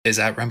Is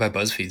that run by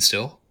BuzzFeed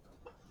still?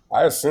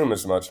 I assume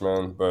as much,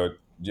 man. But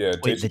yeah,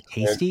 Wait, Tasty. the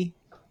Tasty?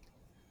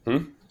 Hmm?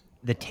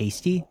 The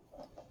Tasty?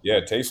 Yeah,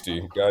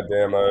 Tasty.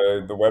 Goddamn,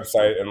 the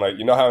website and like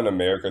you know how in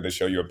America they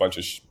show you a bunch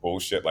of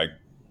bullshit like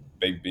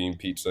baked bean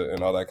pizza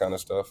and all that kind of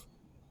stuff.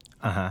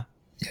 Uh-huh.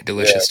 Yeah, Yeah,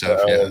 delicious but,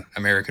 stuff. Yeah,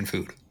 American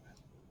food.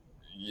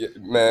 yeah,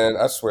 man,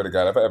 I swear to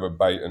God, if I ever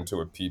bite into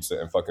a pizza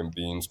and fucking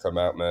beans come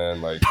out,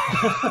 man, like,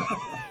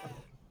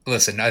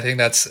 Listen, I think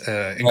that's man,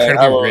 I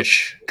incredibly will.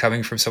 rich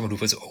coming from someone who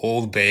puts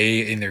Old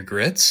Bay in their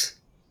grits.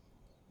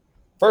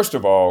 First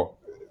of all,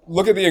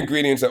 look at the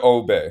ingredients at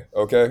Old Bay.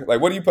 Okay, like,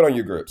 what do you put on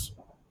your grits?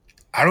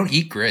 I don't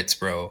eat grits,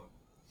 bro.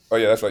 Oh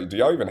yeah, that's right. Do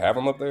y'all even have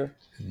them up there?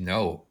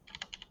 No.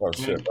 Oh I'm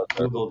shit. gonna Okay.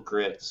 Google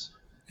grits.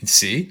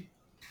 See?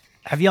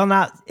 Have y'all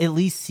not at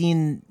least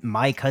seen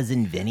My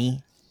Cousin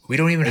Vinny? We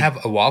don't even Like,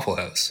 have a Waffle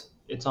House.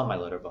 It's on my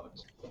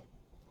letterbox.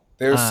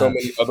 There's so um,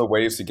 many other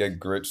ways to get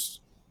grits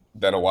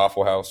than a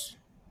Waffle House.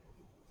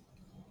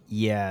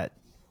 yeah,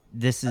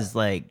 this is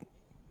like,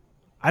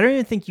 I don't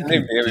even think you And they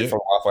can vary get. from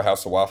Waffle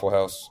House to Waffle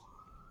House.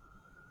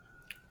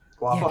 Yeah,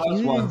 Waffle can House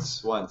you even?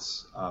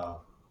 once.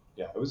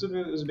 Yeah, it was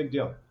a big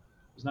deal. It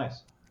was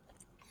nice.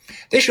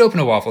 They should open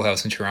a Waffle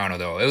House in Toronto,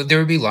 though. There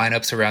would be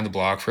lineups around the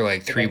block for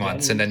like They 3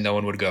 months, and then Denny's. no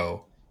one would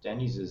go.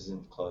 Denny's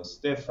isn't close.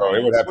 They have Oh,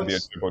 it would France. have to be a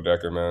What's triple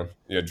decker, man.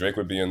 Yeah, Drake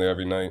would be in there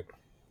every night.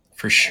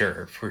 For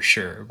sure, for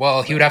sure.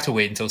 Well, he would have to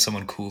wait until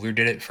someone cooler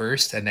did it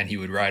first, and then he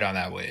would ride on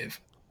that wave.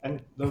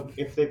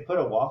 if they put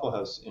a Waffle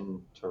House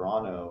in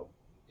Toronto,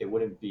 it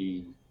wouldn't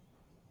be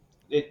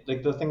it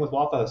like the thing with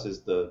Waffle House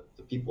is the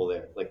people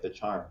there, like the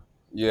charm.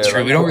 Yeah, It's true.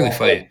 like We don't really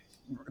fight.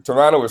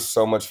 Toronto is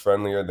so much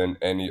friendlier than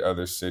any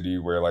other city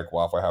where like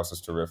Waffle House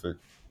is terrific.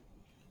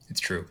 It's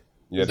true.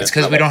 Yeah, It's there's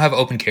because not we like don't have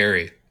open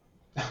carry.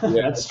 yeah,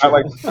 That's it's not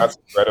like true. that's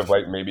threat of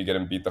like maybe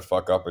getting beat the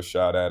fuck up or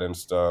shot at and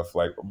stuff.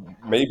 Like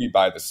maybe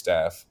by the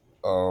staff.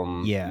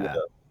 Yeah, Yeah.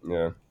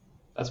 yeah,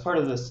 That's part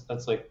of this.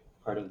 That's like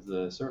part of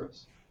the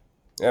service.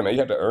 yeah, man. You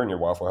have to earn your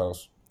Waffle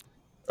House.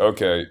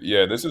 Okay,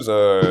 yeah, this is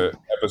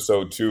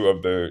episode 2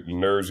 of the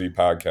Nersy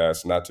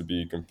podcast, not to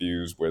be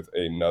confused with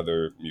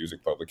another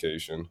music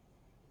publication,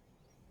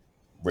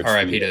 which we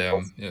R.I.P. to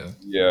them. Yeah.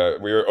 yeah,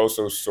 we are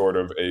also sort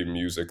of a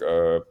music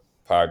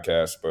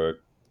podcast,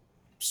 but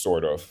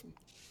sort of.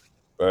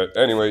 But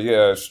anyway,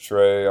 yeah, it's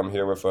Trey. I'm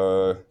here with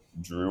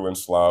Drew and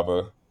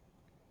Slava.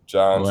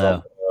 John's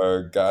on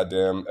Hello.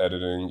 goddamn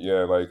editing.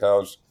 Yeah, like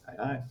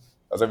Hi.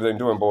 how's everything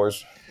doing,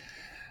 boys?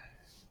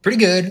 Pretty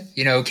good.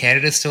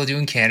 Canada's still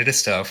doing Canada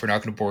stuff. We're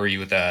not going to bore you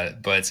with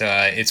that, but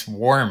it's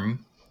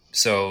warm,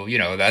 so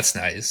that's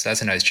nice.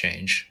 That's a nice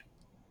change.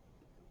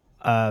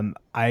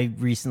 I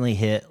recently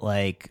hit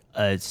like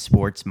a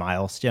sports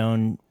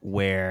milestone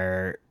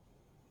where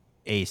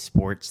a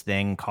sports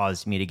thing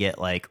caused me to get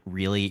like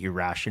really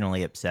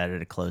irrationally upset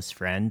at a close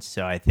friend.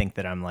 So I think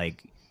that I'm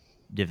like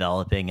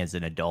developing as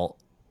an adult.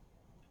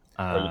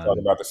 Are you talking Um,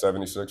 about the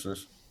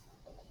 76ers?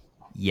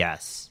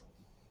 yes.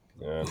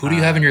 Yeah. Who do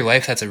you have in your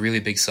life that's a really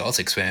big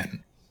Celtics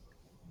fan?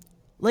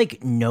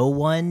 Like no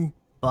one,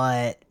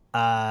 but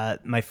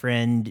my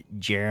friend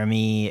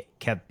Jeremy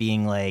kept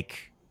being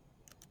like,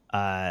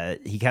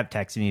 he kept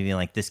texting me being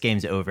like, this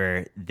game's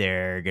over,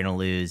 they're gonna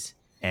lose.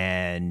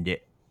 And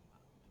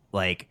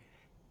like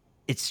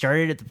it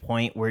started at the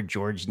point where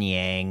George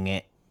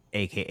Niang,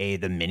 aka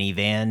the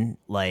minivan,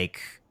 like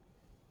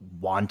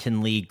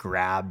wantonly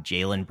grabbed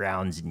Jalen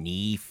Brown's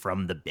knee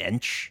from the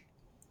bench.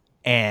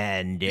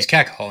 And He's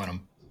catcalling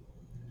him.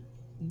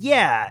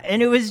 yeah,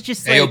 and it was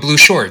just Hey, yo, like, blue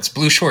shorts,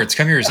 blue shorts.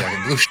 Come here a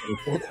second. Blue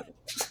shorts.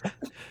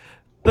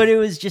 but it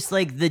was just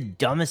like the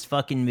dumbest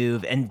fucking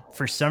move. And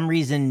for some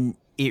reason,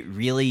 it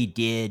really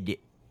did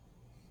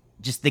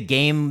just the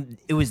game.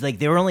 It was like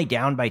they were only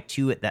down by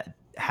 2 at that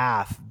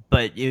half,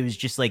 but it was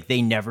just like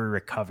they never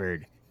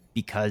recovered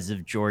because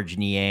of George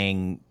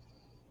Niang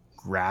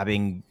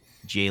grabbing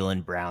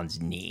Jalen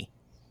Brown's knee.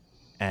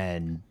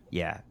 And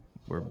yeah,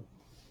 we're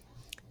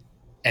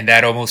And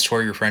that almost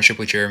tore your friendship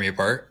with Jeremy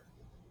apart.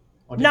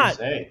 What did Not- you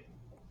say?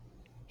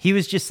 he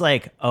was just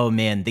like, oh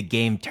man, the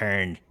game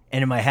turned.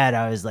 And in my head,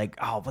 I was like,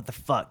 oh, what the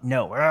fuck?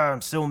 No,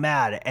 I'm so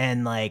mad.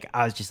 And like,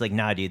 I was just like,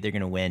 nah, dude, they're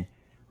going to win.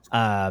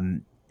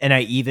 And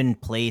I even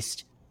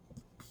placed,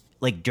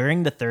 like,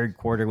 during the third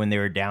quarter when they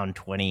were down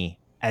 20,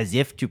 as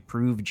if to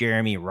prove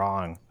Jeremy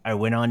wrong, I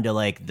went on to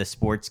like the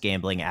sports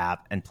gambling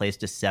app and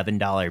placed a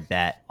 $7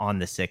 bet on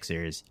the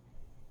Sixers.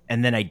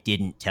 And then I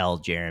didn't tell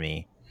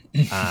Jeremy.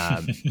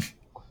 Um,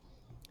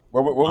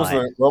 What was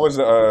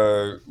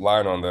the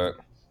line on that?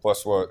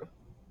 Plus what?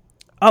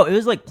 oh, it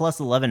was like plus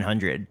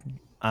 1100.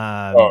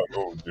 Oh,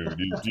 dude,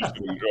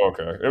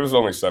 okay. It was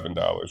only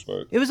 $7,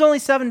 but It was only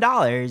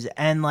 $7,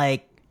 and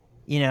like,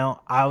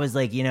 I was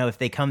like, if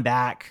they come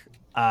back,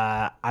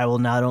 I will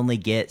not only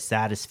get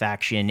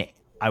satisfaction,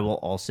 I will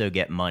also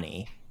get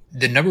money.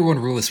 The number one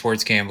rule of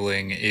sports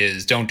gambling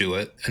is don't do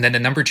it. And then the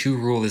number 2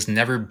 rule is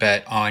never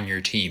bet on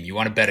your team. You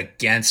want to bet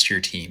against your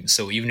team.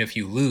 So even if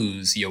you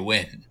lose, you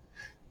win.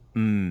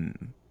 Hmm.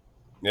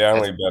 yeah, I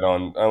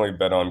only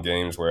bet on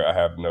games where I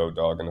have no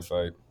dog in the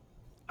fight.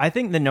 I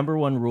think the number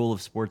one rule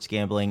of sports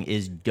gambling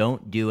is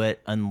don't do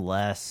it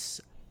unless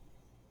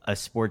a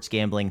sports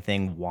gambling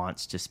thing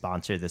wants to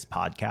sponsor this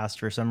podcast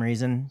for some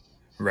reason.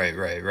 Right.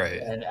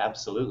 And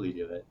absolutely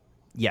do it.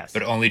 Yes.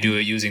 But only do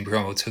it using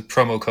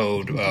promo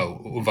code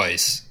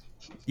Vice.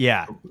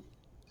 Yeah.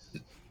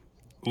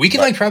 We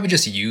can probably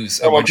just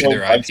use a bunch of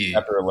their IP.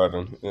 Chapter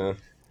 11. Yeah.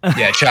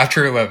 Yeah,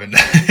 Chapter 11.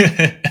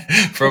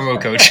 Promo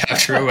code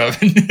Chapter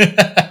 11.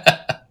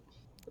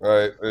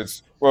 Right.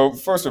 Well,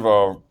 first of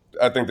all,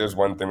 I think there's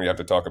one thing we have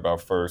to talk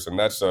about first, and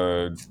that's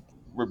we're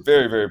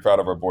very, very proud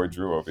of our boy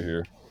Drew over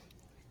here.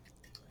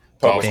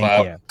 Golf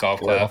Thank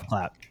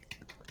clap.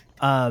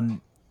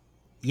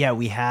 Yeah,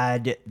 we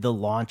had the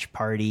launch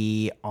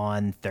party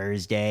on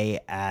Thursday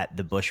at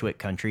the Bushwick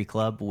Country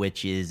Club,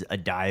 which is a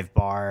dive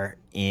bar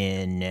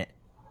in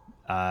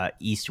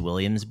East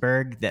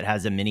Williamsburg that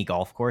has a mini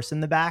golf course in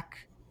the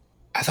back.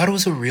 I thought it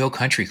was a real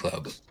country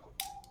club.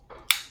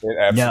 It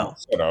absolutely No.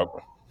 set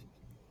up.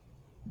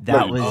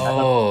 That No, was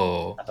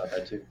I thought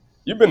that too.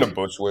 You've been to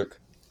Bushwick.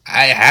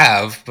 I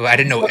have, but I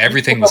didn't know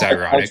everything was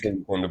ironic.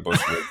 On the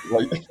Bushwick.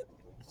 Like,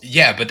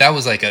 Yeah, but that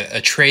was like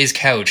a Trey's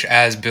couch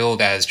as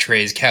billed as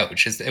Trey's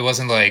couch. It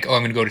wasn't like, oh,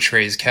 I'm going to go to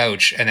Trey's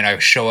couch, and then I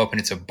show up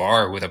and it's a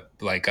bar with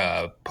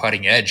a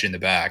putting edge in the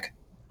back.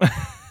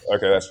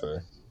 okay, that's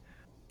fair.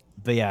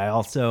 But yeah,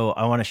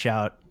 I want to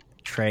shout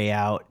Trey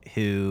out,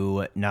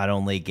 who not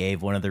only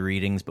gave one of the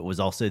readings, but was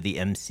also the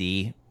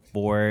MC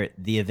for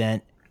the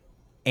event.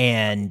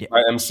 And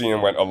My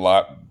MCing went a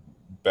lot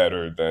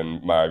better than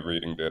my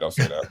reading did. I'll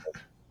say that.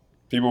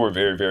 People were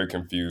very, very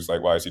confused.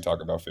 Like, why is he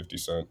talking about 50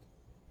 Cent?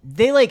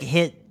 they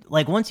hit,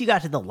 once you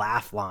got to the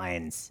laugh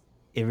lines,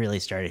 it really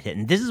started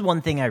hitting. This is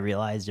one thing I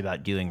realized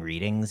about doing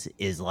readings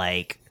is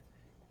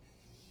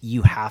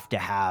you have to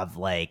have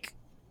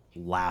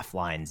laugh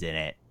lines in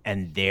it,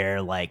 and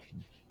they're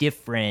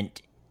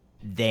different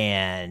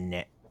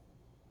than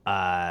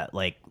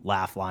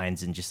laugh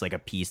lines and just a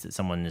piece that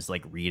someone is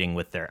reading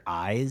with their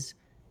eyes.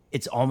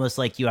 It's almost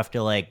like you have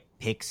to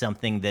pick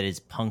something that is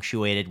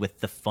punctuated with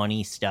the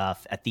funny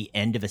stuff at the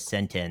end of a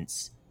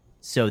sentence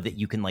so that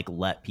you can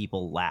let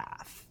people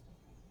laugh.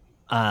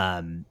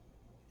 And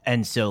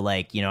so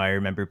I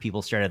remember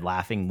people started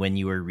laughing when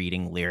you were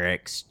reading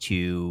lyrics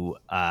to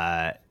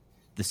the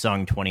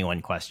song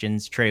 21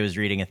 Questions. Trey was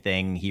reading a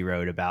thing he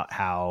wrote about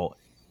how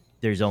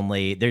there's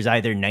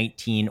either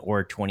 19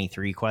 or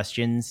 23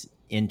 questions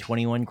in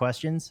 21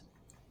 Questions,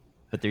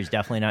 but there's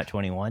definitely not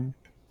 21.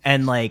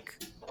 And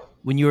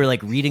when you were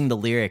reading the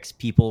lyrics,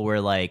 people were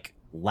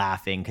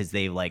laughing because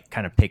they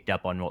kind of picked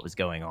up on what was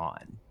going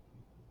on.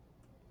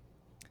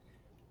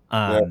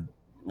 It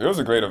was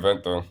a great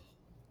event, though.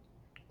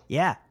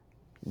 Yeah,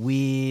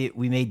 we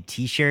made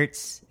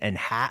T-shirts and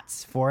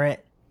hats for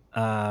it.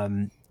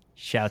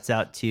 Shouts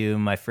out to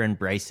my friend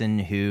Bryson,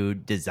 who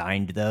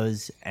designed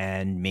those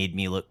and made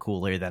me look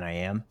cooler than I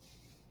am.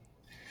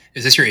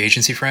 Is this your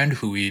agency friend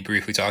who we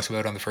briefly talked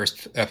about on the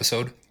first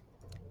episode?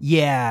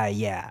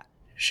 Yeah.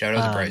 Shout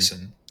out to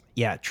Bryson.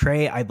 Yeah,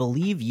 Trey, I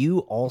believe you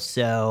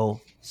also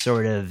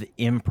sort of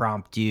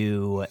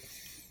impromptu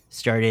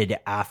started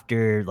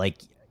after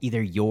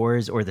either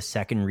yours or the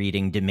second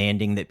reading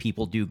demanding that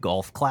people do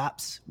golf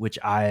claps, which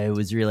I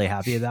was really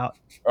happy about.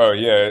 Oh,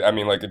 yeah. I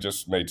mean, it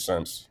just made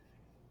sense.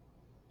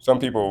 Some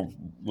people,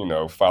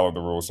 followed the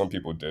rules. Some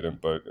people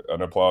didn't, but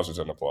an applause is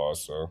an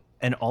applause. So,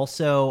 and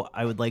also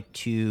I would like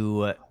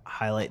to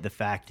highlight the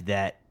fact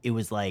that it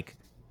was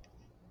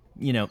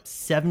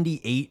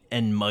 78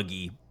 and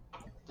muggy,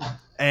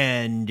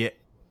 and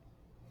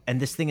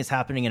this thing is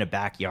happening in a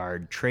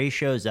backyard. Trey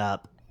shows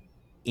up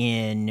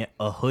in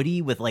a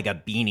hoodie with a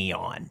beanie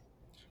on.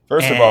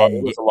 First of all,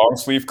 it was a long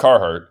sleeve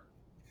Carhartt.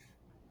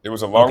 It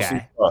was a long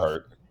sleeve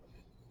Carhartt.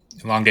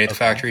 Long day at the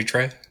factory,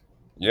 Trey?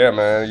 Yeah,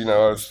 man.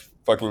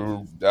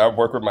 I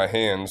work with my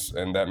hands,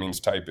 and that means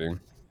typing.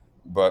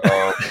 But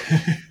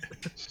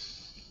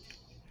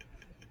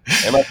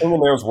and my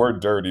fingernails were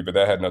dirty, but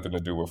that had nothing to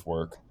do with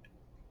work.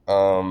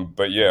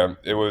 But yeah,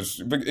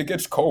 it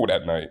gets cold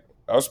at night.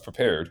 I was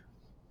prepared.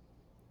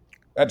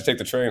 I had to take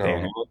the train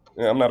home.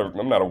 Yeah, I'm not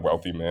a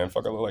wealthy man.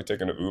 Fuck, I look like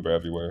taking an Uber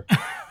everywhere.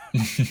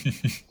 I'm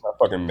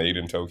fucking made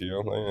in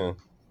Tokyo.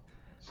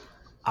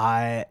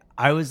 Yeah.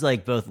 I was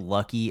both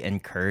lucky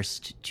and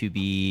cursed to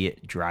be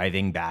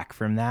driving back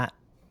from that,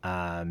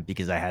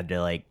 because I had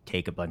to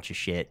take a bunch of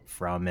shit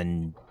from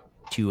and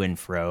to and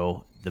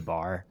fro the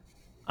bar,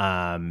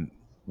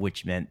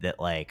 which meant that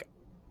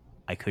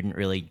I couldn't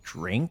really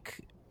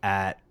drink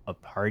at a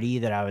party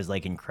that I was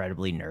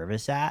incredibly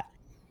nervous at.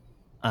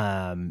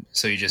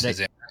 So you just did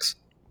Xanax?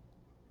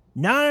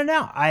 No.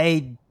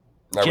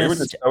 We were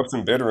just seltzer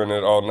and bitter in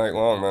it all night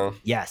long, man.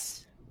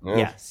 Yes.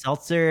 Yeah.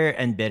 Seltzer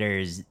and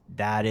bitters.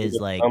 That is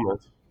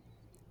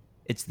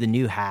it's the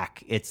new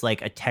hack. It's a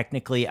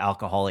technically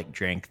alcoholic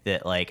drink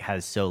that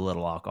has so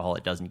little alcohol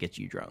it doesn't get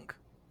you drunk.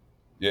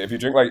 Yeah, if you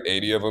drink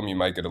 80 of them, you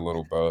might get a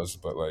little buzz,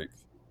 but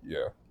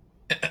yeah.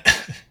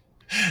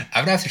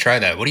 I would have to try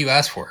that. What do you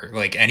ask for?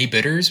 Any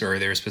bitters, or are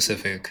there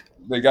specific?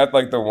 They got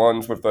the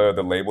ones with the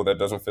label that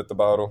doesn't fit the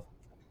bottle.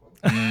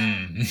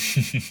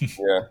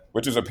 Yeah,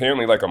 which is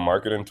apparently like a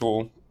marketing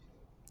tool.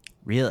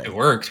 Really? It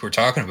worked. We're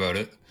talking about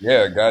it.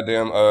 Yeah,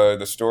 goddamn.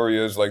 The story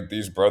is like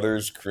these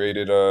brothers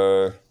created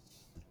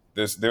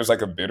this. There's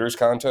like a bidders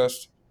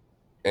contest,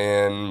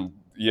 and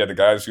yeah, the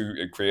guys who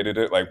created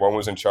it, like one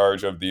was in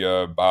charge of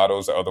the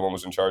bottles, the other one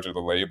was in charge of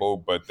the label,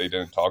 but they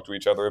didn't talk to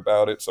each other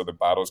about it. So the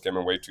bottles came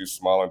in way too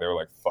small, and they were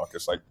like, "Fuck,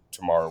 it's like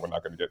tomorrow. We're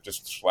not going to get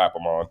just slap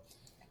them on."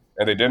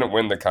 And they didn't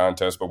win the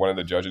contest, but one of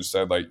the judges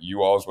said like,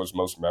 "You all's was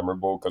most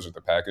memorable because of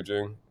the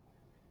packaging."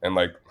 And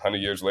like 100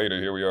 years later,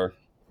 here we are.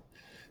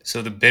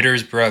 So the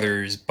Bitters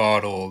Brothers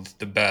bottled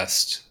the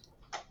best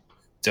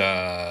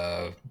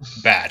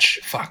batch.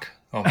 Fuck.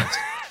 Almost.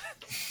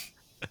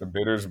 The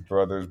Bitters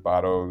Brothers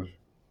bottled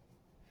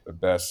the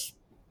best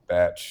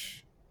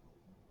batch.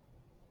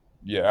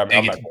 Yeah,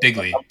 I'm not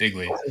Bigly.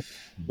 bigly.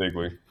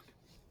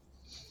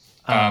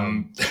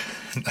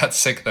 That's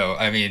sick though.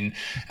 I mean,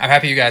 I'm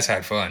happy you guys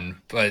had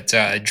fun. But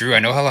Drew, I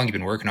know how long you've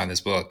been working on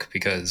this book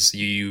because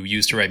you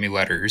used to write me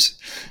letters,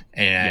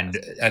 and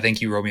Yes. I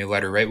think you wrote me a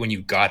letter right when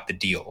you got the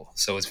deal.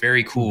 So it's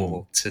very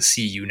cool to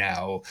see you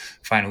now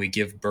finally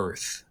give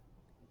birth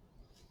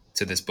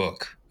to this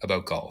book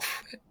about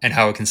golf and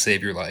how it can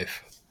save your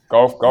life.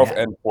 Golf,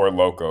 Yeah. and Four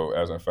Loco,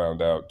 as I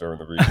found out during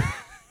the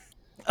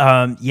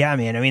reading. Yeah,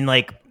 man. I mean,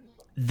 like,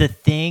 the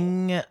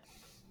thing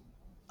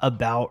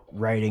about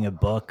writing a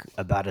book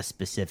about a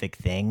specific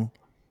thing,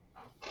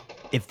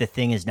 if the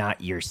thing is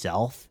not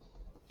yourself,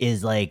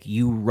 is like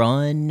you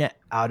run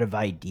out of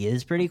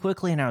ideas pretty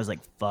quickly. And I was like,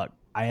 fuck,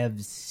 I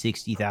have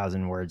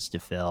 60,000 words to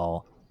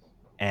fill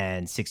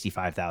and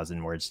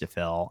 65,000 words to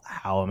fill.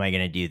 How am I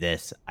going to do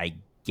this? I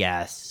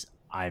guess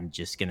I'm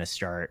just going to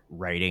start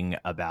writing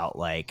about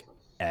like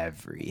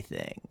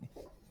everything.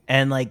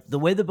 And like the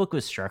way the book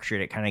was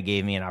structured, it kind of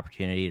gave me an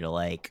opportunity to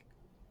like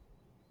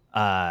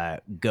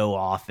go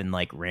off in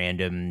like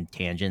random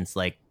tangents,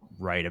 like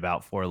write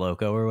about Four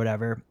Loco or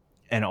whatever,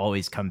 and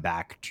always come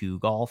back to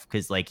golf,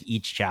 because like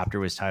each chapter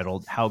was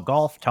titled "How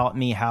Golf Taught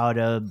Me How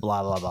to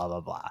Blah Blah Blah Blah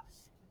Blah,"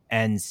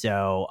 and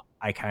so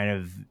I kind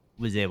of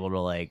was able to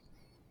like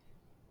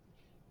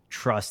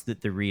trust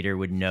that the reader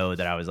would know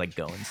that I was like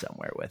going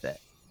somewhere with it.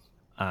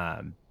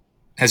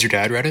 Has your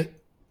dad read it?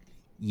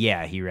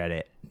 Yeah, he read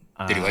it.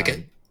 Did he like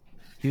it?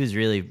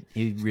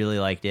 He really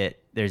liked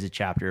it. There's a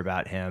chapter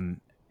about him,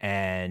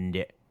 and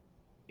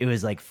it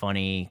was like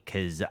funny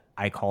because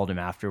I called him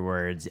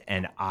afterwards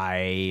and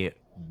I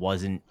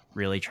wasn't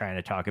really trying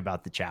to talk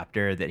about the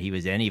chapter that he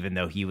was in, even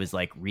though he was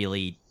like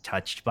really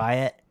touched by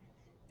it.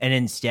 And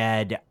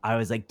instead I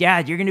was like,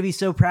 Dad, you're going to be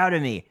so proud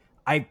of me.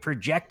 I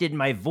projected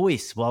my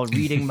voice while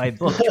reading my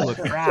book to a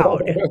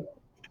crowd.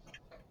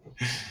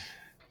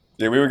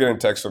 Yeah, we were getting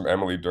texts from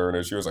Emily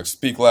Durner. She was like,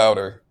 "Speak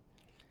louder."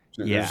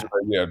 Yeah. She's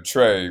like, yeah,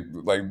 Trey,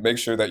 like make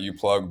sure that you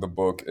plug the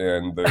book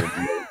and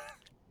the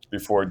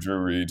before Drew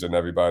reads, and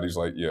everybody's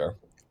like, yeah.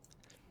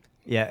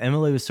 Yeah,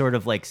 Emily was sort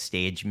of like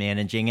stage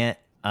managing it,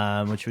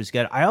 which was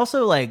good. I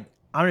also like,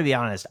 I'm gonna be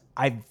honest,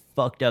 I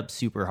fucked up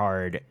super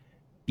hard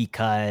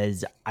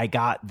because I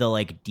got the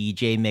like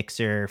DJ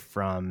mixer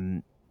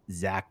from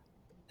Zach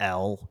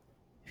L,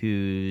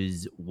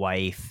 whose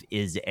wife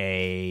is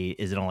an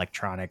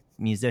electronic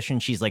musician.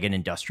 She's like an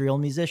industrial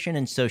musician,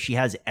 and so she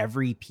has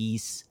every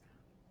piece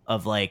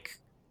of like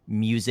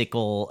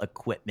musical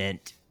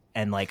equipment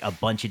and like a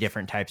bunch of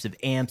different types of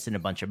amps and a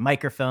bunch of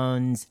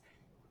microphones.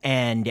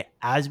 And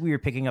as we were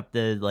picking up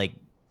the like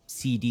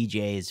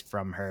CDJs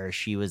from her,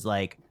 she was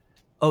like,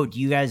 "Oh, do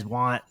you guys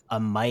want a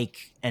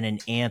mic and an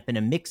amp and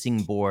a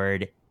mixing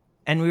board?"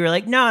 And we were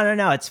like,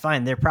 no, it's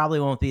fine. There probably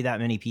won't be that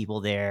many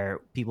people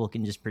there. People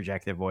can just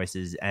project their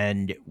voices.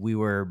 And we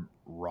were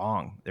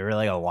wrong. There were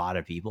like a lot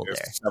of people There's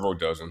there. several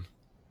dozen.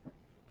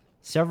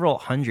 Several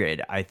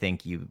hundred, I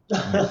think you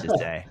meant to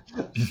say.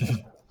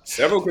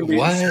 Several can be.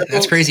 What? Several,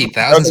 That's crazy.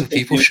 Thousands of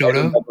people showed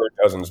up?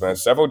 Dozens, man.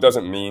 Several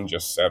doesn't mean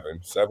just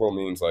seven. Several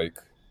means like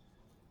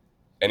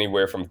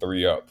anywhere from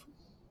 3 up.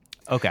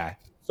 Okay.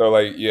 So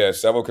like, yeah,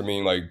 several can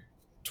mean like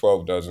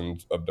 12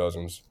 dozens of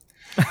dozens.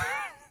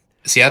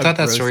 See, I thought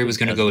that Gross story was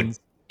going to go a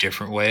dozens.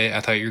 different way. I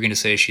thought you were going to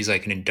say she's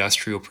like an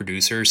industrial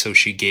producer, so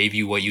she gave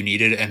you what you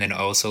needed and then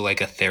also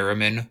like a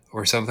theremin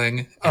or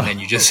something, and then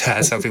you just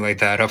had something like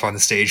that up on the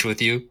stage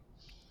with you.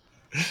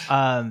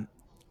 I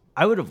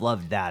would have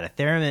loved that. A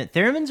theremin.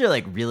 Theremins are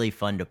like really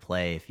fun to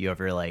play if you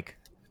ever like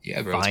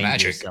Yeah, bro, it's find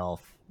magic.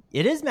 yourself.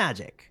 It is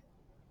magic.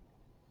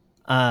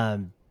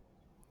 Because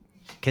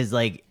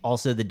like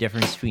also the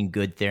difference between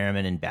good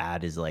theremin and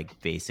bad is like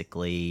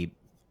basically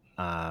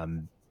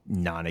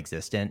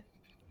non-existent.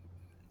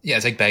 Yeah,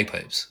 it's like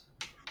bagpipes.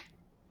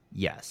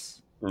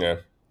 Yes. Yeah.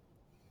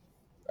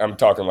 I'm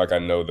talking like I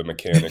know the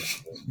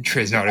mechanics.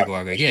 Trey's nodding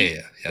along like, yeah,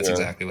 that's Yeah.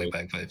 exactly like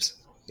bagpipes.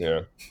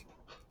 Yeah.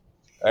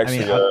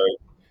 Actually, I mean,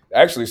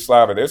 actually,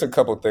 Slava, there's a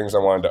couple things I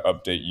wanted to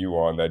update you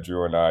on that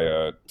Drew and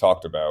I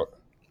talked about.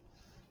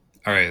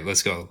 All right,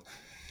 let's go.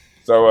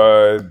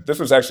 So this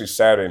was actually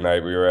Saturday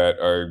night. We were at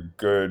our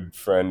good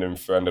friend and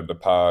friend of the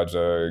pods,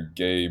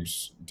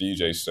 Gabe's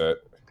DJ set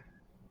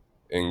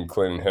in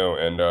Clinton Hill,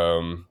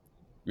 and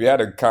we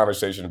had a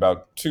conversation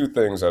about two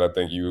things that I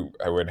think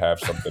I would have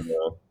something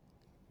to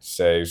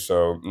say.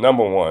 So,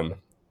 number one,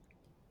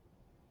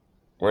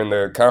 we're in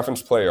the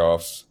conference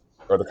playoffs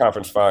or the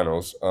conference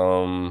finals.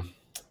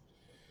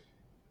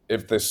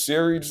 If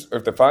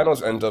the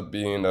finals end up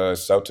being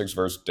Celtics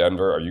versus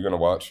Denver, are you going to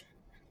watch?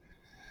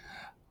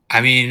 I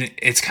mean,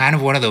 it's kind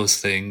of one of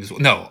those things.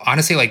 No,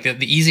 honestly, like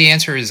the easy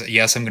answer is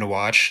yes, I'm going to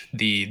watch.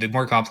 The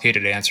more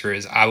complicated answer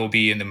is I will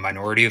be in the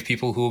minority of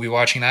people who will be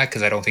watching that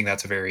because I don't think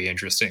that's a very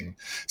interesting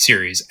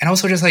series. And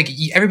also, just like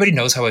everybody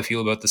knows how I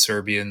feel about the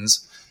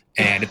Serbians,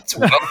 and it's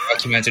well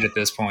documented at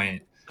this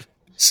point.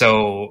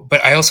 So,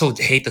 but I also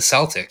hate the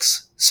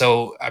Celtics.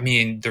 So, I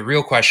mean, the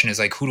real question is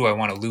like, who do I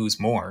want to lose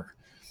more?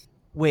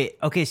 Wait,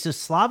 okay, so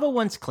Slava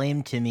once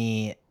claimed to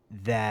me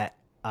that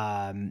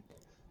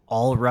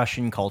all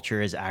Russian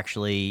culture is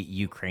actually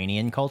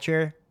Ukrainian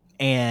culture.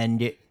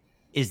 And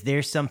is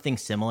there something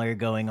similar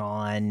going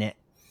on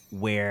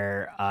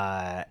where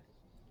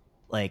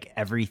like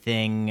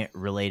everything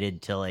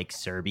related to like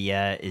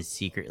Serbia is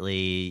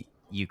secretly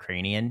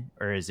Ukrainian?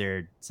 Or is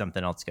there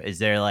something else? Is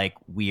there like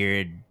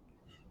weird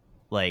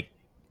like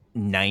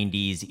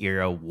 90s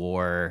era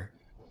war?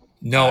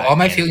 No, all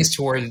my feelings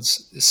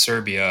towards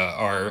Serbia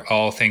are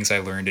all things I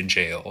learned in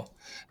jail.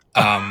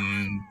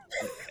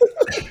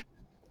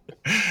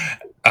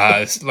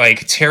 Like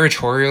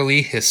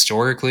territorially,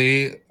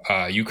 historically,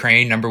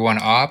 Ukraine #1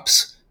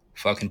 ops,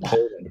 fucking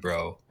Poland,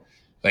 bro.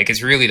 Like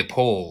it's really the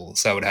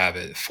Poles that would have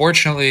it.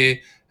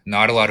 Fortunately,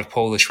 not a lot of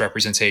Polish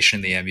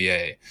representation in the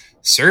NBA.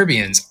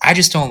 Serbians, I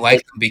just don't like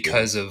them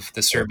because of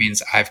the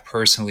Serbians I've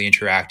personally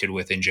interacted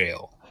with in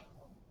jail.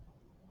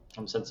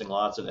 I'm sensing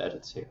lots of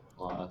edits here.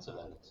 Lots of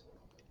edits.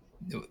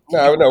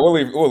 No,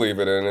 we'll leave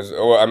it in.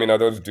 Are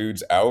those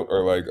dudes out,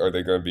 or like, are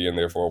they going to be in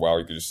there for a while?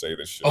 You could just say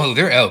this shit. Oh,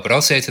 they're out, but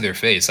I'll say it to their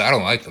face. I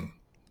don't like them.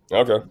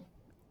 Okay.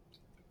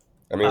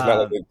 I mean, it's not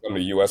like they come to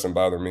the U.S. and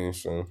bother me,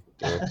 so.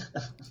 Yeah.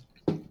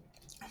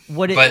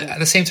 But at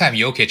the same time,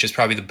 Jokic is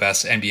probably the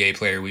best NBA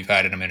player we've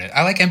had in a minute.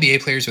 I like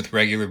NBA players with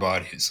regular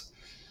bodies.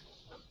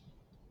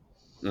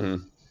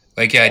 Mm-hmm.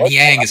 Like, yeah,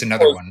 Niang is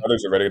another one.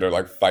 Others are ready to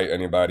like fight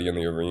anybody in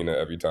the arena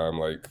every time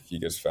like he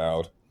gets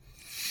fouled.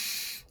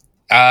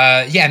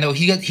 Yeah, no,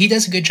 he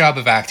does a good job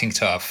of acting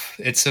tough.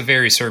 It's a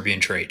very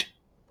Serbian trait.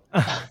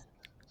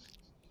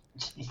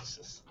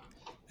 Jesus.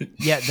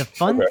 Yeah, the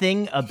fun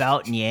thing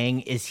about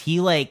Niang is he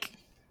like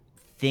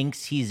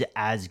thinks he's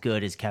as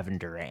good as Kevin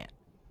Durant.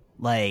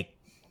 Like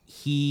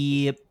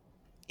he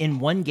in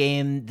one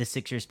game the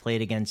Sixers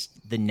played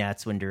against the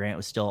Nets when Durant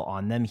was still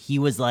on them, he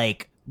was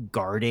like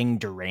guarding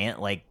Durant,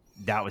 like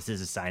that was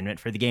his assignment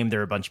for the game. There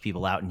were a bunch of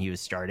people out and he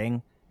was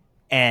starting.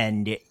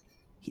 And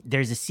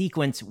there's a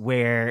sequence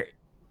where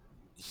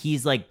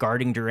he's like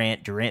guarding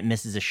Durant. Durant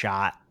misses a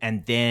shot,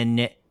 and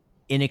then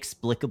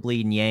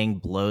inexplicably Niang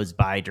blows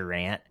by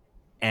Durant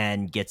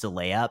and gets a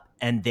layup.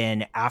 And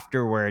then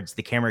afterwards,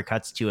 the camera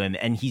cuts to him,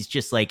 and he's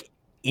just like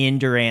in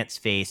Durant's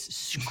face,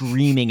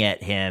 screaming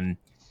at him.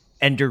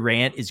 And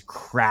Durant is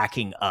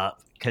cracking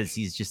up because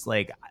he's just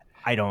like,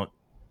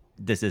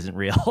 this isn't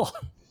real.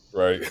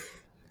 Right.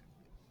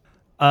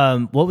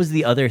 What was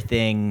the other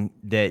thing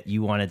that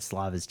you wanted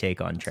Slava's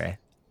take on, Trey?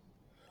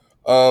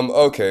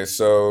 Okay,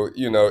 so,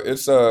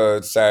 it's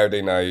a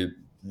Saturday night,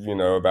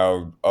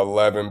 about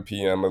 11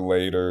 p.m. or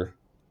later,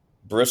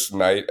 brisk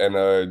night,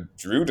 and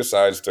Drew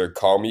decides to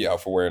call me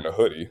out for wearing a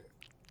hoodie.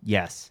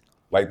 Yes.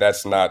 Like,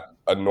 that's not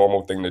a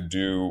normal thing to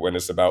do when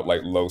it's about,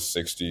 like, low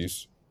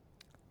 60s.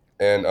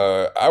 And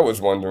I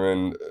was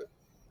wondering,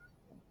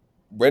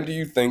 when do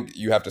you think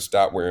you have to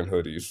stop wearing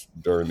hoodies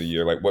during the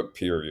year? Like, what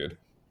period?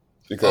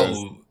 Because...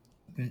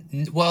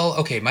 Well,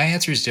 okay, my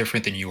answer is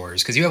different than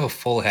yours because you have a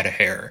full head of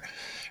hair.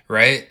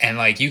 Right? And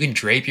like you can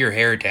drape your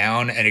hair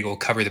down and it will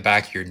cover the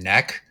back of your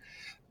neck.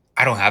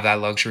 I don't have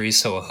that luxury.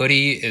 So a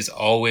hoodie is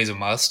always a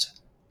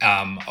must.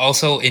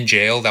 Also in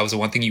jail, that was the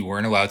one thing you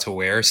weren't allowed to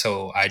wear.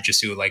 So I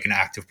just do like an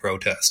active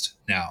protest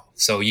now.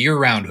 So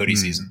year-round hoodie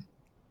season.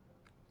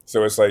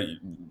 So it's like,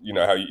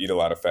 how you eat a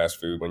lot of fast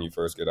food when you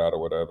first get out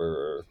or whatever.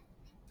 Or...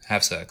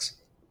 Have sex.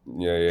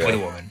 Yeah. With a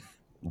woman.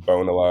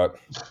 Bone a lot.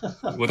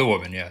 With a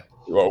woman, yeah.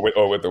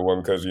 Or with the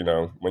woman because,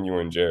 when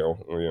you're in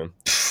jail. Yeah.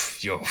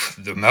 Yo,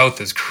 the mouth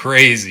is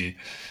crazy.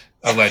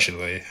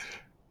 Allegedly.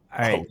 All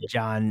right,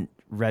 John,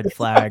 red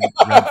flag.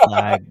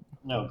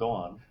 No, go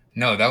on.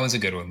 No, that one's a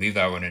good one. Leave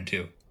that one in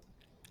too.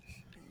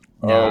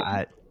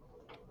 No,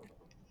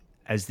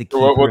 as the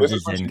keeper of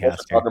the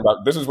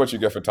Zencastr. This is what you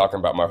get for talking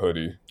about my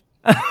hoodie.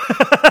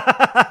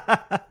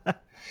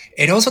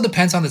 It also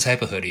depends on the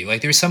type of hoodie.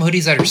 Like there's some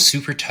hoodies that are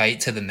super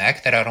tight to the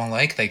neck that I don't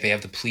like. Like they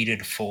have the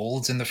pleated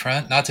folds in the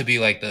front. Not to be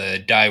like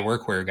the dye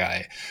workwear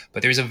guy,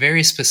 but there's a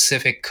very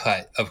specific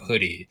cut of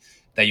hoodie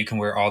that you can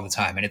wear all the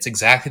time. And it's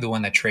exactly the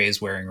one that Trey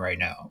is wearing right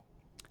now.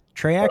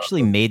 Trey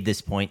actually made this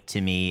point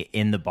to me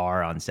in the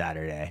bar on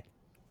Saturday.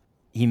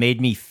 He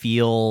made me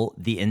feel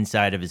the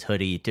inside of his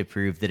hoodie to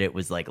prove that it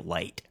was like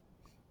light.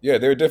 Yeah,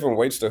 there are different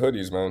weights to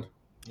hoodies, man.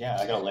 Yeah,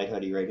 I got a light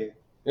hoodie right here.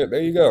 Yeah,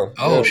 there you go.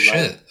 Oh Yeah.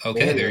 shit.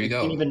 Okay, Yeah, there you you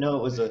didn't go. even know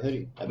it was a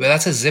hoodie. But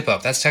that's a zip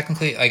up. That's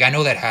technically like I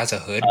know that has a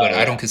hood, but I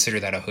yeah. don't consider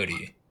that a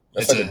hoodie.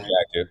 That's It's like a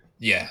a jacket.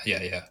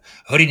 yeah.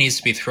 A hoodie needs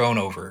to be thrown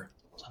over.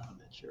 Son of a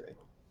bitch, you're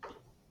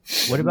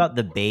right. What about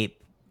the BAPE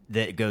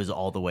that goes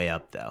all the way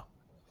up though?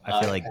 I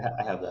feel like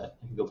I have that.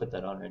 I can go put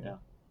that on right now.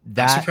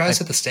 I'm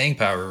surprised at the staying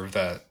power of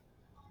that.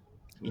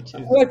 Me too.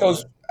 I feel like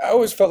those. I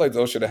always felt like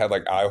those should have had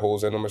like eye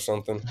holes in them or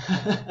something.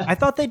 I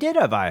thought they did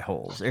have eye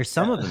holes, or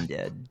some of them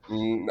did.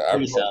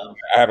 Maybe some.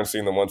 I haven't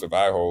seen the ones with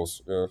eye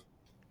holes. Yeah.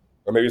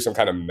 Or maybe some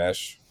kind of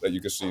mesh that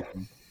you could see.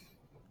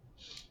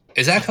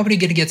 Is that company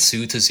going to get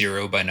sued to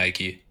zero by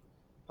Nike?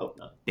 Hope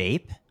not.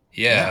 BAPE?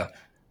 Yeah,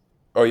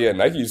 Oh yeah,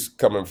 Nike's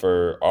coming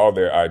for all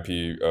their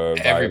IP.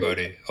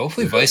 everybody.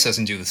 Hopefully, Vice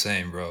doesn't do the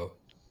same, bro.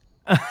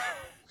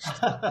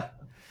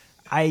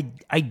 I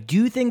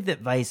do think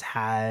that Vice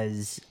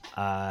has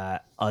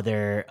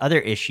other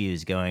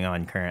issues going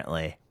on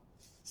currently,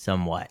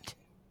 somewhat.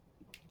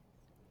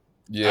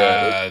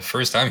 Yeah,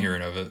 First time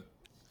hearing of it.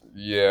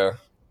 yeah.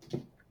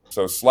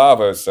 So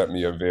Slava sent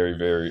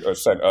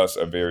us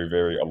a very,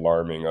 very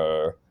alarming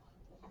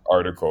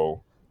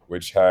article,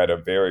 which had a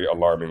very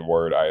alarming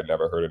word I had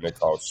never heard of it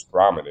called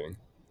scromiting.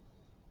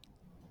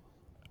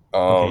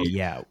 Okay,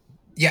 yeah.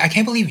 Yeah, I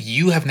can't believe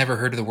you have never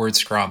heard of the word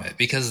scrommet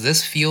because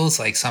this feels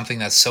like something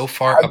that's so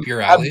far up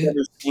your alley.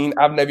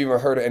 I've never even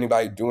heard of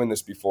anybody doing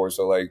this before.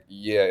 So, like,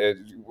 yeah,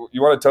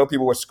 you want to tell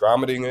people what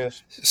scromiting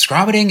is?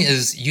 Scrommeting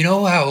is, you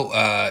know how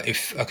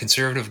if a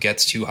conservative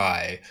gets too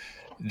high,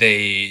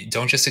 they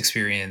don't just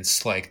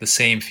experience like the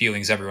same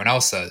feelings everyone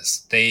else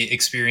does. They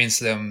experience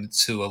them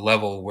to a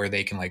level where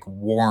they can like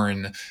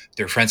warn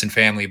their friends and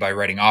family by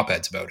writing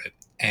op-eds about it.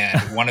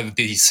 And one of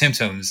the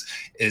symptoms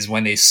is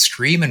when they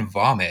scream and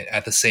vomit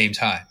at the same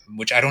time,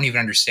 which I don't even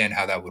understand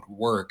how that would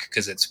work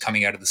because it's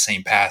coming out of the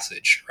same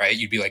passage, right?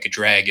 You'd be like a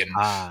dragon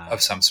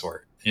of some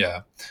sort.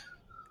 Yeah.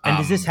 And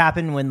does this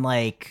happen when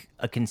like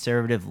a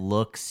conservative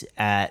looks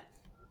at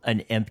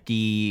an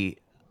empty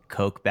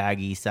Coke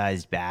baggy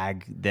sized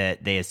bag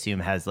that they assume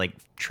has like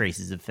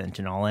traces of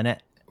fentanyl in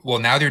it? Well,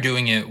 now they're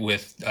doing it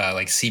with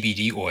like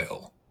CBD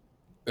oil.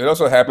 It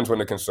also happens when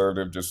the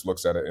conservative just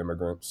looks at an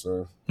immigrant.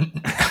 So,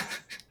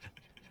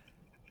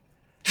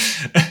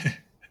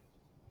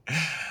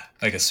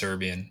 like a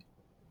Serbian.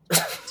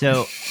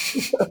 So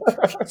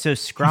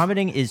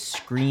scromiting is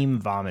scream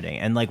vomiting,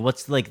 and like,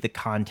 what's like the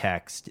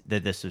context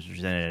that this was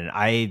presented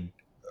in?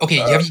 Okay,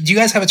 do you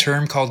guys have a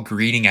term called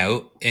greening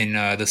out in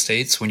the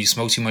States? When you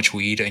smoke too much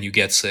weed and you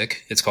get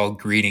sick, it's called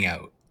greening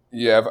out.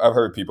 Yeah, I've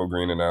heard people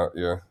greening out,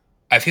 yeah.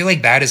 I feel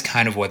like that is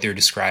kind of what they're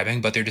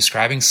describing, but they're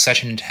describing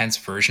such an intense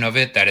version of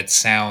it that it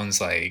sounds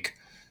like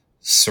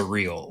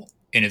surreal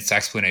in its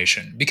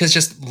explanation. Because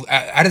just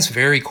at its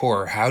very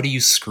core, how do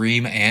you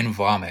scream and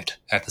vomit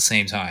at the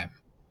same time?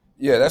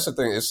 Yeah, that's the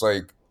thing. It's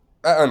like,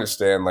 I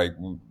understand, like,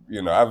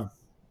 you know, I've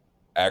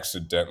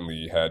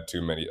accidentally had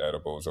too many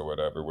edibles or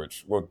whatever,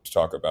 which we'll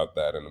talk about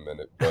that in a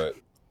minute. But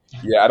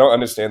yeah, I don't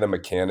understand the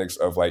mechanics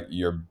of like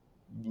you're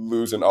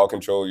losing all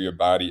control of your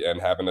body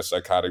and having a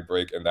psychotic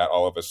break, and that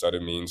all of a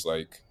sudden means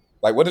like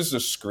what does the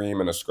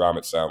scream and a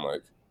scrommet sound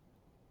like?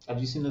 Have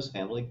you seen those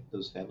Family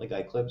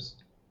Guy clips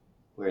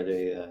where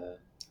they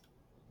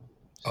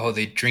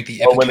they drink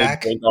the when they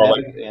Ipecac? drink all,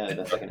 like,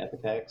 the fucking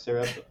Ipecac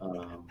syrup.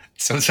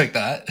 So it's like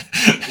that.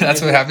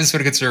 That's what happens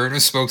when a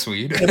conservative smokes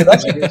weed.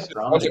 that's Maybe it's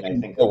scromiting, I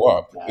think. go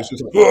up. That. It's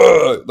just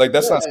like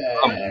that's not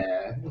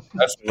scromiting.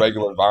 That's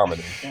regular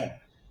vomiting. Yeah.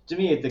 To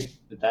me, I think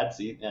that's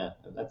easy. Yeah,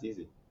 that's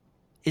easy.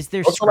 Is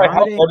there Also, like,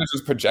 how scromiting? far does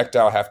this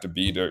projectile have to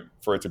be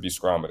for it to be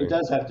scromiting? It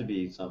does have to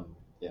be some.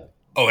 Yeah.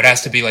 Oh, it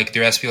has to be like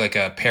there has to be like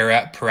a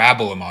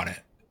parabolum on it.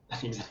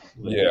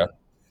 Exactly. Yeah.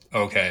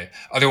 Okay.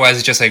 Otherwise,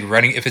 it's just like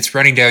running. If it's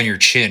running down your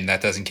chin,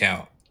 that doesn't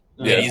count.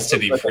 Yeah, It needs to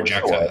be it's like a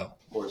projectile.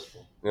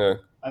 Forceful. Yeah.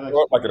 I've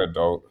Not like an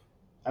adult.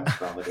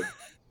 scromited.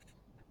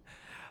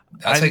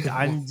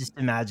 I'm just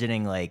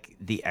imagining like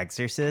The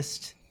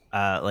Exorcist,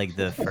 like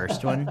the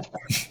first one.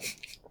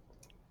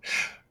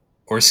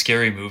 Or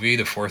Scary Movie,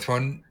 the fourth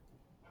one.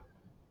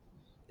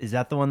 Is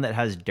that the one that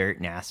has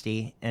Dirt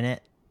Nasty in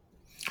it?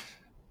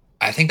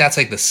 I think that's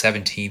like the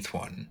 17th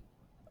one.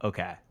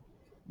 Okay.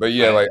 But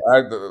yeah,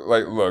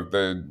 look,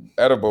 the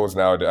edibles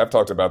nowadays, I've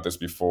talked about this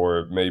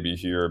before, maybe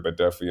here, but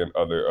definitely in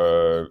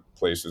other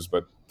places.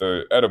 But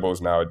the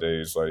edibles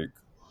nowadays, like,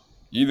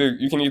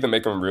 you can either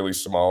make them really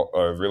small,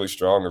 really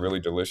strong, or really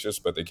delicious,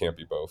 but they can't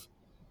be both.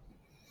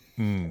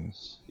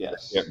 Yes. Yeah,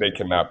 they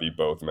cannot be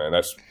both, man.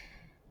 That's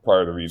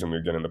part of the reason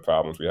we're getting the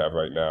problems we have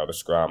right now, the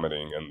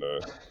scromiting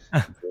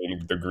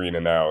and the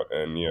greening out,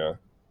 and yeah.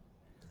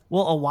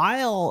 Well, a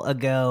while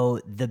ago,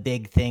 the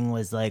big thing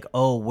was like,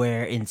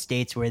 where in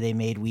states where they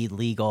made weed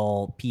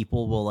legal,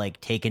 people will like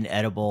take an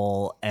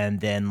edible and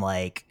then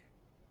like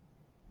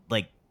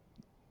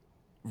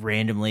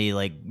randomly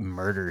like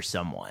murder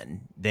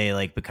someone. They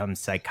like become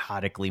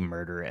psychotically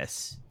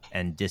murderous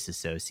and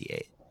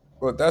disassociate.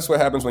 Well, that's what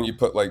happens when you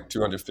put like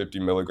 250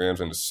 milligrams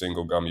in a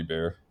single gummy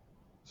bear.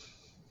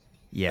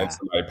 Yeah. And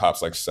somebody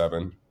pops like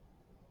 7.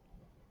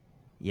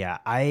 Yeah.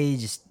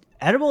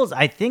 Edibles,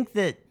 I think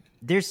that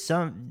there's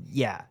some,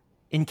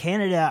 in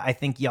Canada, I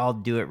think y'all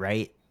do it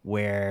right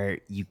where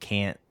you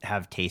can't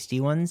have tasty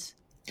ones.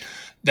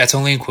 That's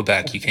only in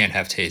Quebec. You can't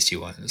have tasty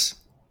ones.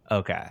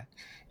 Okay.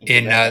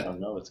 In Quebec, I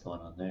don't know what's going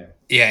on there.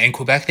 Yeah, in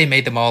Quebec they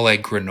made them all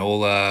like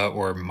granola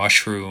or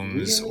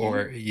mushrooms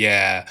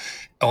Really?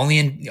 only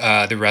in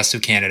the rest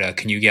of Canada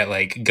can you get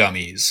like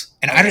gummies.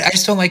 And I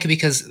just don't like it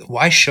because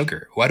why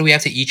sugar? Why do we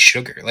have to eat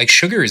sugar? Like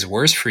sugar is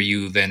worse for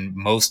you than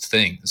most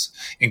things,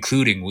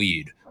 including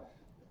weed.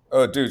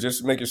 Oh, dude,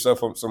 just make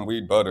yourself some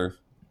weed butter.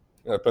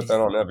 Yeah, put that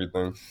on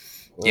everything.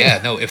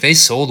 Yeah, no, if they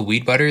sold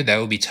weed butter, that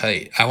would be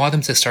tight. I want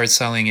them to start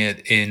selling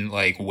it in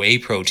like whey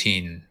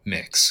protein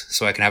mix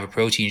so I can have a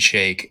protein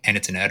shake and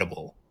it's an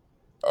edible.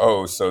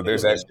 Oh, so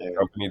there's actually a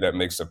company that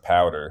makes a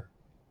powder.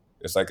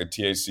 It's like a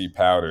THC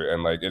powder,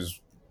 and like it's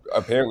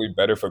apparently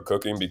better for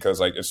cooking because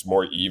like it's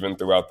more even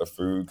throughout the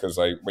food. Because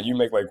like when you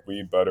make like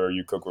weed butter, or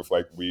you cook with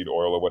like weed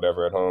oil or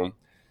whatever at home,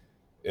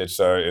 it's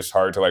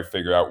hard to like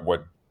figure out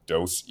what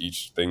dose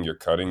each thing you're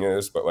cutting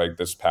is. But like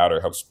this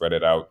powder helps spread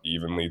it out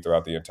evenly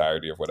throughout the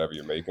entirety of whatever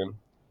you're making.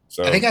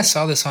 So I think I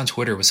saw this on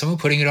Twitter. Was someone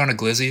putting it on a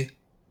glizzy?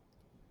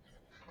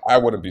 I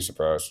wouldn't be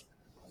surprised.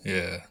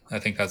 Yeah, I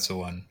think that's the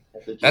one.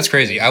 That's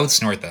crazy. I would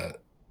snort that.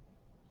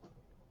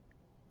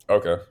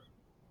 Okay.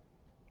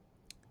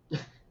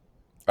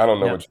 I don't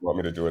know what you want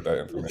me to do with that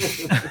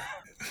information.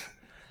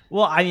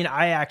 Well, I mean,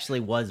 I actually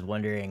was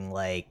wondering,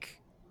 like,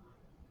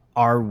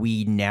 are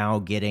we now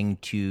getting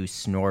to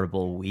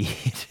snortable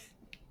weed?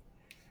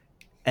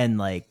 And,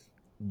 like,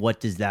 what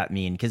does that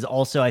mean? Because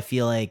also I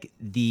feel like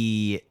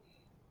the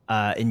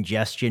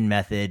ingestion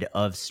method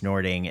of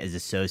snorting is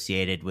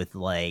associated with,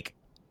 like,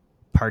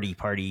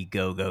 party,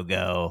 go,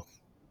 go.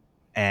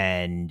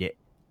 And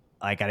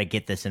I got to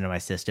get this into my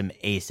system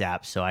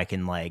ASAP so I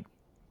can, like,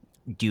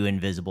 do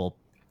invisible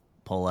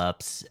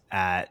pull-ups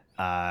at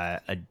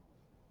a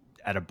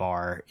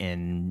bar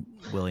in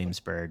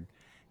Williamsburg,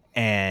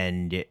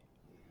 and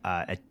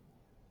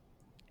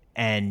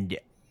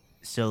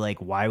so like,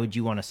 why would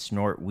you want to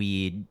snort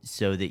weed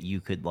so that you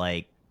could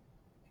like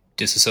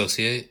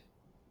disassociate?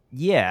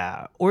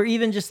 Yeah, or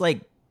even just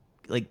like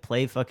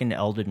play fucking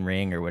Elden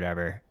Ring or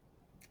whatever.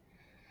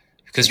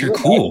 Because you're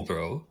cool,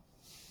 bro.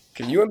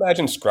 Can you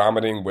imagine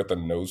scromiting with a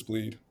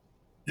nosebleed?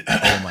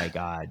 Oh my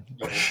god.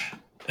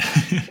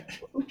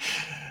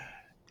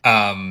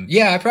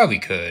 Yeah, I probably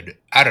could.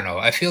 I don't know.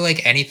 I feel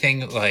like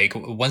anything, like,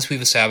 once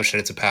we've established that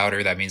it's a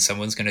powder, that means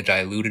someone's going to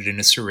dilute it in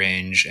a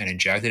syringe and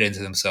inject it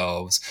into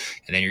themselves,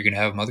 and then you're going to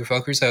have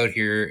motherfuckers out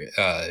here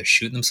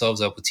shooting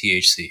themselves up with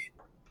THC.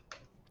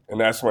 And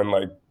that's when,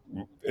 like,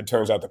 it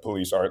turns out the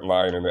police aren't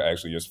lying and there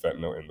actually is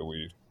fentanyl in the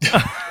weed.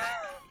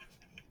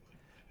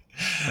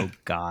 Oh,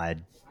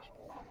 God.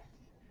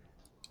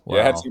 Wow.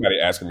 Yeah, I had somebody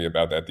asking me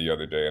about that the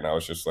other day, and I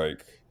was just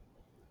like,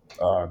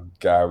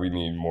 God, we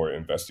need more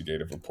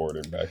investigative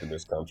reporting back in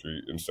this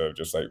country instead of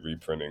just like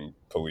reprinting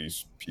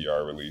police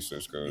PR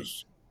releases,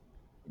 because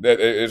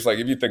it's like,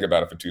 if you think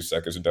about it for 2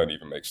 seconds, it doesn't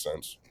even make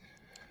sense.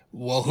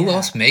 Well, who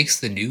else makes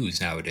the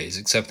news nowadays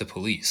except the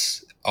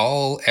police?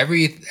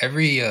 Every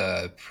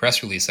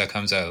press release that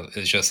comes out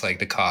is just like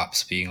the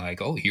cops being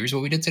like, "Oh, here's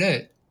what we did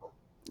today."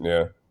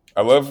 Yeah,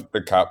 I love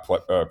the cop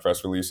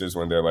press releases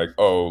when they're like,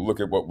 "Oh,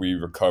 look at what we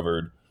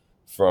recovered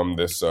from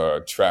this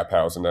trap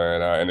house," and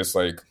it's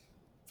like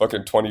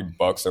fucking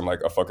 $20 and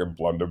like a fucking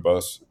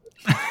blunderbuss,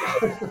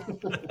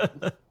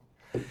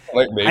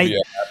 like maybe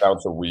a half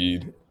ounce of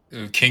weed.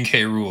 King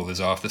K. Rool is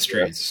off the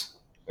streets. Yeah.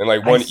 And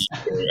like one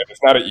e-pill, and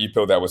it's not an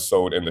e-pill that was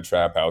sold in the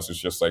trap house. It's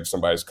just like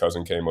somebody's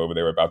cousin came over.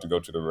 They were about to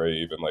go to the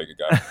rave, and like it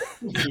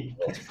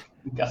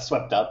got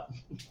swept up.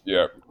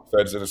 Yeah,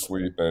 feds did a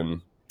sweep,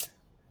 and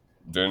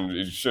then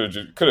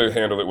it could have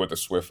handled it with a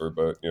Swiffer,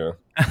 but yeah.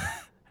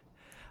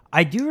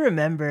 I do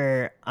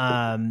remember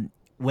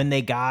when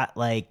they got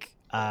like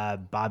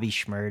Bobby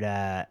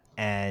Shmurda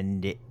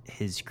and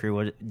his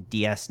crew,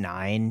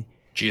 DS9.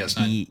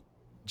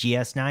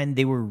 GS9.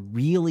 They were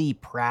really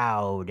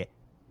proud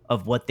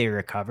of what they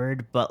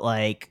recovered, but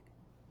like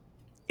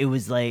it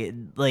was like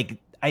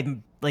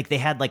they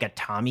had like a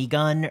Tommy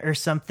gun or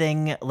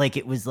something. Like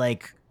it was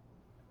like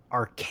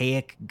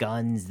archaic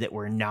guns that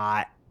were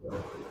not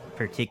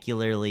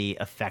particularly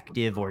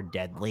effective or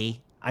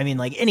deadly. I mean,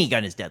 like any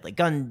gun is deadly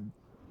gun,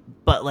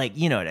 but like,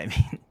 you know what I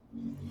mean?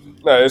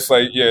 No, it's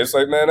like,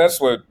 man, that's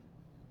what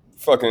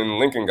fucking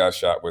Lincoln got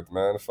shot with,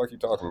 man. The fuck you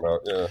talking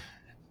about? Yeah.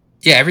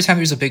 Yeah, every time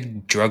there's a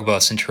big drug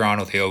bust in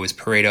Toronto, they always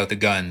parade out the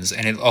guns,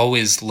 and it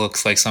always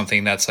looks like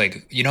something that's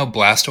like, you know,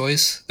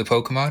 Blastoise, the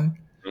Pokemon?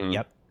 Mm-hmm.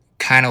 Yep.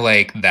 Kind of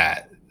like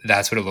that.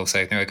 That's what it looks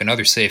like. They're like,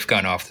 another safe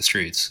gun off the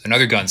streets.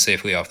 Another gun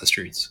safely off the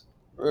streets.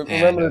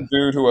 Remember the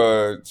dude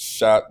who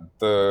shot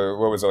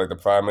the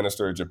Prime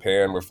Minister of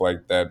Japan with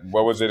like that,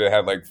 what was it? It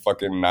had like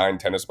fucking 9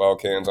 tennis ball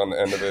cans on the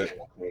end of it.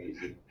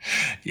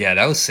 Yeah,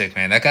 that was sick,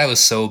 man. That guy was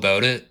so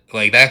about it.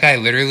 Like, that guy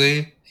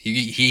literally,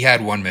 he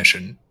had one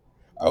mission.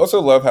 I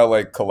also love how,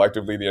 like,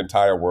 collectively the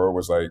entire world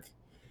was like,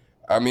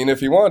 I mean,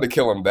 if he wanted to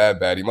kill him that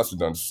bad, he must have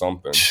done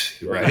something.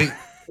 Right?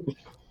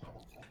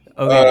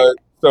 Okay.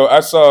 So I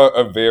saw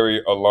a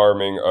very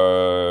alarming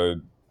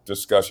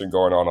discussion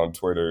going on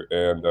Twitter,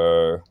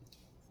 and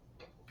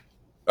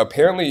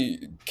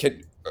apparently,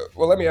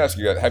 well, let me ask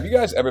you guys: have you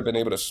guys ever been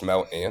able to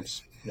smell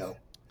ants? No.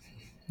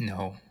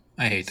 No,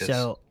 I hate this.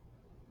 So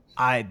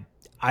I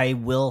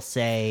will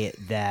say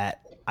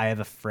that I have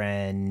a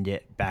friend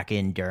back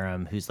in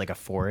Durham who's like a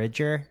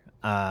forager.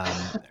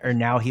 Or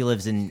now he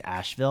lives in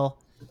Asheville.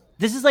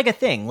 This is like a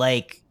thing.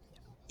 Like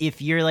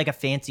if you're like a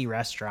fancy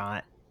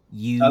restaurant,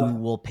 you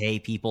will pay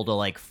people to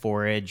like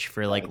forage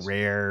for like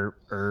rare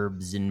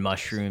herbs and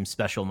mushrooms,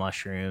 special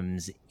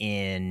mushrooms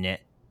in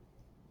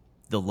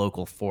the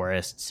local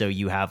forest. So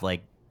you have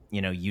like,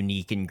 you know,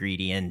 unique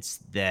ingredients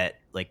that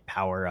like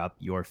power up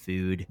your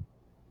food.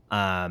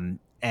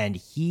 And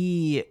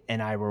he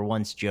and I were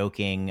once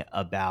joking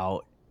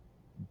about,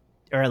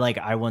 or like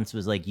I once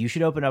was like, you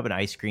should open up an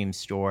ice cream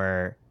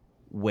store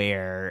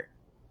where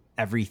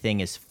everything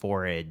is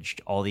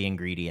foraged, all the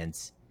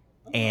ingredients.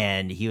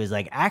 And he was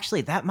like,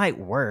 actually, that might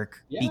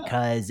work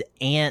because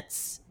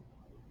ants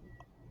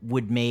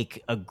would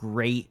make a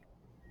great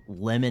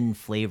lemon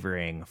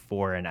flavoring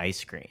for an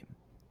ice cream.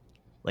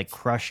 Like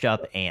crushed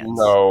up ants.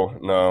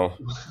 No.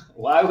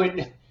 Why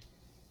would...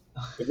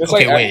 It's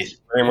Okay, like wait. ice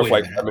cream with Wait a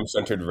like minute.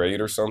 lemon-scented raid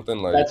or something.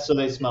 Like That's so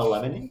they smell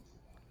lemony?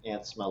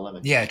 Ants smell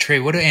lemon. Yeah, Trey,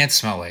 what do ants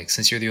smell like?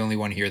 Since you're the only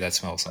one here that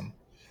smells them.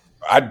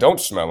 I don't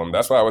smell them.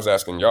 That's why I was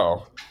asking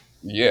y'all.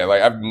 Yeah,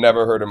 like I've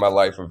never heard in my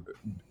life of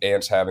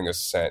ants having a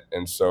scent,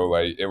 and so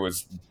like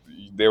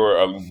there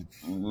were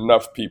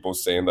enough people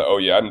saying that. Oh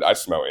yeah, I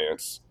smell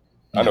ants.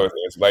 I know it's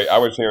ants. Like I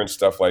was hearing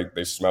stuff like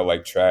they smell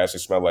like trash. They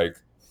smell like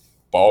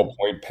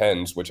ballpoint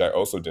pens, which I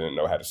also didn't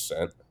know had a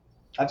scent.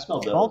 I've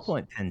smelled those.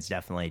 Ballpoint pens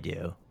definitely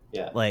do.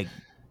 Yeah. Like,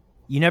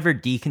 you never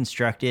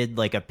deconstructed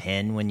like a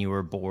pen when you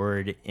were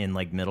bored in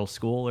like middle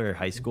school or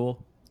high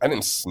school? I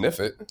didn't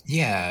sniff it.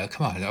 Yeah,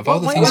 come on. Of Well, all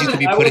the why things you not? could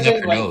be I putting up wasn't,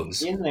 your like,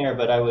 nose. in there,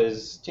 but I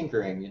was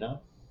tinkering,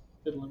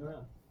 fiddling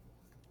around.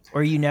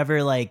 Or you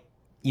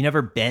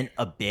never bent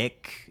a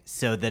Bic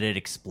so that it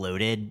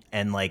exploded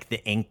and like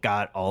the ink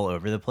got all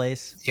over the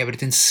place? Yeah, but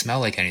it didn't smell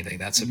like anything.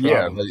 That's the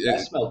Yeah, problem. like,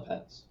 I smelled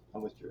pens.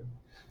 I'm with Drew.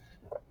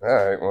 all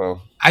right.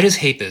 Well, I just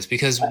hate this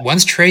because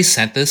once Trey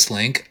sent this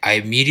link,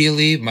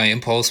 my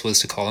impulse was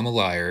to call him a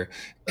liar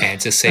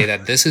and to say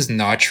that this is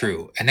not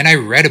true. And then I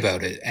read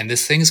about it, and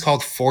this thing is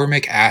called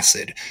formic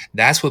acid.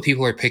 That's what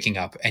people are picking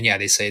up. And yeah,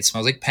 they say it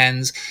smells like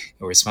pens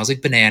or it smells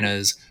like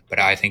bananas, but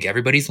I think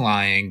everybody's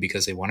lying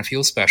because they want to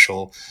feel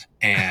special.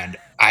 And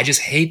I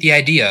just hate the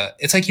idea.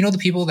 It's like, the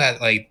people that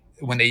like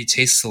when they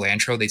taste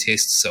cilantro, they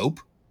taste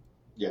soap.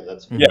 Yeah,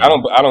 that's yeah, I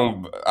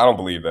don't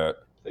believe that.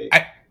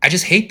 I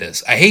just hate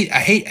this. I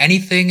hate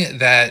anything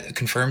that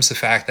confirms the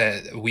fact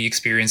that we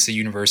experience the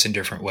universe in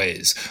different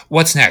ways.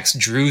 What's next?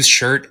 Drew's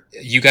shirt.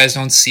 You guys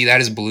don't see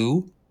that as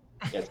blue?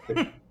 Yeah, it's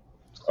clear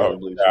Oh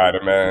blue God,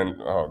 shirt. man.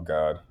 Oh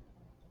God.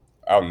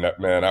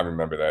 Man, I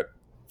remember that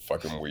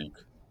fucking week.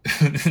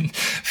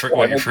 For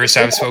what, your first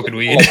time smoking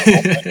weed?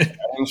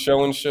 And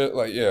show and shit.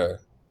 Like, yeah.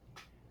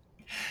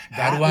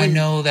 How do I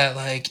know that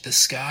like the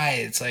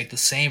sky, it's like the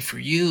same for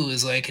you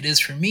as like it is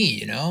for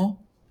me,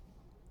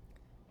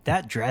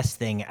 That dress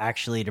thing,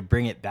 actually, to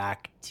bring it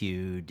back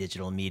to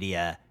digital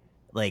media,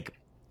 like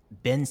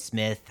Ben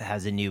Smith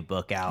has a new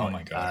book out. Oh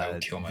my God, I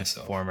would kill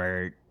myself.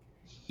 Former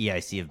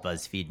EIC of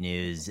BuzzFeed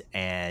News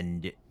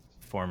and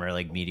former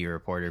like media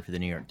reporter for the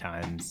New York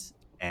Times.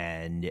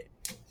 And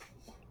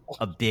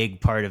a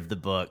big part of the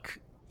book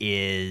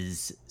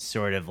is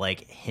sort of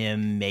like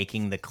him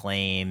making the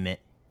claim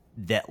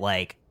that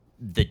like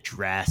the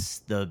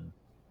dress,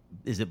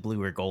 is it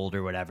blue or gold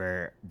or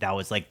whatever, that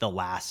was like the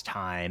last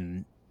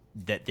time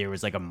that there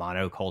was like a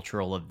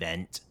monocultural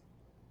event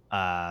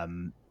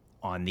on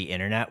the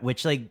internet,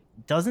 which like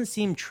doesn't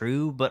seem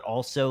true, but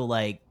also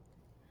like,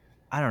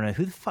 I don't know,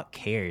 who the fuck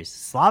cares?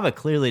 Slava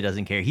clearly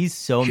doesn't care. He's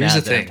so Here's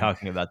mad the that I'm thing.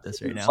 talking about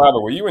this right now. Slava,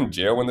 were you in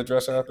jail when the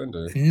dress happened?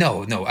 Or?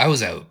 No, I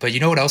was out. But you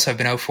know what else I've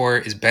been out for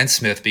is Ben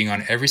Smith being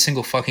on every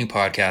single fucking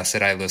podcast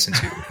that I listen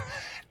to.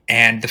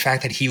 And the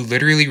fact that he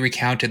literally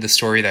recounted the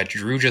story that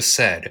Drew just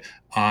said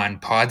on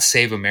Pod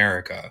Save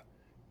America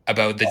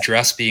about the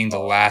dress being the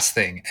last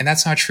thing. And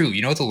that's not true.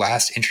 You know what the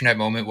last internet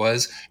moment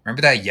was?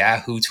 Remember that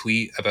Yahoo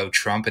tweet about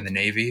Trump and the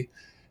Navy?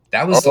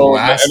 That was the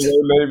last.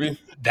 Navy?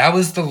 That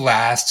was the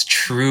last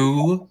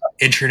true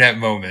internet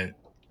moment.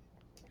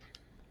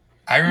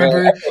 I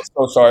remember. Man, I feel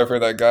so sorry for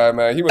that guy,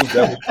 man. He was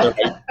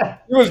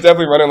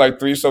definitely running like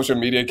 3 social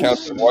media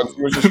accounts at once.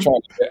 He was just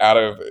trying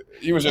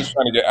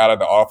to get out of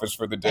the office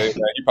for the day,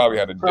 man. He probably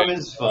had a From day.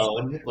 his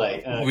phone.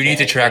 Like, We need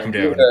to track him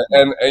down.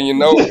 And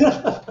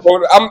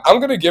well, I'm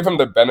gonna give him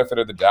the benefit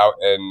of the doubt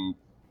and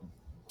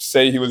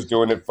say he was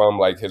doing it from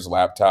like his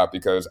laptop,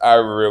 because I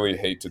really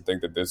hate to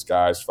think that this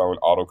guy's phone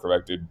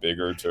autocorrected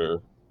bigger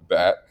to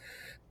that.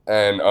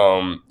 And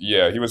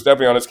yeah, he was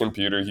definitely on his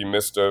computer. He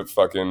missed a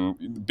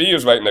fucking B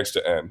is right next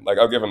to N. Like,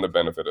 I'll give him the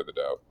benefit of the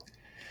doubt,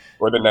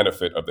 or the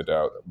benefit of the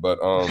doubt. But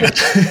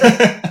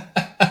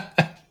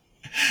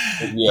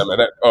yeah,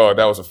 man.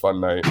 That was a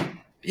fun night.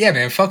 Yeah,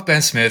 man. Fuck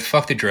Ben Smith.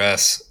 Fuck the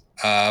dress.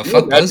 You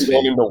Fuck imagine going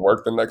BuzzFeed. into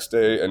work the next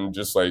day and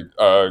just like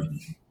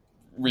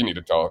we need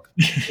to talk.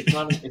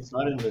 It's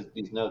not in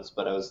these notes,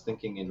 but I was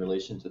thinking in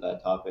relation to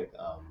that topic,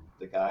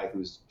 the guy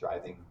who's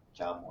driving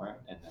John Moore,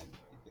 and then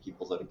he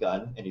pulls out a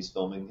gun and he's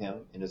filming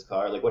him in his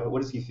car. Like,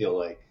 what does he feel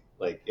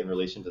like in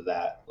relation to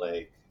that?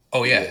 Like,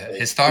 Oh yeah,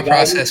 his thought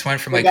process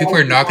went from like, people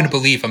are not going to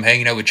believe I'm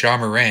hanging out with John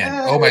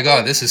Moran. Oh my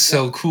god, this is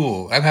so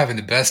cool. I'm having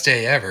the best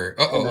day ever.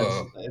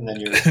 And then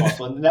you're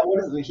responsible. And that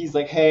what is he's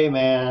like, hey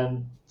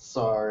man,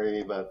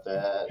 sorry about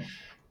that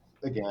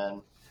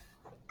again.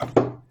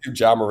 Give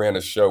John Moran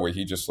a show where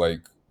he just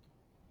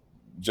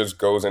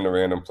goes into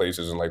random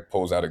places and like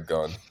pulls out a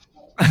gun.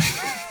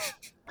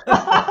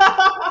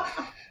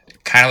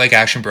 Kind of like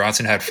Action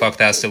Bronson had "Fuck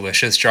That's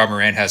Delicious." John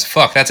Moran has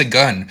 "Fuck That's a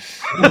Gun."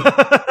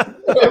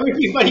 It would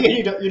be funny.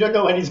 You don't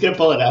know when he's gonna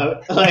pull it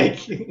out. Like,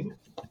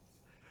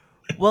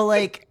 well,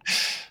 like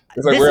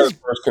it's like we're at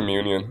first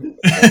communion.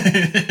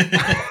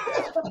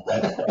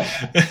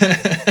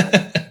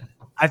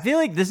 I feel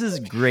like this is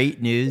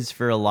great news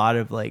for a lot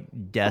of like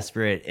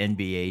desperate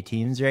NBA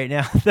teams right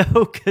now,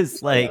 though,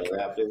 because like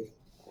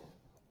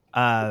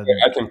I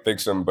can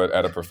fix them, but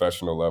at a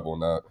professional level,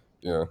 not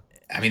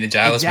I mean, the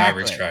Dallas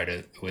Mavericks tried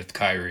it with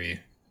Kyrie.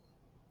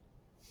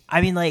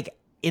 I mean, like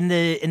in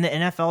the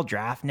NFL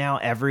draft now,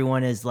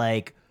 everyone is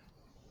like,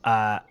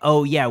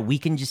 "Oh yeah, we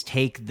can just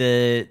take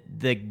the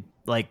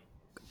like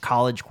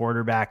college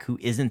quarterback who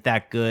isn't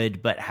that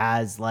good, but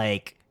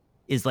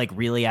is like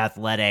really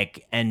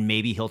athletic, and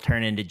maybe he'll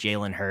turn into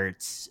Jalen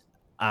Hurts."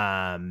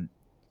 Yeah,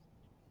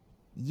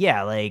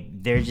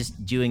 like they're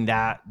just doing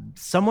that.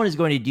 Someone is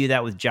going to do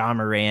that with John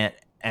Morant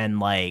and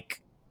like,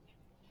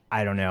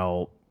 I don't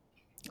know,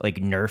 like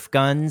Nerf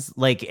guns.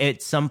 Like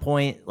at some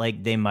point,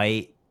 like they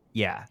might,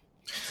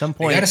 some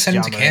point. You gotta send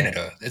him to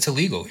Canada. It's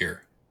illegal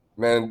here.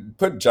 Man,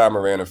 put John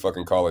Moran in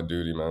fucking Call of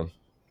Duty, man.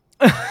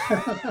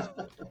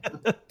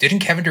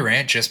 Wasn't Kevin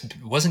Durant just in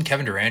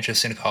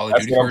a Call of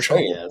Duty commercial?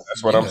 Yes.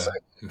 That's what I'm saying.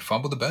 You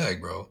fumbled the bag,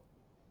 bro.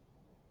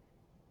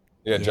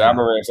 Yeah, John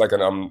Morant's like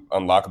an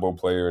unlockable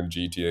player in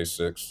GTA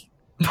 6.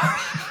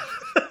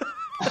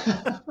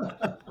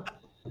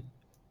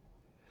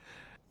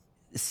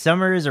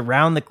 Summer is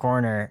around the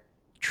corner.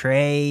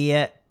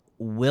 Trey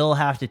will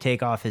have to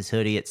take off his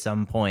hoodie at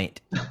some point.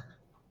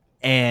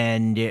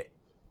 And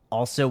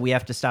also we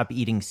have to stop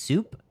eating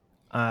soup.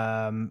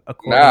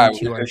 According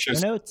to our show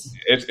notes.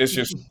 It's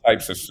just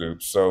types of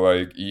soup. So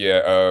like,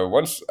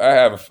 once I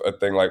have a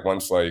thing like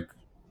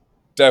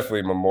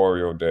definitely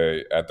Memorial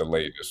Day at the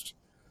latest.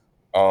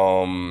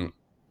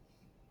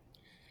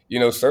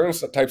 Certain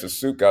types of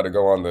soup got to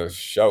go on the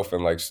shelf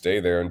and like stay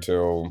there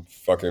until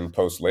fucking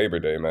post Labor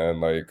Day, man.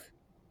 Like,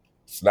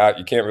 it's not,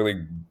 you can't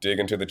really dig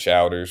into the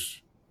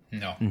chowders.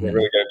 No, you can't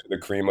really get into the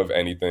cream of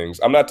anything.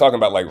 I'm not talking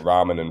about like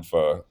ramen and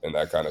pho and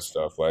that kind of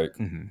stuff. Like,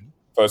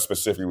 pho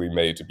specifically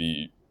made to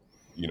be,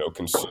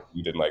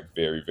 consumed in like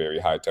very, very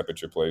high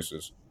temperature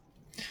places.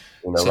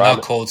 So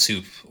not cold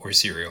soup or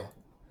cereal.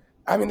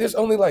 I mean, there's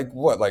only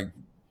one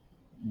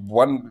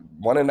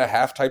and a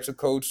half types of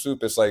cold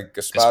soup. It's like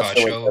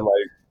gazpacho and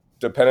like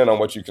depending on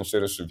what you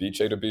consider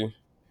ceviche to be.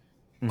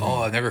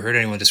 Oh, I've never heard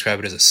anyone describe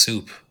it as a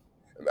soup.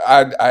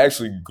 I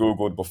actually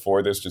Googled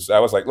before this. I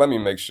was like, let me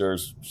make sure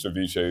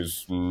ceviche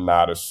is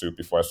not a soup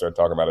before I start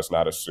talking about it's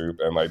not a soup.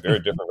 And like there are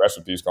different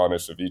recipes calling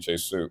it ceviche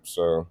soup.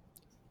 So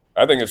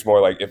I think it's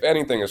more like, if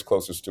anything, is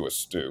closest to a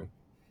stew.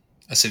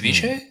 A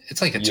ceviche?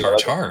 It's like a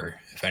tartare,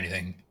 if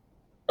anything.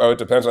 Oh, it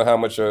depends on how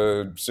much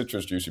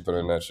citrus juice you put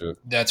in that shit.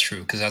 That's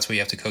true, because that's what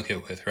you have to cook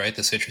it with, right?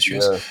 The citrus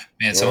juice. Yeah.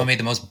 Man, someone made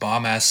the most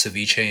bomb-ass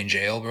ceviche in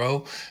jail,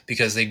 bro,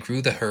 because they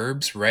grew the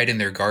herbs right in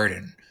their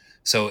garden.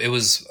 So it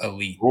was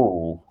elite.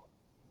 Ooh.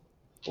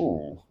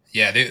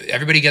 Yeah,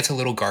 everybody gets a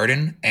little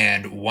garden,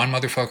 and one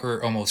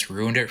motherfucker almost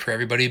ruined it for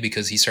everybody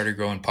because he started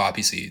growing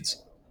poppy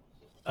seeds.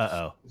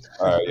 Uh-oh.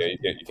 Yeah,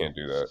 you can't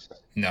do that.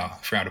 No,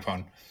 frowned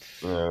upon.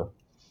 Yeah.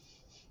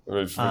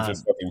 It's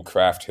just fucking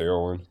craft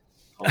heroin.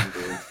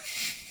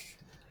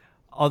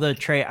 Although,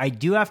 Trey, I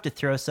do have to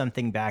throw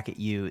something back at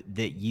you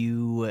that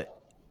you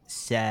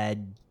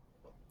said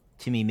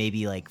to me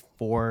maybe like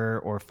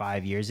 4 or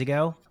 5 years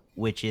ago,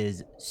 which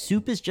is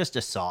soup is just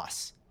a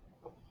sauce.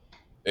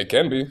 It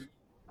can be.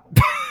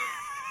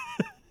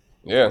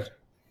 Yeah.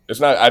 It's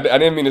not. I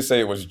didn't mean to say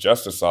it was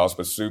just a sauce,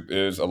 but soup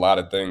is a lot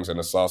of things, and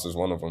a sauce is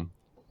one of them.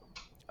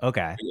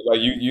 Okay.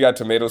 Like you got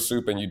tomato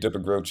soup and you dip a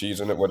grilled cheese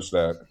in it. What's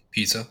that?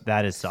 Pizza.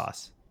 That is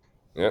sauce.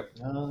 Yep.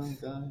 Oh my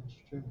gosh,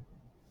 true.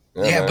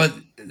 Yeah, but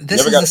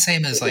this is the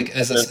same as like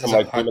as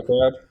a cream of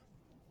crab.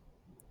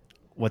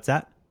 What's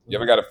that? You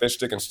ever got a fish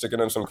stick and stick it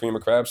in some cream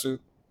of crab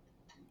soup?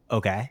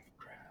 Okay.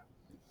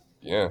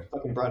 Yeah.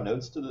 Fucking brought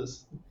notes to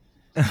this.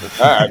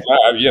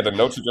 Yeah, the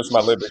notes are just my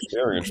lived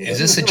experience. Is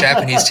this a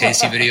Japanese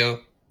tasty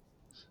video?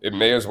 It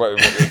may as well.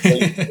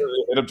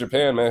 Hit up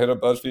Japan, man. Hit up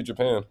BuzzFeed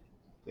Japan. I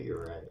think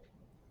you're right.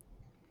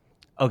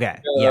 Okay.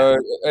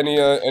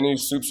 Any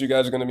soups you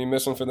guys are going to be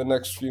missing for the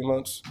next few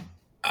months?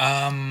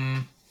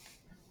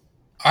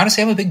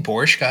 Honestly, I'm a big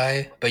borscht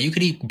guy, but you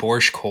could eat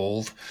borscht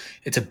cold.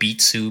 It's a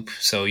beet soup,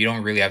 so you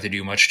don't really have to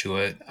do much to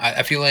it.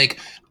 I feel like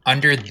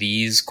under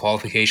these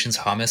qualifications,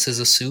 hummus is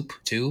a soup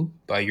too,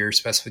 by your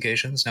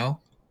specifications, no?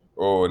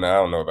 Oh, no, I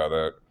don't know about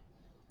that.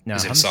 No,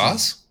 Is it a hummus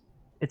sauce?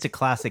 It's a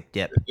classic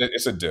dip.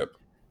 It's a dip.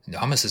 No,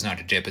 hummus is not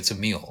a dip. It's a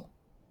meal.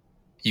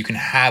 You can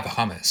have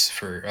hummus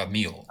for a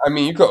meal. I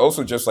mean, you could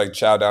also just like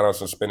chow down on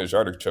some spinach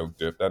artichoke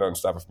dip. That doesn't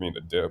stop it from eating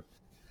a dip.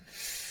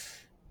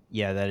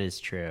 Yeah, that is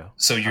true.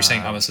 So you're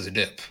saying hummus is a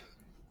dip?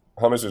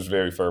 Hummus is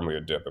very firmly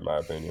a dip, in my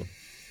opinion.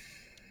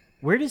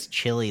 Where does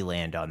chili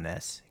land on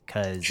this?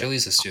 Because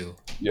Chili's a stew.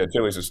 Yeah,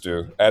 chili's a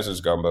stew, as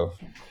is gumbo.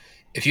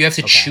 If you have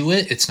to Okay. chew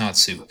it, it's not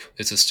soup.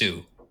 It's a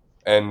stew.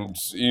 And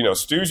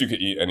stews you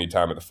could eat any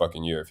time of the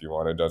fucking year if you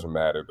want. It doesn't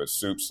matter. But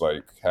soups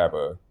have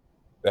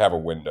a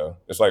window.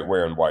 It's like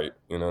wearing white,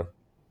 okay.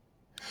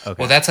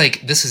 Well, that's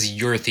like, this is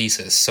your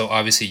thesis, so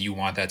obviously you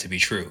want that to be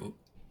true.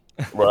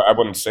 Well, I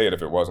wouldn't say it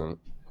if it wasn't.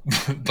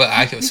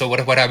 But so what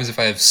happens if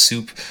I have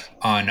soup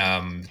on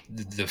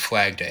the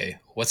Flag Day?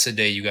 What's the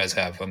day you guys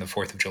have on the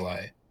 4th of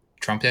July?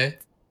 Trump Day?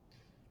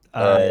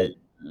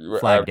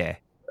 Flag Day.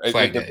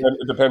 Flag Day.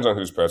 It depends on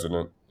who's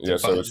president. Yeah,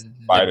 so it's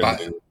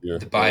Biden.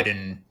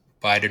 The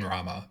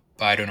Biden-Rama.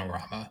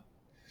 Biden-Orama.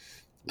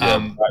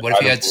 Yeah, What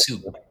if you Biden- had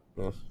soup?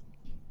 Yeah.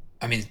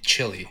 I mean,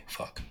 chili.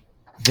 Fuck.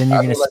 Then you're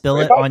I gonna feel like spill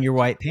if it I- on your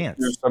white pants.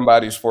 Do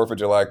somebody's 4th of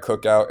July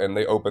cookout and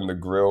they open the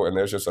grill and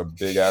there's just a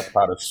big ass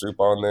pot of soup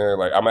on there.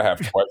 Like, I'm gonna have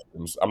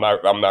questions. I'm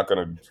not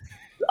gonna.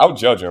 I'll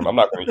judge him. I'm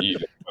not gonna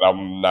eat it, but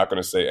I'm not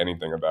gonna say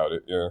anything about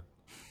it. Yeah.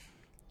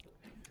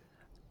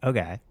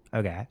 Okay.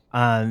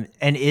 And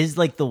is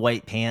like the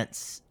white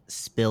pants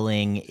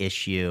spilling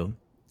issue?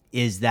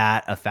 Is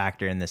that a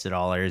factor in this at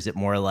all, or is it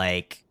more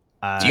like?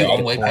 Do you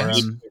own white decorum?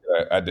 pants?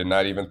 I did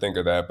not even think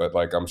of that, but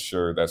like I'm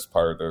sure that's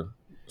part of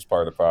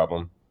the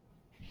problem.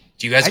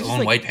 Do you guys I just own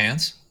like- white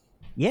pants?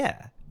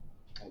 Yeah,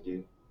 I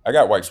do. I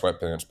got white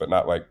sweatpants, but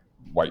not like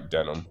white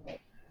denim.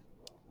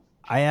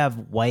 I have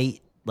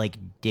white like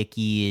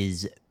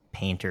Dickies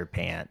painter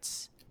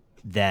pants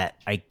that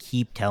I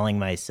keep telling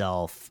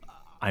myself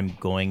I'm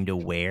going to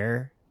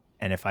wear,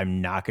 and if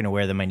I'm not going to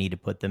wear them, I need to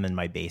put them in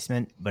my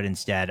basement. But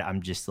instead,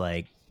 I'm just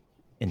like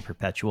in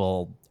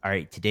perpetual. All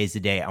right, today's the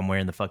day. I'm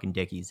wearing the fucking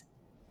Dickies,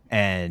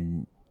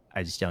 and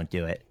I just don't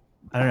do it.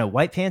 I don't know.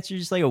 White pants are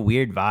just like a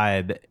weird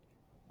vibe,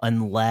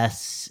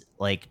 unless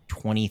like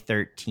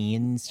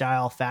 2013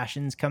 style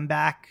fashions come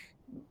back,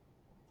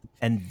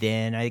 and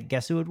then I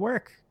guess it would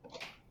work.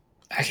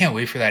 I can't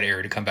wait for that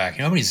era to come back. You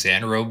know how many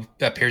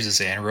pairs of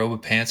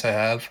Xanarobe pants I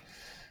have?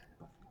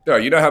 No,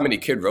 you know how many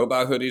Kid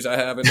Robot hoodies I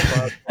have in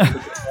the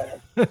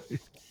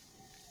closet?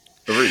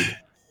 3.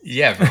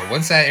 Yeah, bro.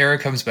 Once that era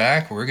comes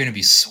back, we're gonna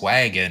be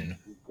swagging.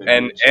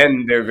 And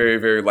they're very,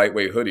 very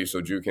lightweight hoodies,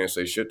 so Drew can't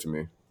say shit to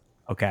me.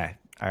 Okay.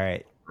 All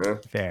right. Yeah.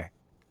 Fair.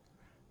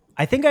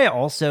 I think I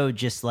also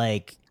just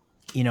like,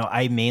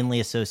 I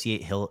mainly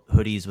associate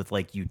hoodies with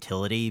like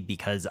utility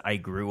because I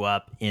grew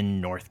up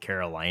in North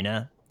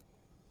Carolina.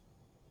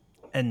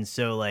 And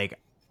so like,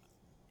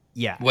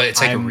 yeah. What,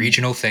 it's like a I'm-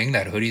 regional thing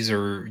that hoodies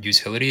are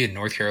utility in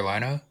North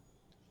Carolina?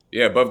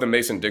 Yeah, above the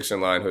Mason-Dixon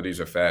line, hoodies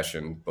are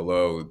fashion.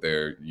 Below,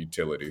 their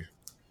utility.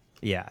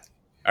 Yeah.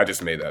 I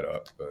just made that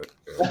up, but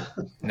yeah.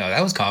 No,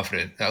 that was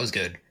confident. That was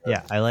good.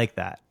 Yeah. I like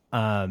that.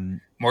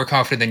 More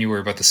confident than you were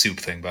about the soup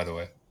thing, by the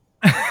way.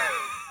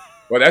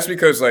 Well, that's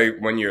because like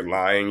when you're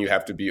lying, you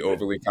have to be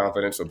overly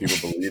confident so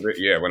people believe it.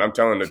 Yeah, when I'm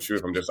telling the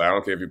truth, I'm just like, I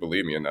don't care if you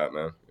believe me or not,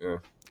 man.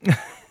 Yeah.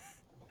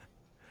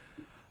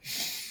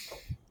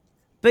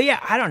 But yeah,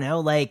 I don't know.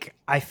 Like,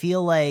 I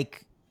feel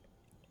like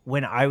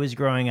when I was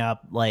growing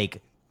up,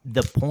 like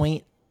the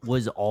point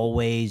of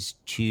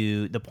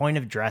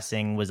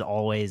dressing was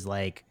always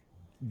like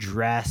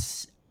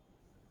dress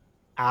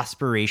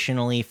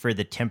aspirationally for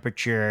the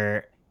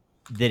temperature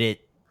that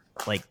it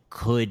like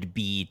could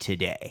be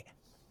today.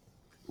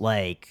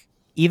 Like,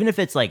 even if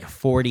it's like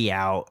 40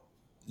 out,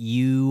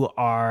 you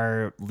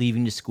are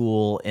leaving to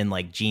school in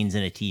like jeans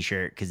and a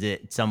t-shirt because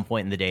at some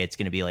point in the day it's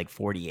going to be like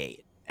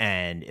 48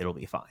 and it'll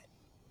be fine.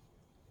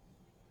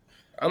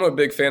 I'm a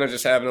big fan of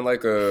just having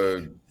like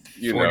a,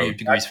 40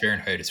 degrees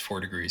Fahrenheit is 4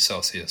 degrees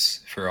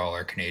Celsius for all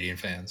our Canadian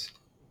fans.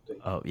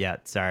 Oh, yeah.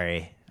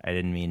 Sorry. I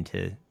didn't mean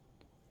to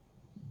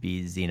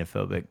be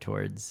xenophobic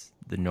towards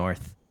the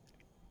North.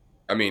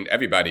 I mean,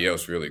 everybody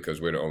else really,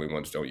 because we're the only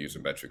ones who don't use a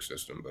metric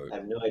system. I But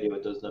have no idea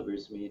what those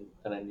numbers mean,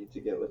 and I need to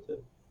get with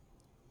it.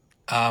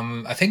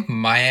 I think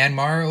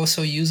Myanmar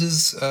also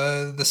uses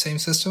the same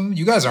system.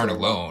 You guys aren't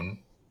alone.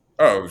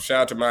 oh,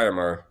 shout out to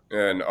Myanmar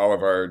and all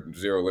of our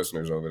 0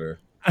 listeners over there.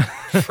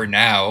 For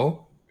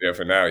now, Yeah,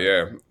 for now,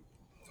 yeah.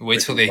 wait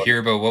till they hear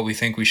about what we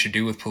think we should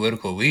do with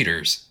political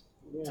leaders.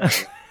 Yeah.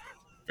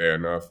 Fair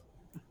enough.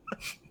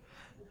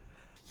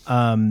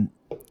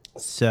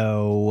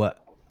 So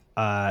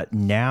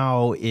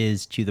now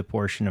is to the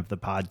portion of the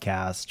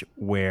podcast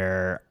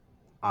where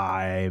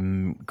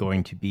I'm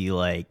going to be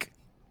like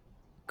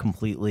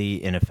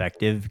completely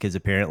ineffective because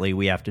apparently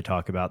we have to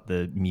talk about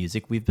the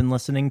music we've been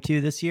listening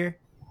to this year.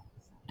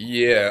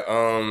 Yeah,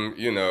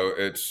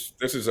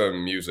 this is a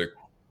music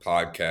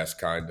podcast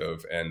kind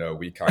of, and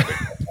we kind of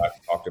have not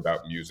talked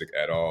about music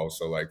at all.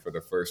 So like for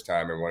the first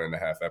time in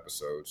 1.5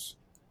 episodes.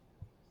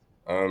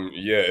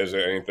 Yeah, is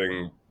there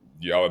anything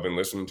y'all have been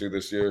listening to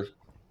this year?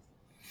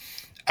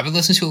 I've been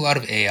listening to a lot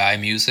of AI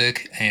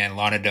music and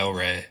Lana Del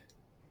Rey.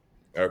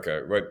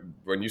 Okay, but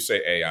when you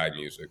say AI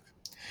music,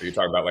 are you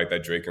talking about like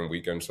that Drake and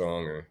Weeknd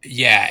song? Or?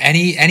 Yeah,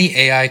 any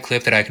AI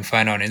clip that I can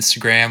find on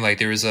Instagram. Like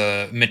there was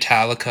a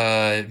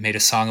Metallica made a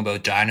song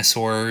about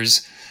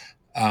dinosaurs.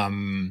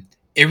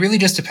 It really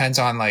just depends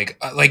on like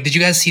did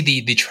you guys see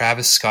the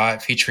Travis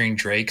Scott featuring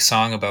Drake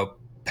song about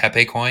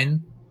Pepe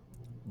Coin?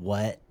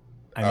 What?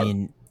 I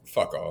mean,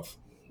 Fuck off.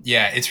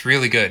 Yeah, it's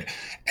really good.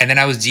 And then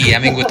I was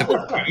DMing with the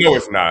No,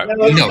 it's not.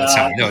 No, it's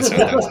not. No, it's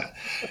not.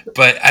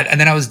 But and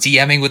then I was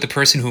DMing with the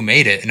person who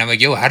made it, and I'm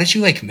like, "Yo, how did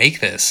you like make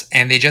this?"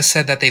 And they just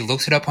said that they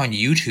looked it up on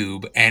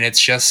YouTube, and it's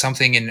just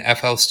something in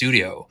FL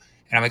Studio.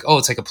 And I'm like, "Oh,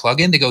 it's like a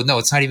plugin." They go, "No,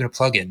 it's not even a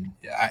plugin."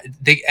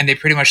 They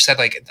pretty much said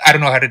like, "I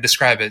don't know how to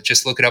describe it.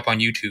 Just look it up on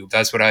YouTube."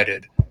 That's what I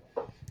did.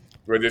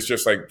 But it's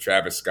just like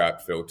Travis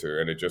Scott filter,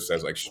 and it just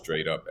says like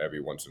straight up every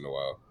once in a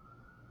while.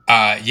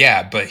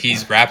 Yeah, but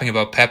he's rapping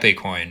about Pepe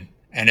Coin.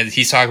 And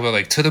he's talking about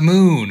like to the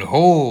moon,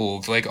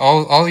 hold, like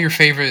all your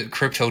favorite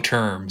crypto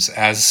terms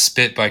as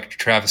spit by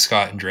Travis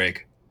Scott and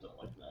Drake.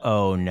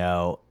 oh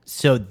no.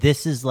 So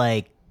this is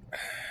like,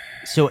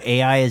 so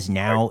AI is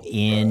now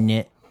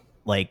in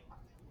like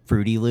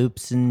Fruity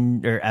Loops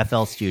and or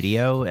FL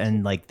Studio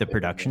and like the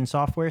production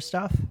software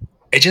stuff.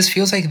 It just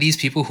feels like these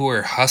people who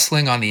are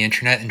hustling on the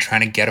internet and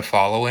trying to get a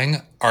following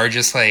are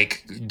just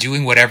like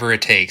doing whatever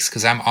it takes.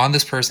 Because I'm on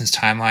this person's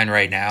timeline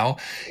right now,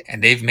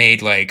 and they've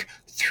made like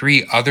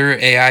 3 other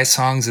AI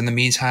songs in the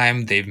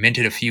meantime. They've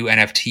minted a few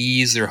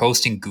NFTs. They're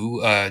hosting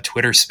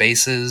Twitter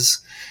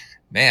Spaces.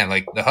 Man,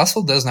 like the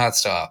hustle does not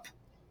stop.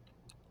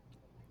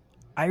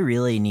 I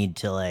really need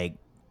to like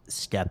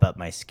step up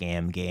my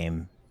scam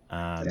game.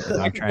 If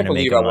I'm trying to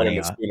make I went money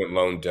into off. student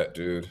loan debt,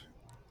 dude.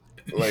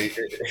 Like,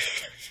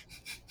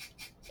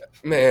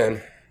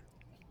 man,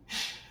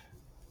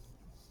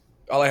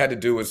 all I had to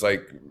do was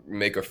like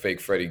make a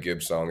fake Freddie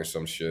Gibbs song or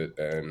some shit,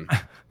 and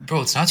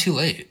Bro, it's not too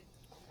late.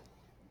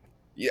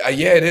 yeah,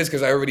 it is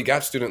because I already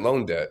got student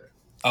loan debt.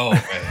 Oh,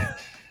 right.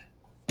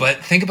 But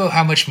think about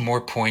how much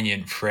more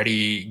poignant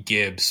Freddie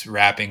Gibbs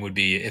rapping would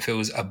be if it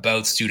was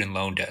about student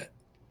loan debt.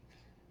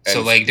 So,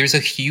 And- like, there's a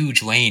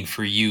huge lane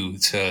for you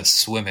to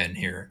swim in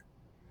here.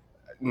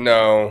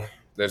 No,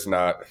 there's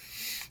not.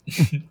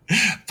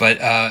 But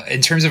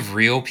in terms of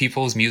real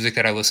people's music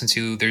that I listen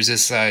to, there's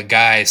this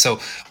guy. So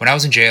when I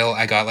was in jail,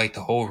 I got like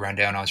the whole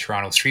rundown on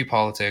Toronto street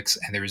politics,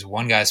 and there was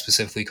one guy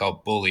specifically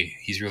called Bully.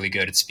 He's really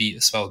good. It's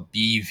spelled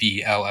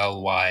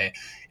Bvlly,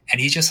 and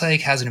he just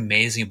like has an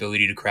amazing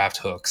ability to craft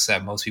hooks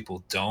that most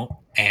people don't.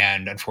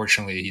 And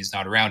unfortunately, he's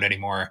not around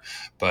anymore.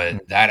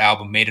 But that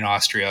album, Made in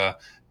Austria,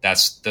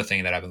 that's the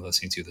thing that I've been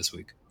listening to this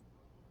week.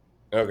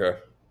 Okay.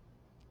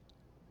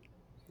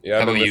 Yeah.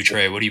 How I've been about you, listening-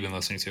 Trey? What have you been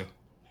listening to?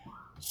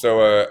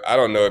 So I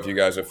don't know if you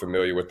guys are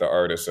familiar with the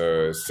artist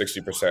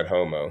 60%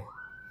 Homo.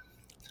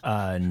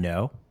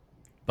 No.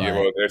 Yeah, But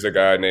well, there's a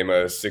guy named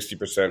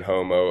 60%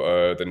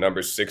 Homo. The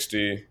number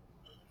 60,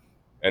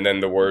 and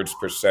then the words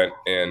percent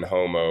and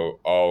homo,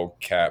 all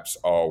caps,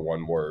 all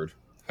one word.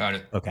 Got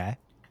it. okay.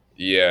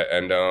 Yeah,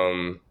 and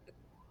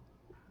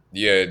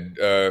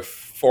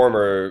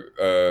former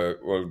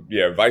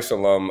Vice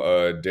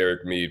alum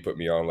Derek Mead put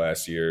me on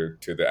last year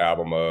to the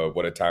album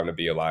 "What a Time to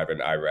Be Alive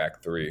in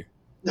Iraq 3."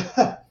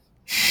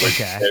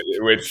 Okay.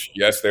 Which,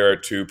 yes, there are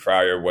 2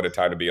 prior "What a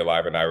Time to Be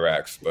Alive in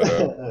Iraqs," but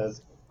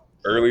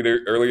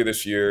earlier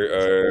this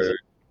year,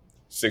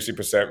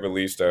 60%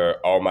 released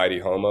 "Almighty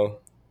Homo."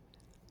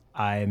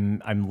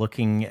 I'm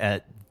looking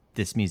at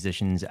this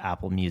musician's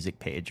Apple Music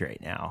page right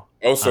now.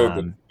 Also,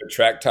 the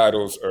track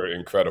titles are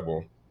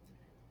incredible.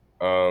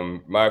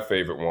 My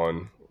favorite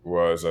one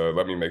was,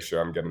 let me make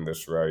sure I'm getting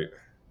this right.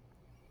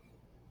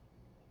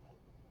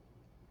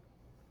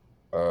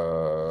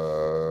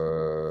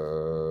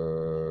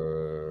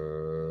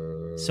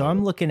 So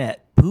I'm looking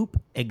at poop,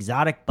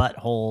 exotic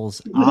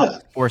buttholes,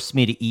 ops forced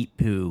me to eat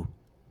poo.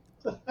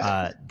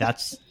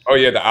 That's Oh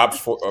yeah, the ops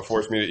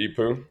forced me to eat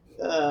poo.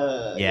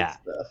 Yeah.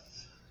 good stuff.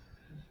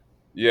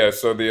 Yeah,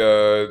 so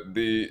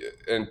the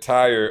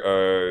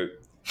entire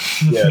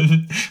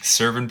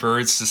Serving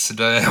birds to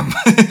Saddam.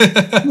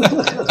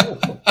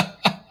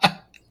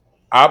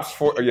 ops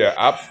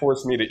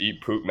forced me to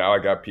eat poop. Now I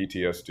got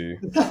PTSD.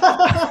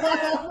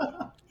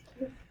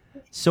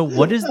 so.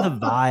 What is the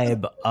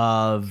vibe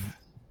of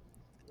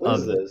What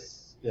is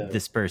this? Yeah.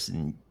 this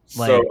person?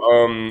 So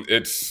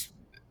it's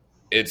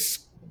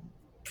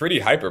pretty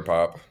hyper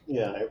pop.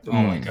 Yeah, Oh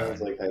my sounds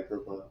God. like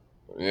hyperpop.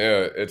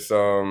 Yeah, it's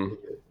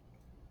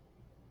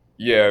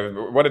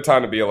What a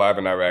Time to Be Alive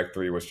in Iraq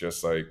 3 was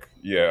just like,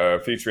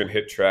 featuring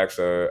hit tracks,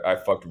 I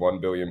Fucked 1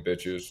 Billion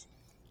Bitches,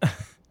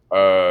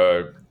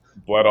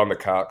 Blood on the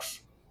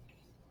Cocks,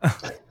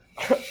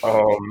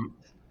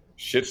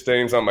 Shit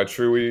Stains on My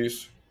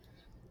Truies,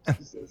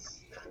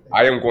 Jesus.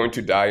 I Am Going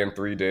to Die in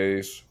 3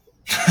 Days.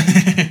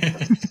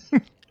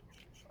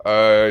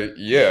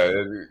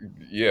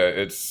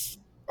 It's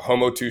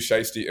Homo 2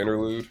 Shiesty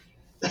Interlude.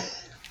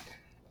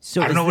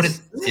 So I don't know what it.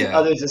 Oh,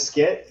 Yeah. there's a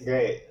skit?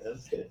 Great.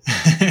 That's good.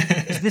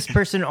 is this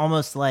person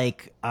almost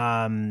like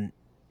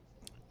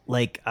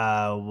like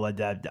what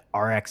the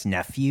RX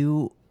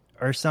nephew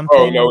or something?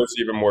 Oh no, it's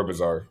even more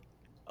bizarre.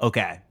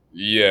 Okay.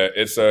 Yeah,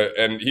 it's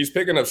and he's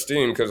picking up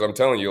steam because I'm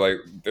telling you, like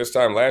this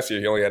time last year,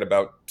 he only had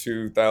about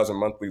 2,000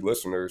 monthly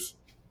listeners,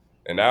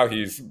 and now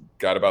he's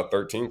got about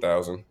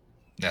 13,000.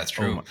 That's Oh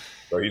true. my-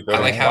 So he's I like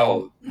building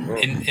how power.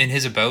 in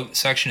his about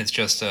section, it's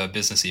just a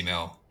business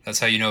email. That's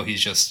how you know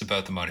he's just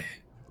about the money.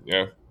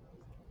 Yeah.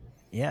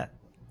 Yeah.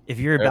 If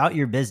you're about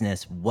your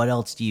business, what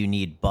else do you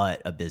need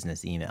but a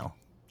business email?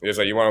 It's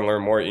like, you want to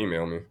learn more,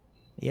 email me.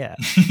 Yeah.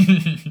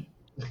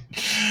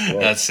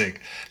 That's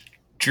sick.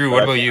 Drew,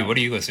 what about you? What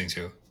are you listening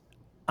to?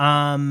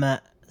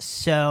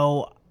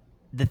 So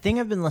the thing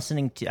I've been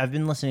listening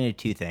to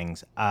two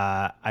things.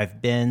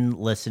 I've been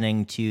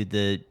listening to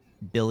the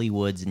Billy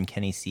Woods and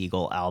Kenny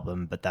Siegel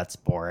album, but that's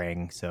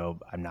boring, so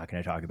I'm not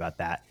going to talk about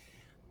that.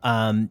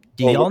 Do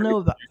y'all know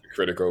about Music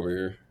Critic over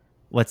here?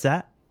 what's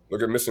that?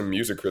 Look at missing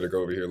Music Critic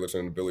over here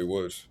listening to Billy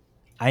Woods.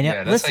 I know.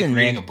 Yeah, that's Listen, like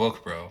reading man. a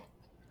book, bro.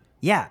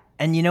 Yeah,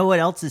 and you know what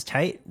else is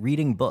tight?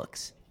 Reading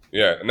books.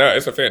 Yeah, no,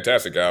 it's a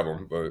fantastic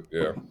album, but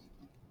yeah.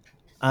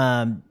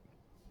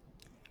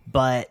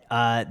 But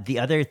the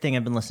other thing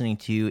I've been listening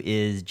to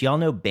is, do y'all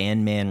know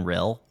Bandman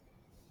Rill?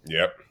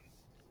 Yep.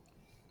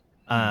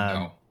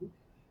 No.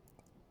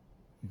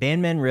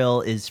 Bandman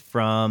Rill is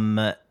from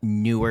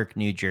Newark,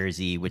 New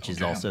Jersey, which is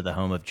Okay. also the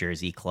home of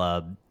Jersey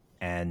Club.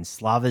 And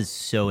Slava's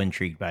so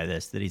intrigued by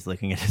this that he's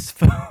looking at his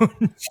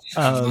phone.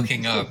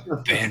 Looking up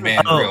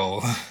Bandman Oh.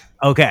 Rill.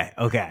 Okay.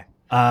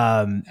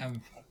 Um,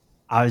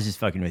 I was just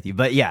fucking with you.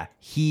 But yeah,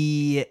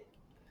 he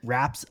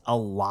raps a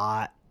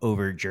lot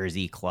over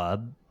Jersey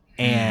Club.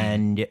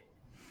 And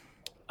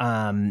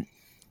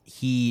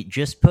he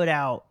just put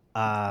out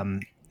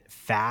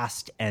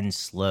fast and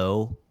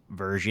slow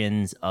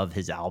versions of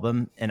his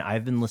album, and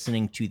I've been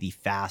listening to the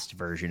fast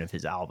version of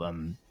his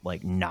album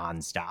like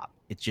nonstop.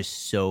 It's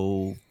just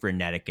so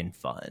frenetic and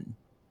fun.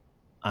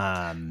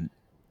 And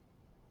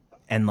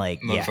like,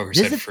 yeah, motherfucker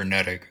this said is-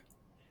 frenetic.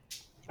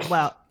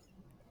 well,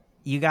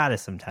 you gotta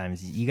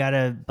sometimes you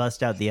gotta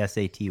bust out the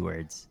SAT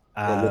words.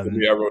 Don't look at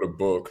me, I wrote a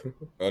book.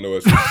 I know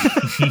it's.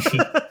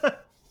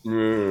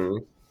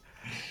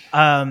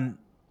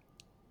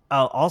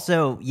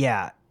 Also,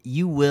 yeah,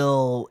 you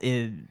will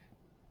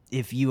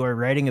if you are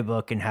writing a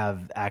book and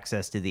have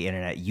access to the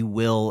internet, you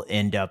will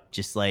end up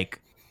just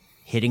like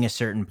hitting a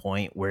certain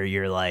point where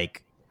you're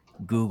like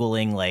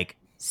Googling like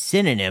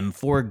synonym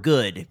for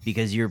good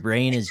because your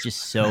brain is just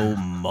so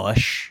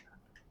mush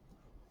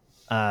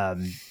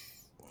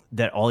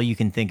that all you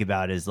can think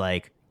about is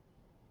like,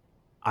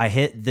 I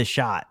hit the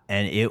shot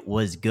and it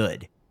was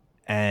good.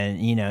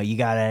 And you know, you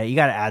gotta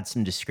add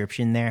some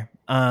description there.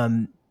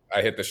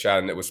 I hit the shot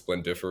and it was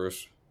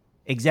splendiferous.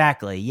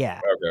 Exactly. Yeah.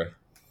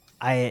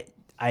 Okay.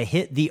 I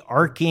hit the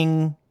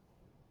arcing.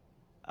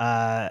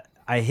 I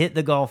hit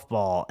the golf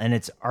ball and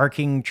its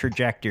arcing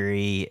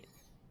trajectory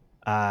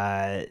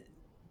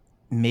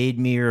made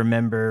me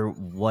remember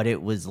what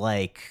it was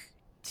like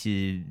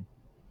to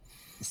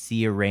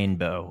see a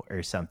rainbow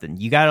or something.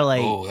 You gotta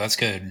like. Oh, that's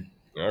good.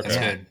 Okay. That's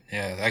good.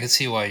 Yeah, I can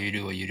see why you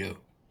do what you do.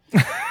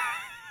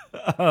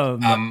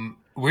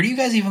 Where do you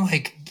guys even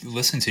like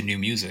listen to new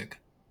music?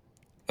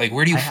 Like,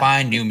 where do you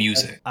find new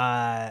music?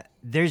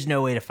 There's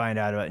no way to find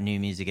out about new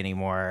music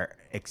anymore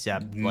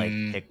except like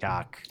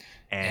TikTok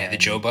And the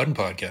Joe Budden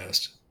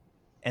podcast.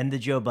 And the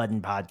Joe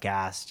Budden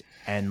podcast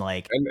and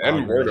like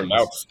And word of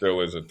mouth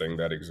still is a thing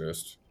that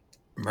exists.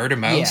 Murder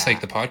Mouse, Yeah.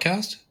 like the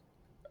podcast?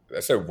 I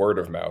said word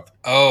of mouth.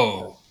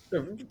 Oh,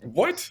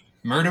 What?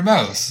 Murder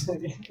Mouse.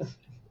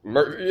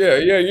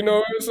 Yeah, you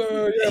know, it's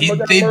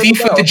They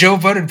beef with the Joe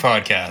Budden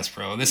podcast,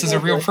 bro. This is a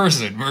real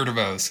person, Murder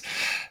Mouse.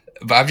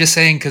 But I'm just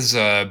saying because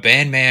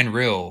Bandman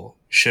Rill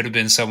should have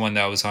been someone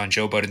that was on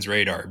Joe Budden's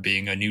radar,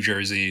 being a New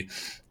Jersey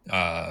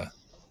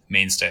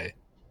mainstay.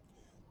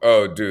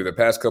 Oh, dude, the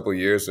past couple of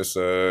years, just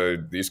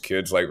these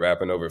kids like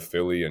rapping over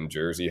Philly and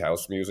Jersey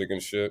house music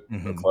and shit,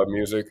 or club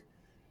music.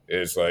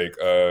 It's like,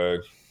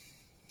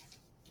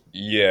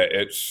 yeah,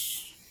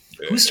 it's.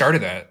 Who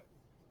started that?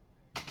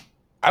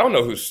 I don't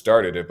know who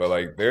started it, but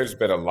like, there's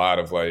been a lot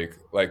of like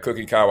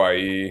Cookie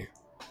Kawaii,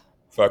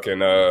 fucking.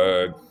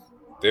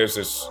 There's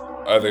this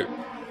other.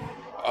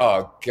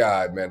 Oh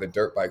God, man, the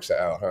dirt bikes are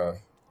out,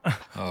 huh?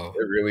 Oh, It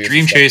really is.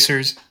 Dream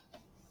Chasers.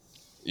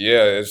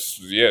 Yeah, it's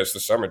the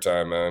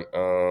summertime, man.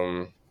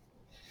 God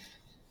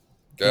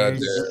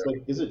There's-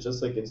 damn. Is it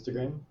just like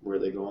Instagram where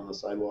they go on the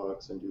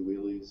sidewalks and do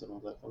wheelies and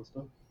all that fun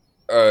stuff?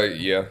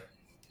 Yeah.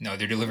 No,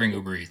 they're delivering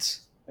Uber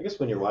Eats. I guess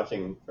when you're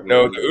watching from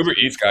No, your- the Uber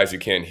Eats guys you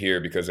can't hear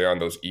because they're on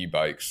those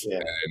e-bikes, Yeah,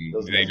 and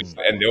those guys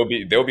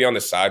are they'll be on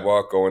the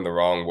sidewalk going the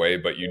wrong way,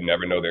 but you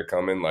never know they're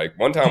coming. Like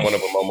one time, one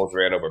of them almost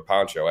ran over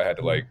Poncho. I had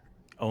to like,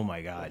 Oh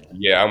my god.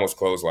 yeah, I almost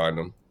clotheslined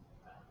him.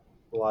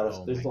 there's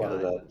a lot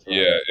of that.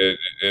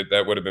 Yeah,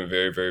 that would have been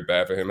very, very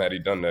bad for him had he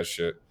done that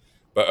shit.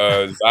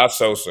 But Za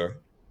Sosa,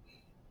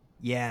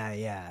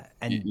 Yeah.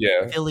 And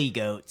Yeah. Philly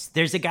Goats.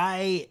 There's a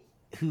guy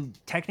who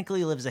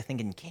technically lives, I think,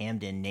 in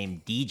Camden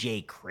named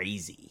DJ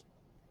Crazy,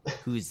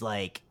 who's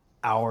like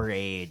our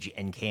age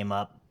and came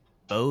up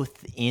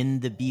both in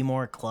the Be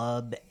More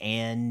Club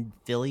and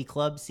Philly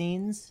Club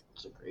scenes.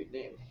 It's a great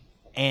name.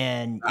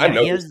 And I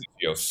know he his has,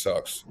 SEO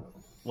sucks.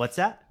 what's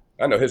that?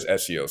 I know his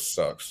SEO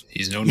sucks.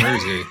 He's no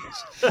Nersey.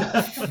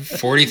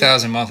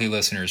 40,000 monthly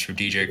listeners from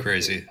DJ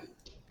Crazy.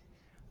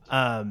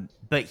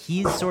 But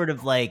he's sort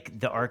of like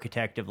the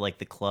architect of like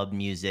the club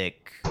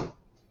music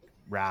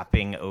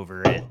rapping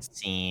over it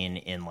scene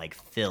in like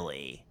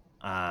Philly.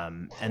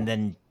 And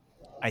then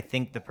I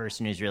think the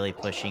person who's really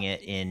pushing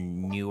it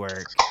in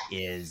Newark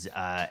is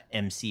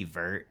MC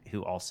Vert,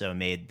 who also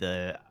made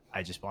the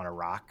I Just Want to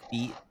Rock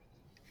beat.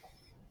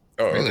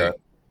 Oh, Really? okay.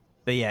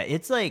 But yeah,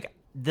 it's like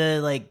the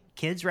like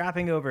kids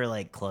rapping over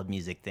like club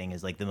music thing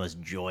is like the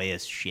most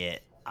joyous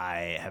shit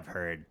I have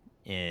heard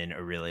in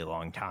a really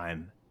long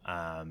time.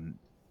 I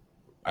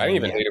didn't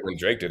even yeah. hate it when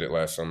Drake did it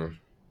last summer.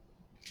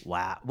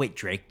 Wow. Wait,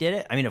 Drake did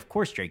it? I mean, of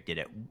course Drake did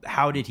it.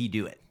 How did he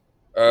do it?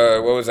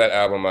 What was that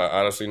album?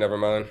 Honestly, never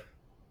mind.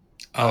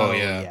 Oh,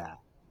 yeah. Yeah.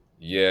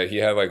 Yeah, he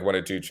had like one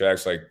or two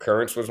tracks. Like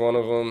Currents was one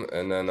of them,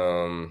 and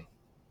then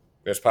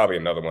there's probably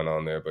another one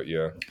on there. But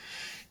yeah,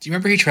 Do you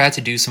remember he tried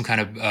to do some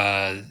kind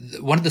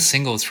of one of the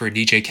singles for a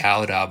DJ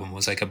Khaled album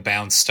was like a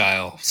bounce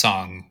style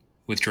song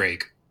with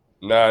Drake?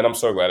 nah, and I'm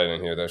so glad I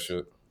didn't hear that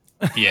shit.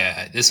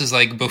 Yeah, this is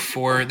like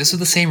before. This is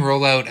the same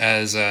rollout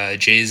as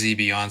Jay-Z,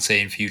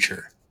 Beyonce, and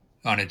Future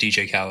on a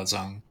DJ Khaled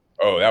song.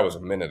 Oh, that was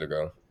a minute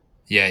ago.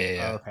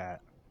 Yeah. Okay.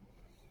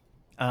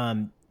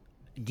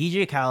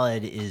 DJ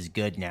Khaled is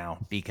good now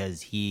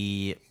because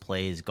he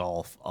plays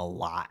golf a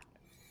lot.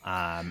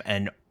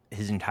 And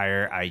his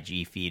entire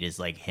IG feed is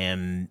like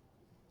him,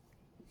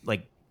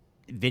 like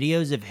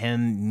videos of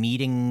him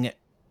meeting,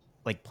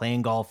 like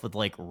playing golf with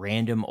like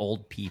random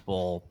old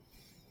people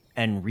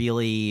and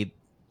really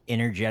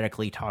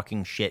energetically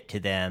talking shit to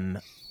them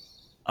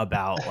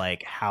about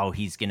like how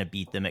he's going to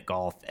beat them at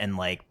golf and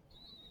like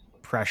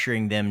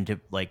pressuring them to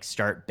like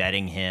start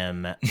betting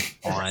him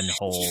on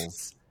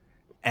holes.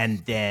 And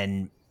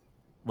then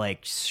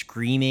like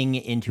screaming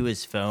into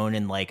his phone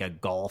in like a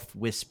golf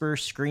whisper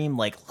scream,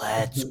 like,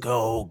 let's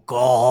go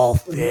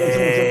golfing.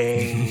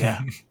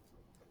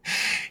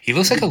 He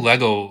looks like a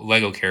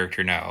Lego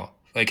character now.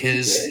 Like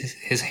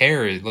his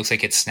hair, it looks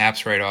like it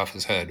snaps right off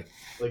his head.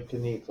 Like,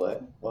 can he play?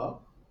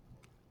 Wow.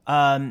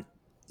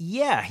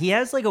 Yeah, he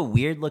has like a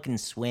weird looking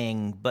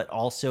swing, but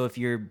also if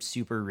you're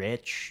super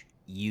rich,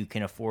 you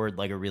can afford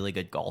like a really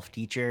good golf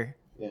teacher.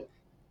 Yeah.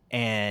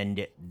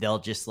 And they'll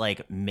just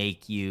like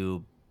make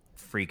you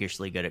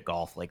freakishly good at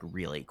golf like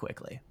really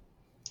quickly.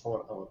 I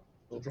want.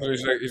 So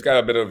he's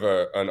got a bit of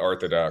a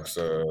unorthodox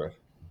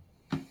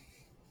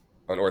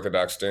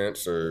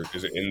stance, or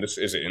is it in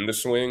the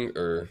swing,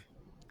 or?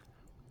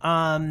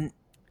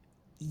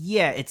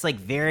 Yeah, it's like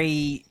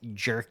very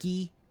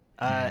jerky,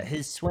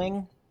 his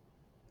swing.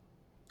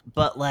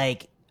 But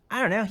like,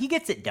 I don't know, he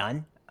gets it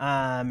done.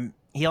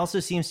 He also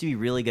seems to be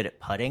really good at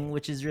putting,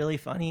 which is really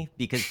funny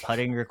because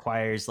putting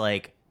requires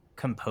like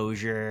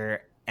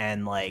composure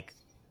and like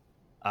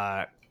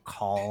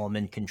calm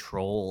and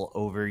control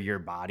over your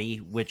body,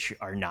 which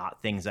are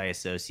not things I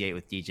associate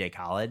with DJ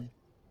Khaled.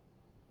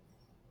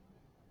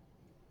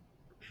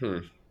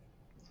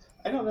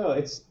 I don't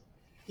know.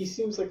 He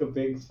seems like a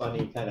big,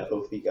 funny, kind of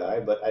oafy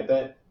guy, but I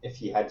bet if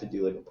he had to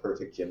do like a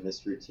perfect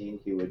gymnast routine,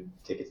 he would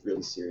take it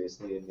really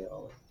seriously and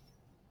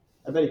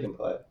I bet he can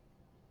putt.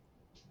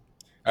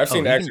 I've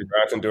seen Axel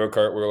Bronson do a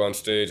cartwheel on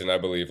stage, and I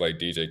believe like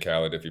DJ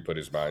Khaled, if he put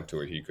his mind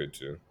to it, he could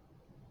too.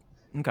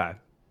 Okay.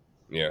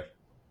 Yeah.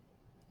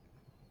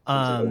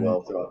 Like a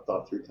well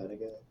thought through kind of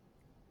guy.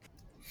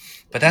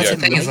 But that's the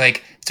thing is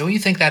like, don't you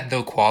think that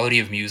the quality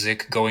of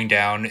music going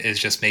down is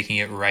just making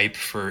it ripe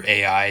for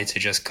AI to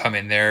just come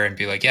in there and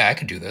be like, yeah, I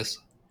could do this?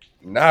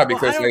 Nah,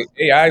 because like,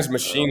 AI is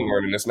machine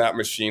learning. It's not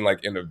machine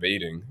like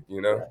innovating,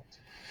 you know?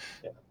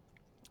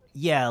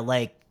 Yeah,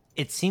 like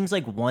it seems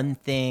like one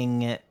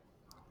thing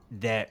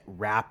that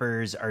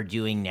rappers are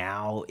doing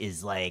now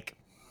is like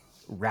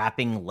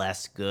rapping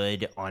less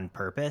good on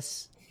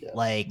purpose. Yes.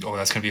 Like, Oh,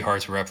 that's going to be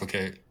hard to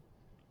replicate.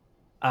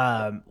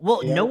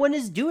 no one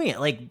is doing it.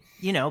 Like,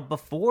 you know,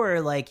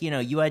 before, like, you know,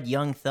 you had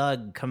Young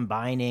Thug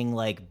combining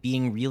like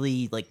being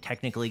really like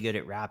technically good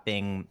at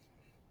rapping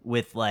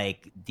with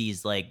like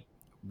these like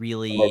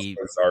really Most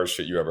bizarre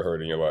shit you ever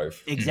heard in your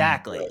life.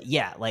 exactly. Right.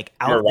 Yeah, like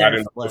You're out there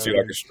riding pussy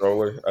like a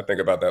stroller. I think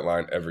about that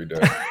line every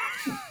day.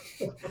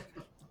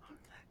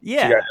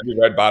 yeah. She got every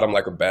red bottom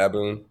like a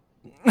baboon.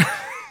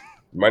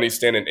 Money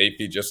standing 8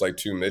 feet just like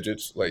two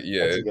midgets. Like,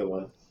 yeah. That's a good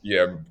one.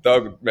 Yeah,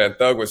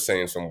 Thug was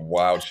saying some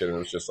wild shit, and it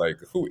was just like,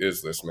 who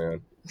is this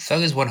man?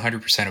 Thug is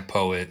 100% a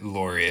poet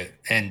laureate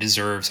and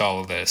deserves all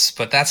of this,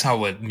 but that's not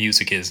what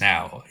music is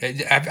now.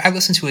 I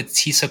listened to a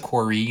Tisa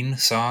Corrine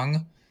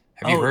song.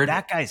 Have you heard?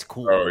 That guy's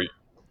cool. Oh,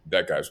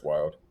 that guy's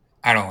wild.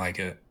 I don't like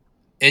it.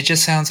 It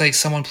just sounds like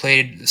someone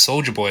played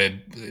Soulja Boy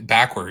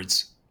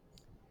backwards.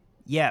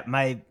 Yeah,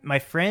 my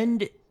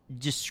friend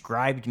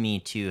described me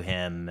to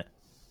him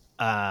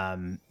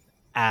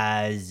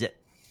as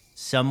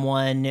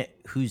someone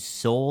whose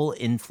sole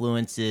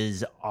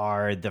influences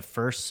are the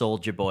first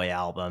Soulja Boy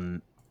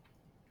album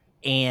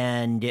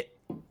and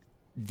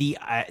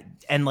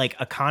and like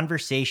a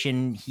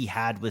conversation he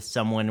had with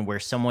someone where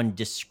someone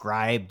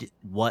described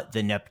what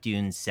the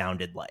Neptunes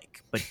sounded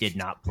like, but did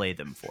not play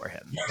them for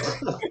him.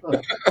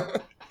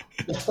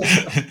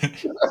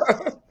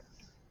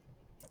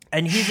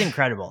 And he's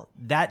incredible.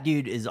 That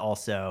dude is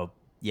also,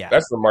 yeah.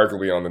 That's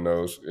remarkably on the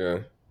nose. Yeah.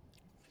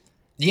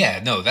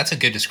 Yeah, no, that's a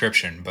good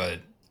description, but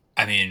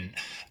I mean,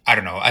 I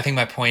don't know. I think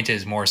my point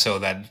is more so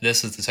that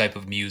this is the type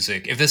of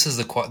music. If this is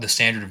the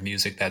standard of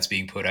music that's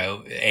being put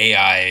out,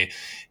 AI,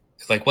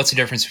 like, what's the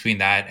difference between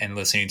that and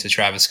listening to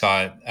Travis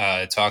Scott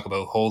talk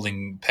about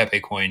holding Pepe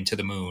Coin to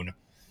the moon?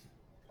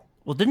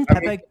 Well, didn't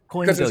Pepe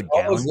Coin go it's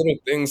all down? those little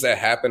things that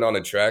happen on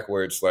a track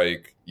where it's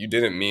like you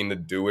didn't mean to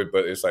do it,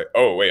 but it's like,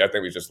 oh wait, I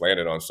think we just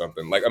landed on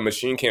something. Like a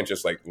machine can't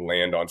just like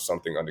land on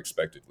something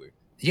unexpectedly.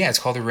 Yeah, it's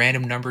called a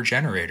random number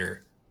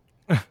generator.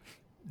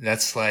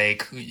 That's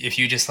like if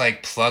you just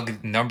like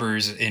plug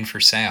numbers in for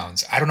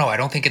sounds. I don't know. I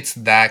don't think it's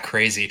that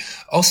crazy.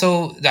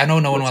 Also, I know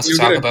no one wants to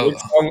talk about.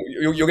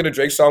 You'll get a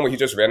Drake song where he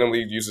just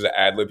randomly uses an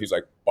ad lib. He's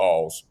like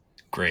balls.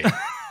 Great.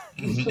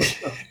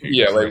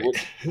 Yeah, like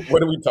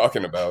what are we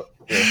talking about?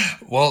 Yeah.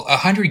 Well,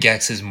 100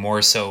 gecs is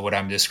more so what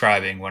I'm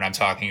describing when I'm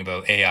talking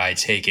about AI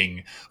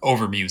taking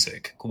over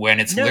music. When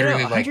it's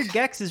literally 100 like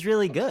gecs is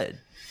really good.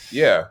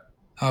 Yeah.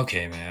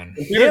 Okay, man.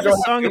 They have a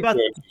song about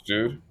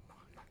dude.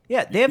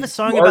 Yeah, they have a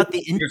song about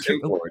the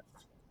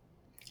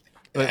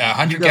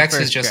 100 gecs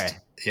is just Trey.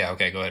 Yeah.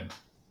 Okay, go ahead.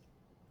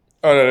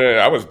 Oh no,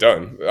 I was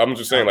done. I'm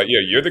just saying, like, yeah,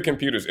 you're the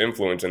computer's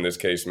influence in this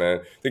case,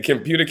 man. The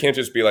computer can't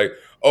just be like,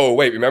 oh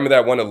wait, remember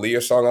that one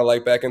Aaliyah song I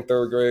liked back in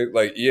 3rd grade?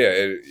 Like,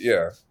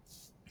 yeah.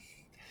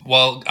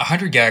 Well,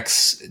 100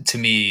 gecs to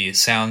me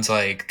sounds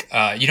like,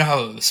 you know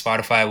how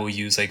Spotify will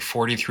use like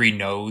 43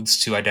 nodes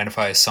to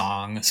identify a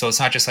song? So it's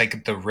not just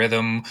like the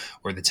rhythm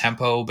or the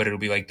tempo, but it'll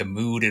be like the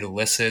mood it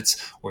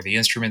elicits or the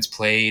instruments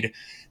played.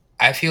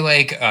 I feel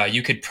like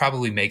you could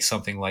probably make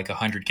something like a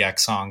 100 gec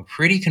song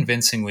pretty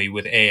convincingly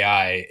with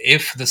AI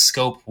if the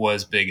scope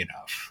was big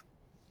enough.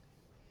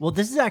 Well,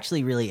 this is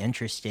actually really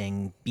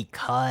interesting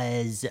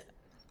because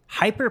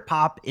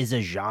hyperpop is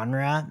a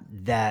genre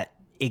that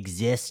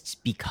exists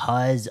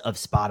because of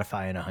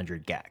Spotify and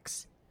 100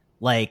 gecs.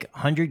 Like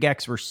 100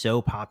 gecs were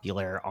so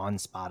popular on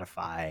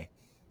Spotify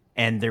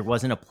and there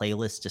wasn't a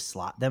playlist to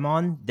slot them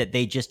on that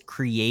they just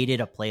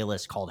created a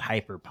playlist called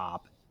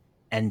hyperpop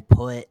and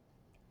put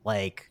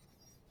like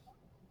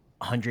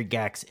 100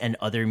 gecs and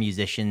other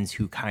musicians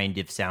who kind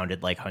of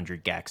sounded like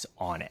 100 gecs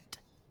on it.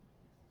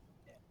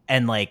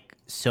 And like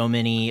so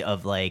many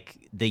of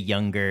like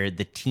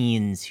the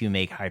teens who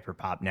make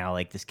hyperpop now,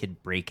 like this kid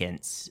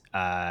Breakance,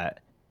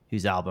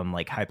 whose album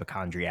like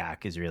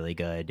Hypochondriac is really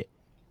good.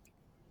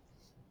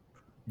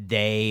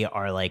 They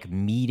are like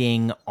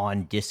meeting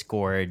on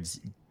Discords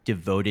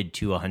devoted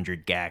to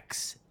 100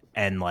 gecs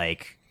and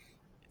like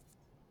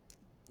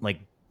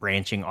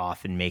branching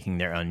off and making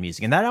their own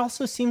music. And that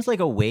also seems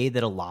like a way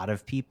that a lot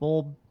of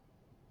people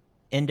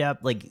end up,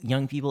 like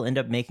young people end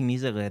up making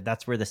music. Like,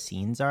 that's where the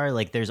scenes are.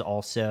 Like there's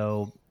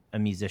also a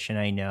musician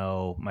I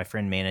know, my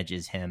friend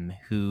manages him,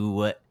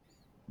 who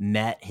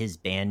met his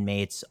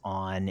bandmates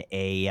on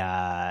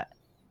a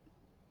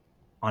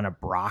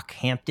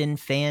Brockhampton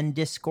fan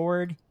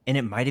Discord. And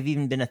it might have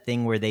even been a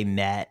thing where they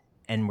met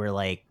and were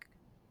like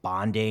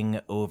bonding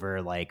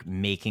over like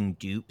making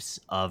dupes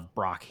of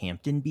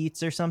Brockhampton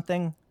beats or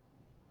something.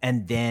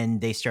 And then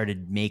they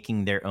started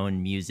making their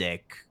own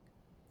music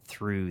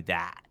through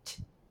that.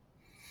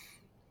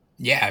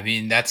 Yeah, I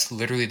mean, that's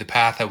literally the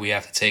path that we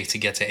have to take to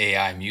get to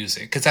AI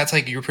music. Because that's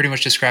like, you're pretty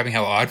much describing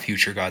how Odd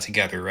Future got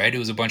together, right? It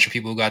was a bunch of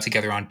people who got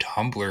together on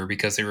Tumblr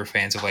because they were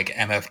fans of like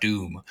MF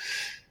Doom.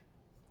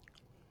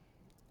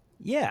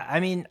 Yeah, I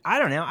mean, I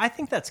don't know. I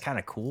think that's kind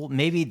of cool.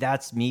 Maybe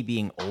that's me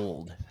being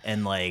old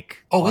and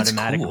like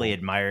automatically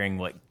admiring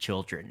what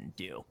children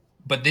do.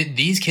 But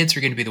these kids are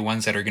going to be the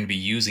ones that are going to be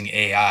using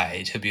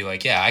AI to be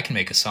like, yeah, I can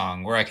make a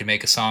song, or I can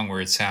make a song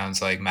where it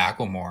sounds like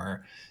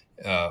Macklemore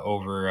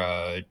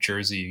over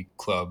Jersey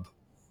Club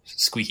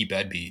squeaky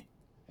bed beat.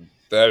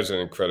 That is an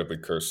incredibly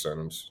cursed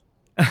sentence.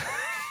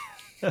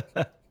 All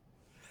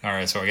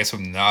right, so I guess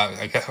I'm not.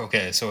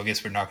 Okay, so I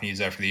guess we're not going to use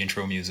that for the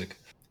intro music.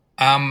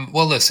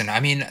 Well, listen,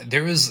 I mean,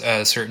 there was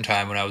a certain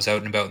time when I was out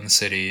and about in the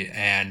city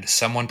and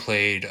someone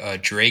played a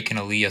Drake and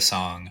Aaliyah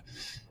song,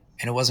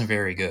 and it wasn't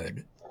very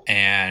good.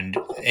 And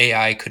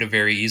AI could have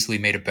very easily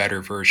made a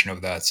better version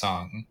of that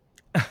song.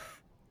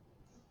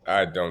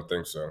 I don't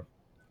think so.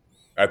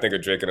 I think a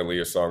Drake and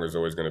Aaliyah song is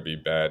always going to be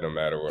bad no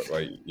matter what.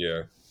 Like,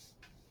 yeah.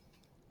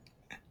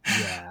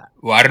 Yeah.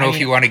 Well, I don't know if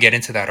you want to get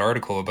into that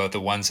article about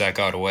the ones that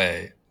got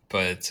away,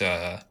 but...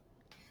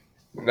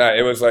 Nah,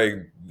 it was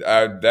like...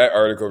 that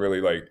article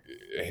really, like,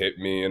 hit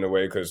me in a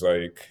way because,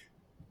 like...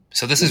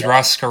 So this is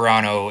Ross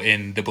Carano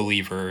in The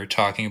Believer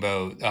talking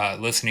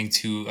about listening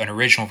to an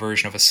original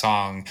version of a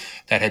song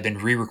that had been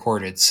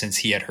re-recorded since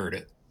he had heard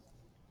it.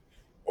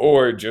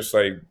 Or just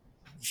like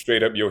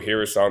straight up, you'll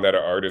hear a song that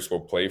an artist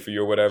will play for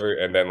you or whatever,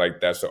 and then like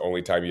that's the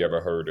only time you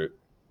ever heard it.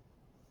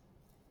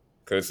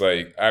 Because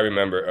like I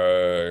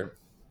remember,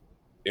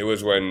 it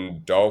was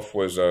when Dolph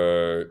was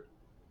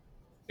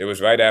it It was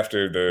right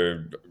after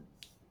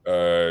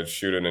the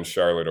shooting in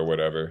Charlotte or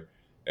whatever,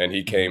 and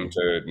he came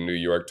to New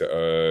York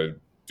to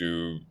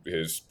do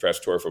his press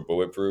tour for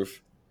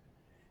Bulletproof.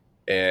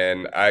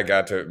 And I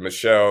got to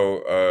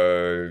Michelle,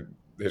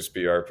 his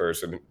PR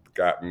person,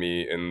 got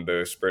me in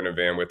the Sprinter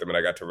van with him, and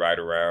I got to ride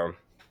around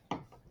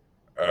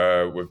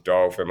with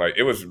Dolph. And like,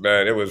 it was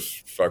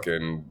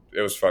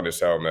fun as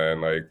hell,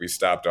 man. Like, we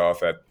stopped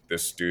off at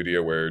this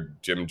studio where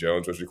Jim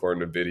Jones was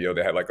recording the video.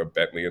 They had like a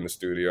Bentley in the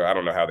studio. I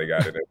don't know how they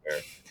got it in there.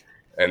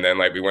 And then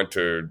like we went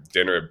to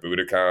dinner at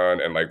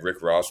Budokan, and like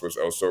Rick Ross was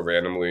also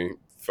randomly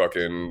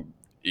fucking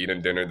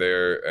eating dinner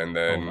there. And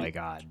then, oh my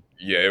god,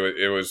 yeah,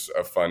 it was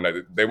a fun night.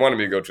 They wanted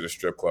me to go to the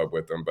strip club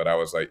with them, but I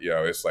was like,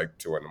 yo, it's like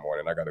 2 a.m.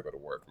 I got to go to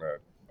work, man.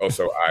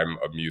 Also, I'm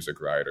a music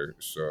writer,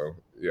 so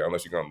yeah,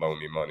 unless you're gonna loan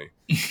me money.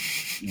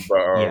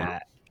 But yeah.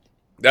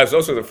 That's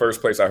also the first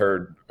place I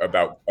heard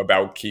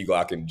about Key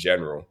Glock in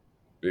general.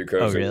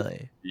 Because Oh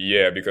really?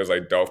 Because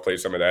like Dolph played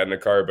some of that in the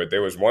car, but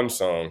there was one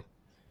song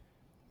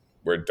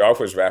where Dolph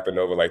was rapping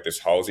over like this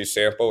Halsey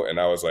sample, and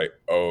I was like,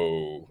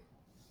 oh,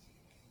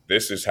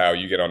 this is how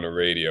you get on the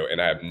radio, and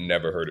I have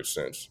never heard it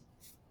since.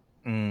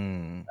 I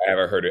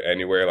haven't heard it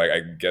anywhere. Like,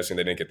 I'm guessing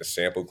they didn't get the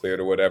sample cleared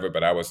or whatever,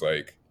 but I was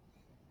like,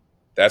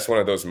 that's one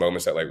of those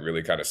moments that like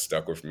really kind of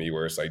stuck with me,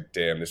 where it's like,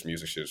 damn, this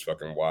music shit is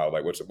fucking wild.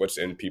 Like, what's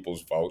in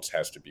people's vaults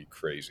has to be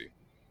crazy.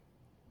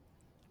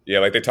 Yeah,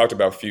 like they talked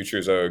about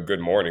Future's Good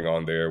Morning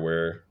on there,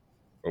 where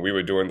when we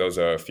were doing those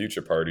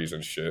Future parties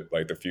and shit,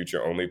 like the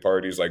Future only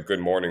parties, like Good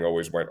Morning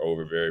always went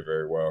over very,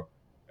 very well.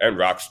 And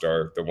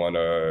Rockstar, the one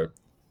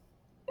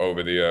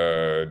over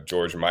the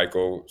George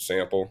Michael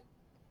sample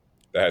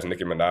that has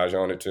Nicki Minaj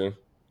on it too.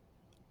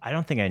 I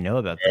don't think I know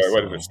about this.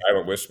 What is it,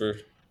 Silent Whisper?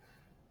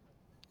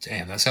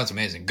 Damn, that sounds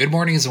amazing. Good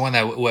Morning is the one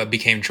that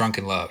became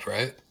Drunken Love,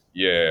 right?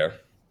 Yeah.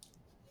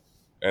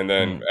 And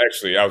then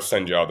actually, I'll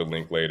send y'all the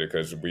link later,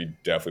 because we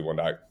definitely will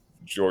not.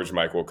 George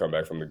Michael will come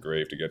back from the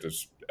grave to get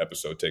this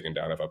episode taken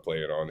down if I play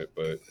it on it.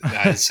 But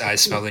I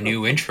smell the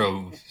new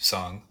intro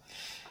song.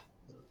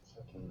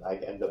 I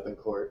end up in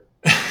court.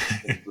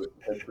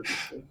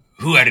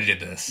 Who edited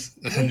this?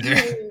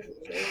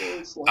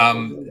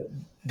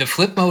 The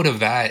flip mode of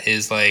that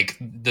is like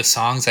the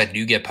songs that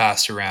do get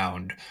passed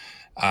around.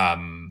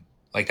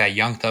 Like that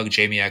Young Thug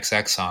Jamie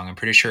XX song. I'm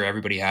pretty sure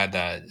everybody had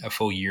that a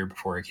full year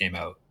before it came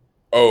out.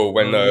 Oh,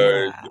 when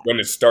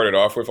it started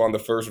off with on the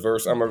first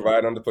verse, I'm gonna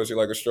ride on the pussy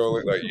like a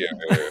stroller. Like,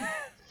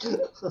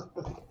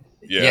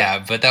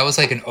 yeah, but that was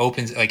like an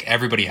open, like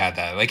everybody had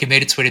that. Like it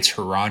made its way to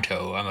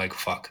Toronto. I'm like,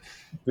 fuck.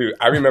 Dude,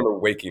 I remember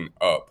waking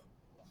up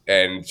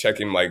and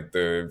checking like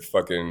the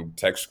fucking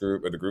text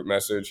group or the group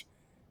message,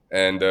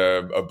 and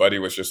a buddy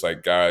was just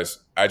like, guys,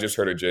 I just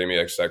heard a Jamie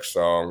XX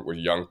song with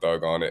Young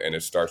Thug on it, and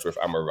it starts with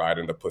I'm a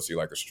riding the pussy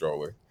like a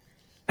stroller.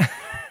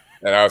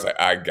 And I was like,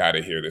 I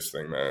gotta hear this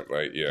thing, man.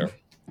 Like, yeah.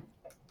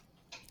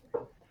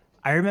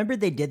 I remember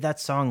they did that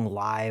song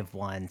live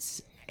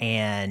once,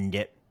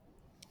 and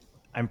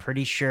I'm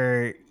pretty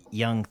sure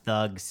Young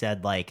Thug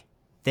said like,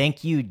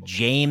 thank you,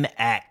 James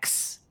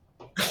X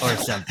or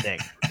something.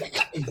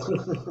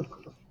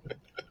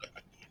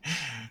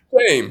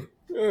 Same.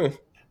 Yeah.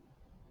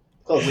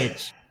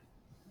 Which,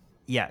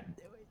 yeah,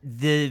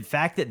 the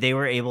fact that they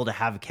were able to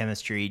have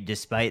chemistry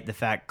despite the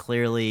fact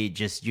clearly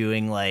just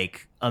doing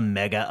like a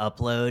mega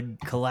upload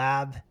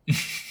collab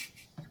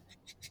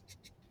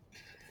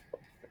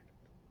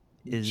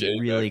is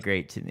really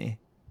great to me.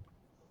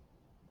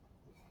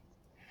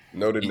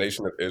 Noted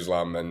Nation of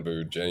Islam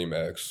member James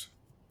X.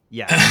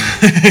 Yeah.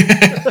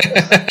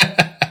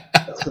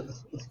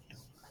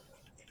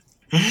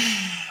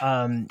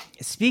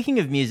 Speaking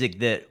of music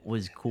that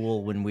was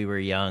cool when we were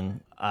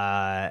young,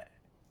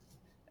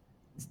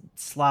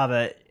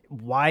 Slava,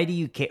 why do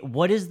you care?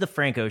 What is the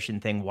Frank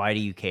Ocean thing? Why do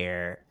you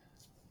care?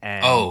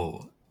 And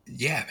oh,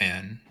 yeah,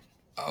 man.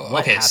 Oh,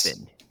 what okay.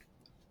 happened?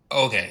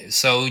 Okay,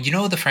 so you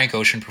know the Frank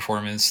Ocean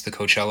performance, the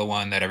Coachella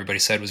one that everybody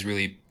said was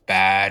really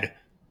bad?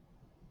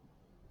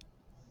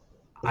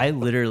 I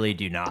literally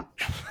do not.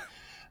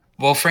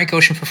 Well, Frank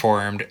Ocean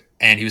performed,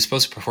 and he was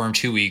supposed to perform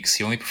 2 weeks.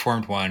 He only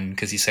performed one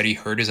because he said he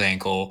hurt his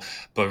ankle,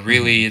 but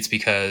really it's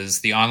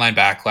because the online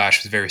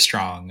backlash was very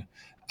strong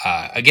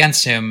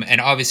against him. And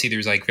obviously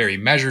there's like very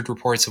measured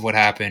reports of what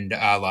happened,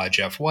 a la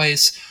Jeff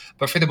Weiss.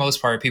 But for the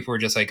most part, people were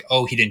just like,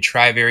 oh, he didn't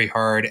try very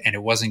hard and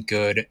it wasn't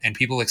good. And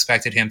people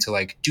expected him to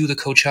like do the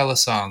Coachella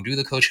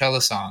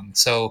song.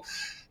 So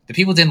the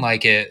people didn't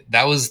like it.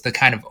 That was the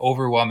kind of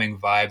overwhelming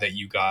vibe that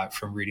you got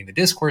from reading the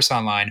discourse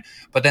online.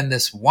 But then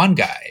this one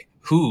guy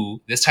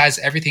who, this ties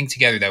everything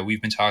together that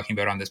we've been talking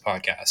about on this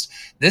podcast.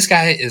 This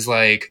guy is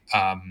like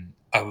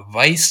a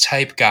Vice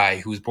type guy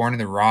who was born in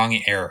the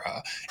wrong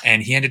era.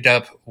 And he ended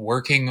up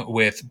working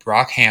with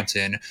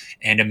Brockhampton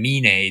and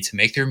Amine to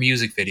make their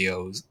music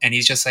videos. And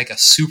he's just like a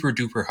super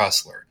duper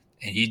hustler.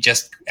 And he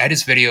just, at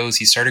his videos,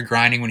 he started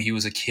grinding when he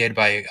was a kid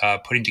by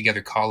putting together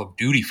Call of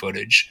Duty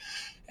footage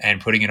and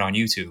putting it on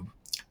YouTube.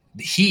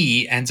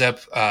 He ends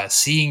up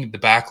seeing the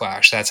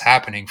backlash that's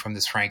happening from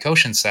this Frank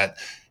Ocean set.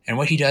 And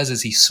what he does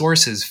is he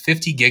sources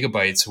 50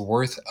 gigabytes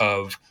worth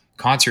of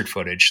concert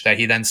footage that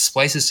he then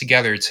splices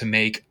together to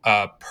make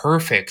a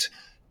perfect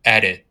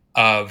edit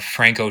of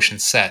Frank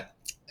Ocean's set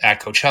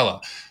at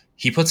Coachella.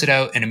 He puts it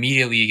out and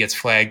immediately he gets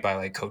flagged by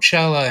like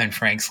Coachella and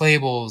Frank's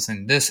labels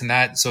and this and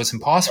that. So it's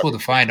impossible to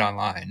find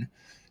online.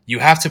 You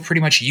have to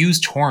pretty much use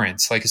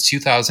torrents like it's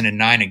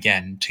 2009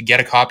 again to get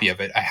a copy of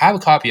it. I have a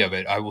copy of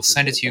it. I will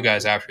send it to you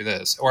guys after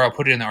this, or I'll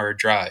put it in our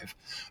drive.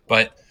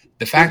 But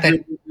the fact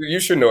that you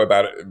should know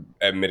about it,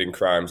 admitting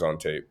crimes on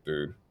tape,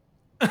 dude.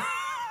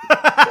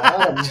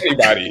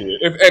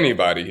 If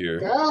anybody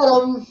here.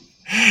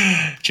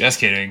 Just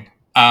kidding.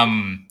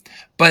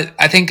 But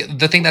I think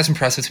the thing that's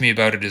impressive to me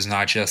about it is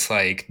not just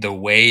like the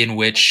way in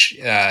which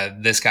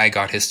this guy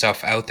got his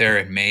stuff out there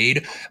and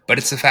made, but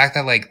it's the fact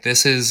that like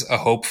this is a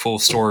hopeful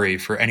story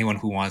for anyone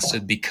who wants to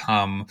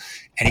become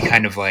any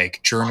kind of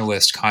like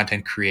journalist,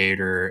 content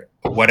creator,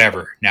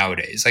 whatever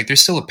nowadays. Like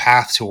there's still a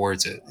path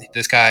towards it.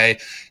 This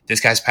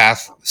guy's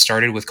path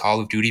started with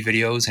Call of Duty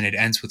videos and it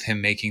ends with him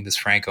making this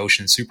Frank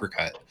Ocean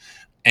supercut.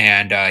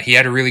 And he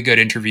had a really good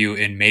interview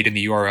in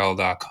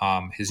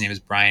madeintheurl.com. His name is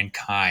Brian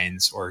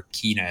Kynes, or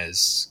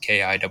Kines,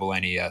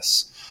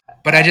 Kinnes.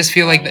 But I just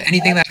feel like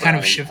anything that kind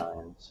of shift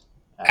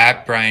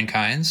at Brian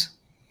Kynes.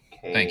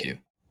 Thank you.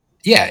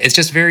 Yeah, it's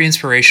just very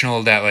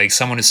inspirational that like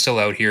someone is still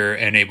out here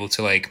and able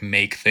to like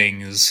make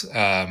things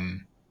that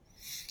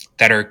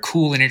are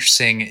cool and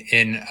interesting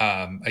in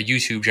a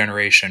YouTube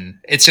generation.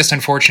 It's just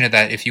unfortunate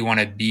that if you want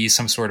to be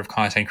some sort of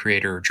content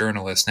creator or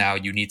journalist now,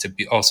 you need to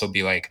also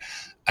be like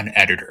an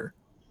editor.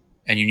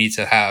 And you need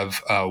to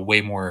have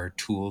way more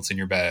tools in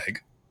your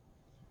bag.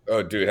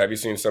 Oh, dude, have you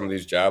seen some of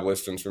these job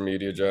listings for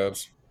media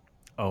jobs?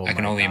 Oh, I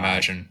can only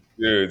imagine.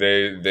 Dude,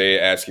 they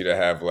ask you to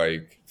have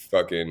like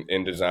fucking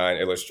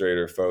InDesign,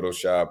 Illustrator,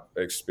 Photoshop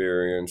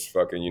experience.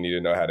 Fucking, you need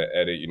to know how to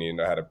edit. You need to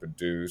know how to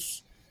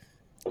produce.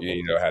 You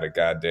need to know how to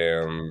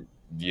goddamn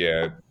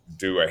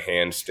do a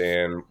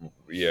handstand.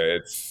 Yeah,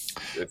 it's.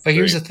 But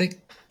here's the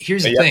thing.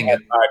 Here's the thing. 5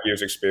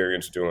 years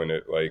experience doing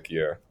it. Like,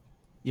 yeah.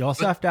 You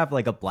also have to have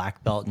like a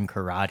black belt in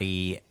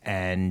karate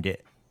and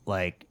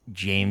like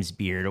James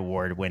Beard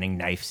Award winning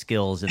knife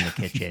skills in the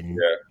kitchen.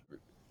 Yeah.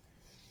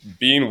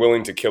 Being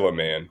willing to kill a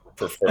man,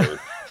 preferred.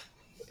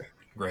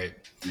 Right.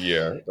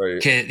 Yeah. Like,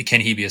 can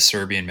he be a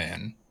Serbian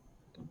man?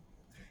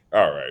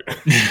 all right.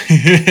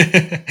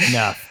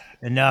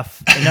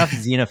 Enough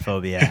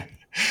xenophobia.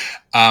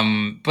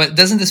 But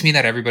doesn't this mean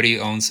that everybody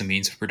owns the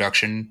means of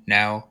production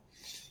now?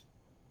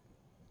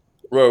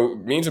 Well,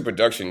 means of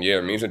production,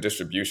 means of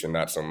distribution,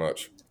 not so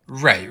much.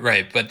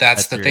 Right. But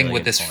that's the thing really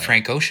with this point.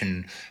 Frank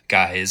Ocean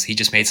guy is he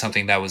just made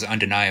something that was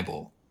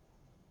undeniable.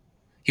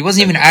 He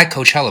wasn't even at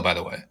Coachella, by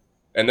the way.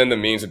 And then the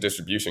means of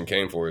distribution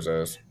came for his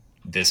ass.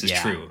 This is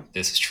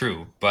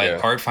true.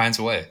 But art finds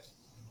a way.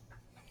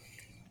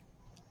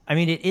 I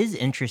mean, it is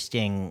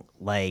interesting.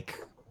 Like,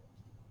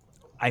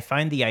 I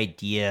find the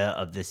idea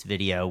of this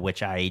video,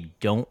 which I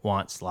don't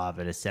want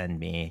Slava to send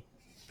me,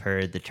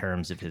 per the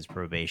terms of his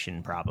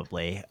probation,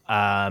 probably.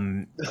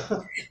 I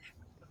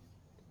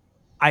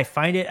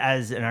find it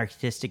as an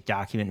artistic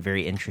document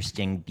very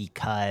interesting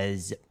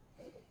because,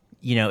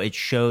 you know, it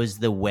shows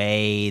the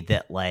way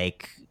that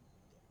like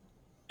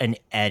an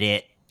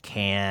edit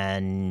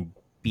can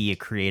be a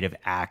creative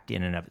act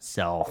in and of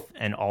itself,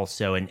 and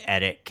also an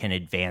edit can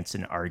advance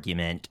an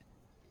argument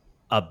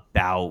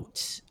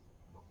about,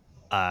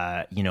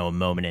 a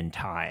moment in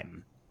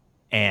time.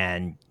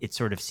 And it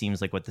sort of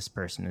seems like what this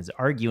person is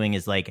arguing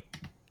is like,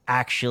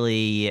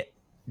 actually,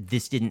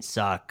 this didn't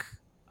suck.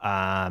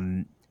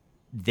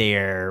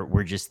 There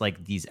were just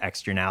like these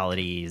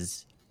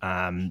externalities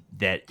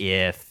that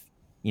if,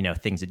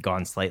 things had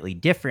gone slightly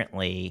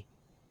differently,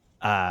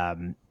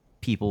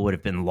 people would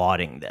have been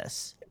lauding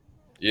this.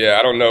 Yeah,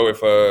 I don't know if,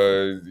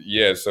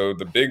 so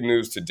the big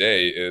news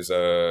today is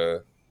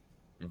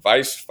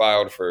Vice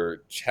filed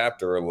for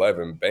Chapter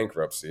 11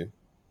 bankruptcy.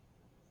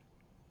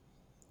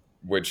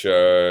 Which,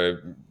 they're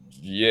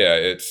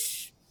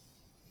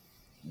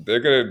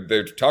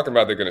talking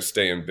about they're gonna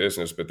stay in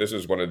business, but this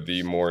is one of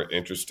the more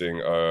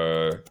interesting.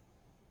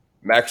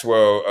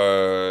 Maxwell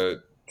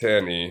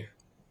Tenney,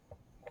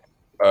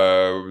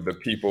 the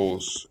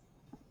people's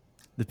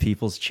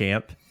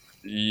champ.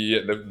 Yeah,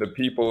 the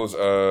people's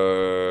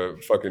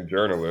fucking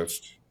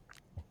journalist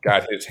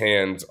got his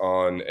hands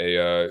on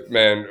a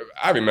man.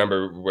 I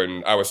remember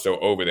when I was still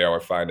over there, I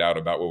would find out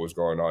about what was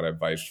going on at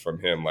Vice from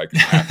him, like.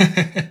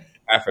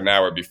 Half an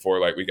hour before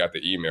like we got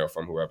the email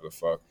from whoever the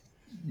fuck.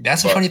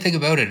 That's the funny thing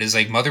about it is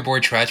like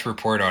Motherboard tried to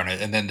report on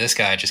it and then this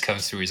guy just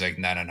comes through. He's like,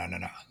 no.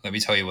 Let me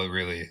tell you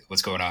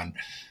what's going on.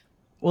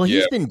 Well,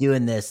 he's been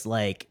doing this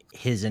like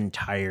his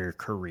entire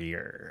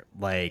career.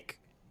 Like,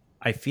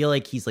 I feel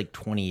like he's like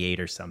 28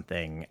 or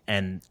something.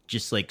 And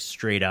just like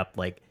straight up,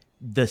 like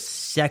the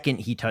second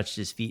he touched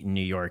his feet in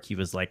New York, he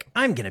was like,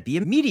 I'm going to be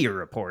a media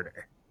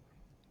reporter.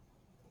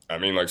 I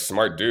mean, like,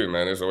 smart dude,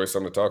 man. There's always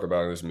something to talk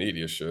about in this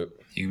media shit.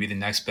 You could be the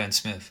next Ben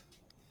Smith.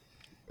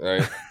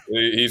 Right?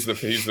 He's the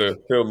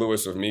Phil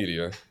Lewis of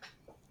media.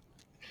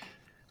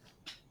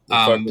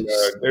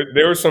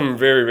 There were some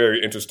very,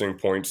 very interesting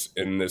points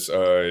in this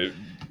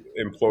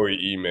employee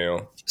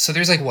email. So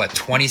there's like what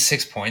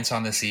 26 points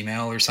on this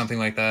email or something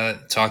like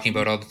that, talking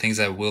about all the things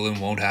that will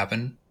and won't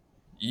happen.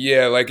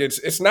 Yeah, like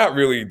it's not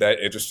really that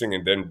interesting,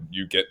 and then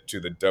you get to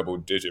the double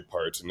digit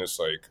parts, and it's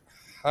like,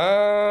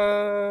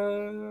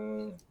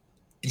 huh?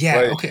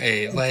 Yeah, Like,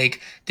 okay.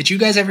 Like, did you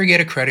guys ever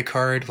get a credit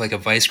card, like a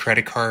Vice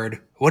credit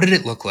card? What did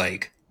it look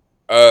like?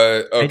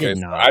 okay, did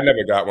so not. I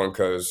never got one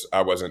because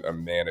I wasn't a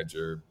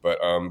manager, but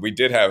we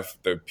did have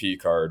the P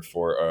card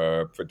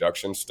for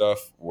production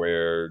stuff,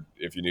 where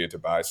if you needed to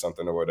buy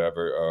something or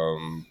whatever,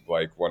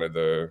 like one of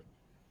the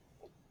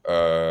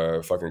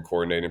fucking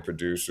coordinating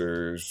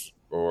producers,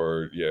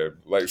 or yeah,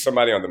 like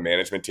somebody on the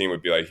management team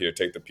would be like, "Here,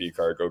 take the P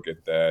card, go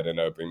get that, and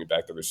bring me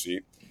back the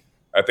receipt."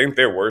 I think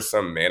there were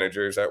some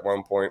managers at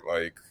one point,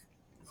 like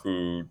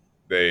who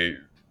they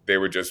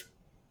would just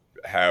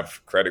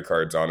have credit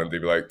cards on them.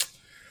 They'd be like,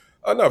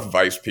 "Enough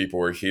Vice people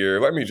are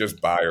here. Let me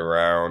just buy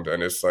around."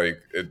 And it's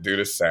like, dude,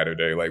 it's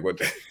Saturday. Like, what?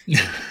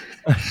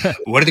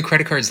 What did the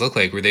credit cards look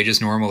like? Were they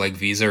just normal like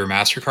Visa or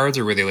MasterCards,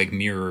 or were they like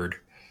mirrored?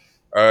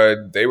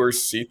 They were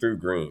see-through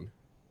green.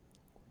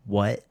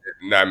 What?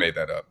 No, I made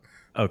that up.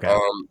 Okay.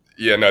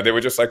 Yeah, no, they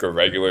were just like a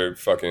regular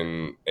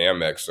fucking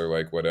Amex or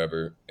like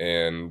whatever.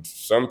 And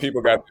some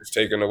people got this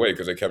taken away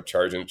because they kept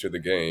charging it to the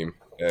game.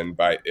 And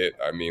by it,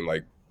 I mean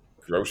like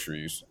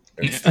groceries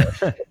and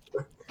stuff.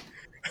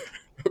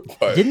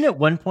 But Didn't at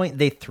one point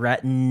they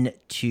threaten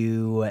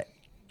to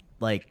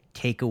like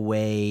take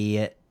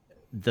away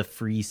the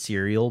free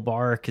cereal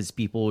bar because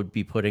people would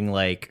be putting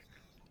like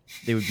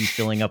they would be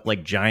filling up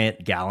like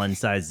giant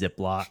gallon-sized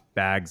Ziploc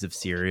bags of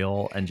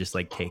cereal and just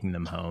like taking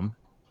them home?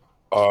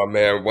 oh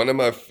man, one of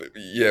my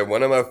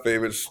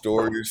favorite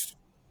stories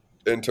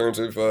in terms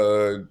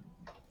of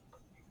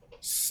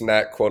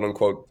snack quote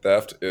unquote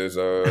theft is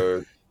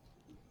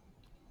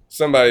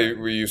somebody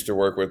we used to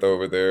work with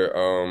over there.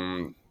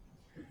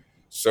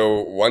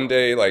 So one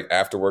day, like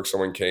after work,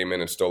 someone came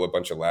in and stole a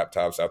bunch of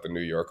laptops out the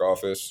New York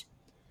office.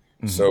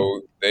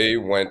 So they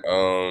went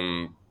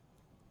on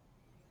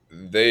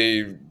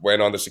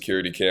the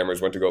security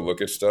cameras, went to go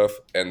look at stuff,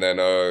 and then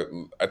I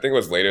think it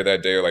was later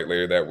that day or like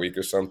later that week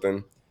or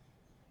something.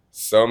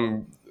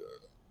 Some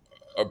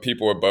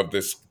people above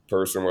this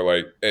person were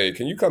like, "Hey,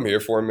 can you come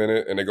here for a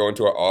minute?" And they go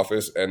into an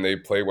office and they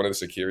play one of the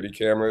security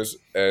cameras,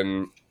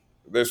 and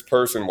this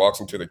person walks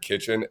into the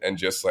kitchen and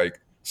just like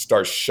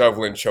starts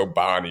shoveling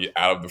Chobani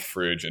out of the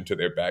fridge into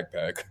their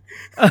backpack.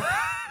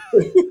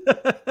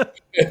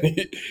 And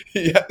he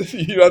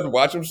has to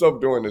watch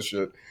himself doing this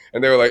shit.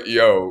 And they were like,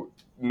 "Yo,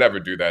 never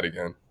do that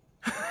again."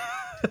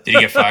 Did he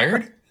get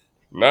fired?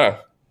 Nah.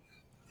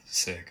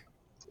 Sick.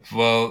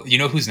 Well, you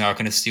know who's not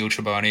going to steal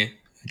Chobani?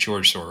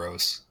 George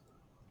Soros.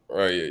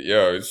 Right,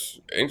 yeah.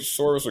 Ain't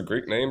Soros a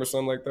Greek name or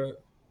something like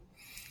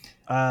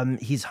that?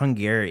 He's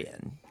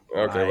Hungarian.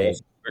 Okay, well,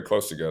 they're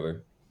close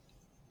together.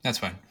 That's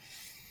fine.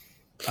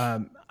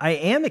 I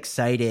am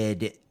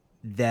excited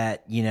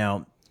that, you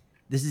know,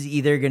 this is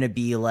either going to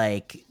be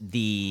like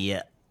the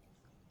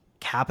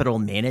capital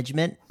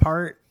management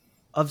part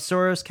of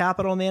Soros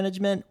Capital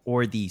Management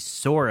or the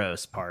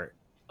Soros part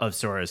of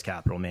Soros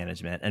Capital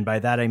Management. And by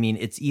that, I mean,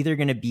 it's either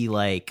going to be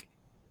like,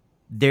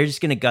 they're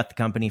just going to gut the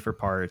company for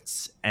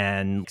parts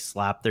and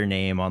slap their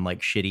name on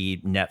like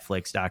shitty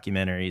Netflix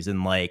documentaries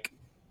and like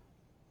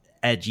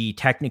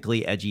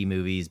technically edgy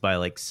movies by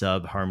like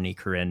sub Harmony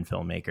Korine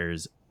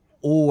filmmakers,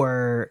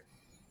 or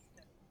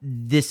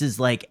this is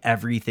like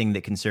everything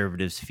that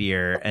conservatives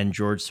fear, and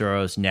George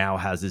Soros now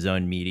has his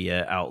own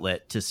media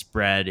outlet to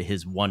spread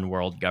his one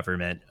world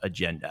government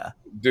agenda.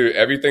 Dude,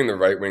 everything the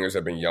right wingers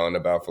have been yelling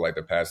about for like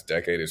the past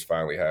decade is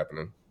finally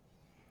happening.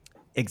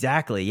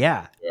 Exactly.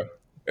 Yeah.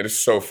 It is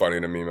so funny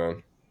to me,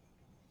 man.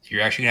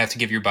 You're actually going to have to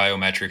give your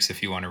biometrics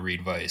if you want to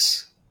read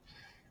Vice.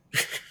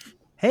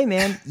 Hey,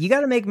 man, you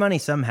got to make money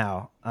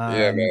somehow.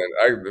 Yeah,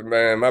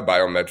 man. My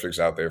biometrics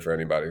out there for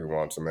anybody who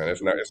wants them, man.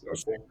 It's no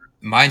secret.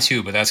 Mine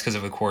too, but that's because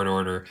of a court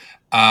order.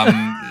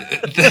 The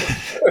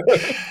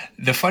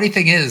funny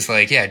thing is,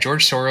 like, yeah,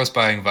 George Soros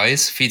buying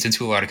Vice feeds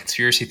into a lot of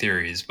conspiracy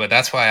theories, but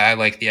that's why I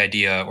like the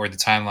idea or the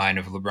timeline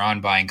of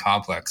LeBron buying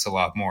Complex a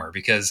lot more,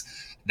 because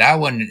that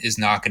one is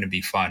not going to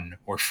be fun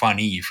or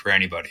funny for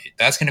anybody.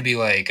 That's going to be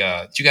like,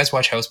 did you guys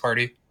watch House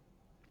Party?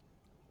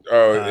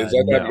 Oh, is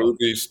that that no.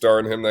 movie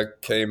starring him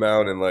that came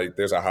out and like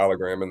there's a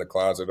hologram in the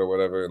closet or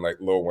whatever, and like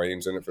Lil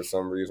Wayne's in it for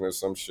some reason or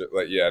some shit?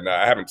 Like, yeah, no,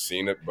 I haven't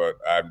seen it, but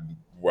I'm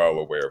well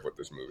aware of what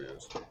this movie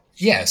is.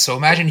 Yeah, so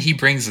imagine he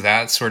brings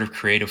that sort of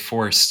creative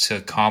force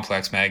to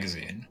Complex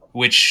Magazine,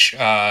 which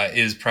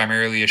is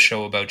primarily a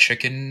show about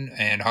chicken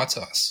and hot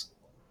sauce.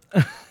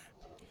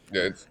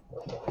 Yeah,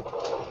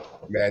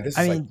 man, this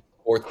is like the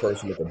fourth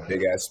person with a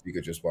big ass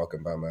speaker just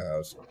walking by my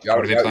house.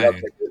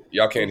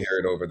 Y'all can't hear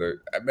it over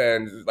there.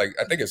 Man, like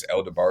I think it's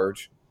El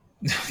DeBarge.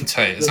 I'll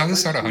tell you, it's not going to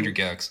start 100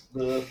 gags.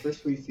 The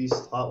First We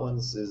Feast Hot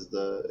Ones is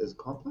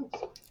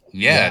Complex?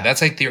 Yeah,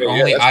 that's like the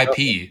only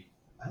IP.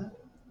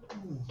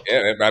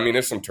 Yeah, I mean,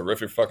 it's some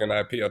terrific fucking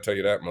IP, I'll tell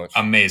you that much.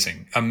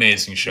 Amazing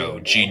show.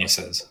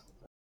 Geniuses.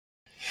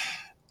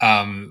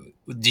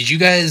 Do you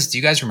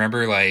guys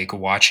remember like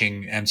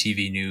watching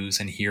MTV News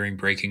and hearing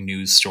breaking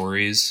news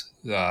stories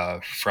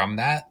from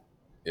that?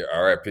 Yeah,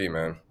 R.I.P.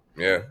 man.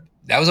 Yeah.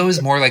 That was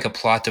always more like a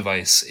plot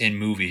device in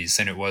movies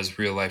than it was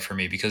real life for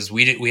me because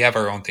we have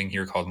our own thing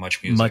here called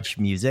Much Music. Much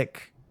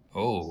music.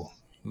 Oh,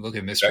 look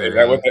at Is Mr.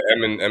 that what the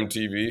M in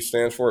MTV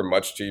stands for?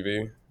 Much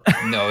TV?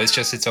 No, it's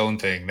just its own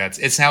thing.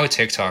 It's now a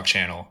TikTok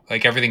channel.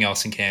 Like everything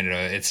else in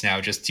Canada, it's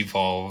now just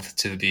devolved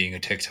to being a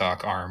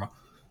TikTok arm.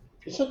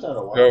 You shut down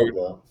a while So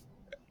ago.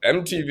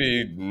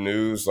 MTV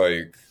News,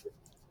 like,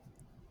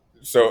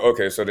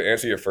 okay, so to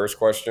answer your first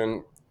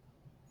question,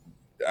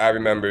 I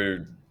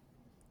remember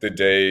the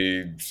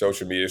day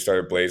social media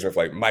started blazing with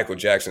like Michael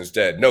Jackson's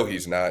dead. No,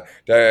 he's not.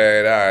 Da,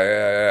 da, da,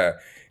 da, da.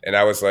 And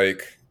I was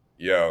like,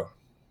 yo,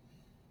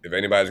 if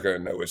anybody's gonna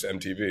know, it's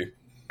MTV.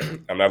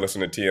 I'm not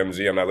listening to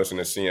TMZ. I'm not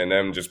listening to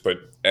CNN. Just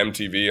put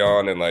MTV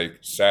on and like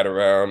sat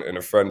around in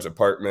a friend's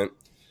apartment,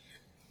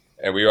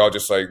 and we all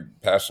just like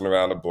passing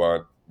around a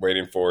blunt,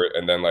 waiting for it.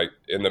 And then like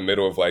in the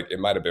middle of like it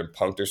might have been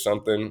Punked or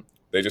something,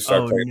 they just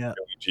started playing no. the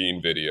Billie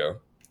Jean video,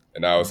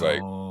 and I was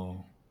like,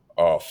 Oh.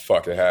 oh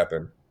fuck, it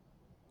happened.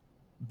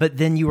 But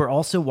then you were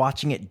also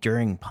watching it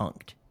during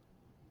Punked.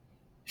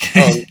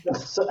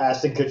 So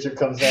Ashton Kutcher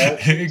comes out.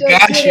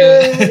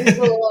 Gotcha. He's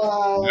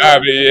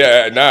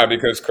alive. Nah,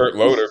 because Kurt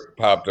Loder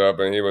popped up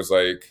and he was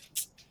like,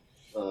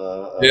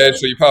 yeah,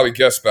 so you probably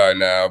guessed by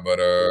now, but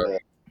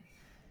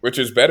which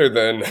is better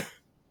than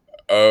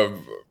I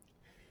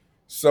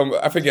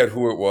forget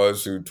who it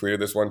was who tweeted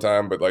this one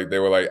time, but like they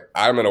were like,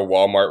 I'm in a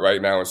Walmart right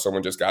now and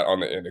someone just got on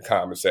the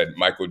intercom and said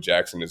Michael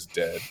Jackson is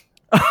dead.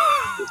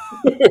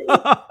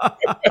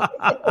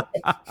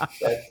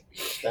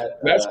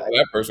 That's what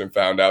that person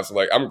found out. So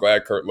like, I'm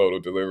glad Kurt Loder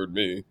delivered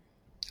me.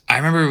 I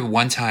remember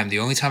one time, the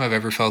only time I've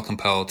ever felt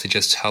compelled to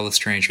just tell a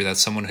stranger that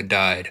someone had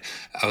died.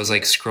 I was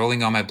like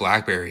scrolling on my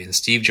BlackBerry and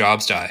Steve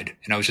Jobs died.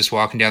 And I was just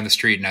walking down the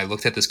street and I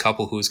looked at this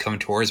couple who was coming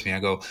towards me. I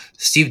go,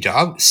 Steve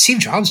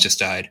Jobs just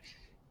died.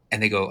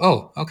 And they go,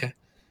 oh, okay.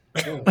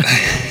 Like,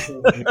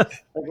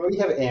 we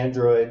have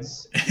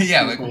androids.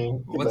 Yeah, like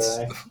what's...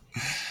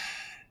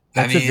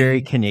 That's a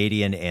very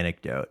Canadian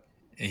anecdote.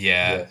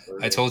 Yeah,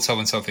 I told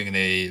someone something and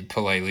they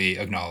politely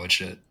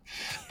acknowledged it.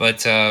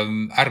 But I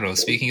don't know.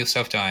 Speaking of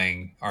stuff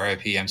dying,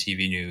 RIP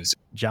MTV News.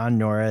 John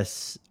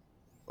Norris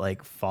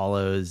like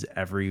follows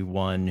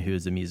everyone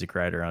who's a music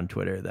writer on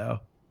Twitter though,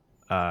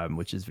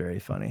 which is very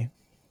funny.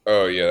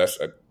 Oh yeah,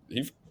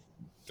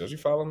 does he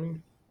follow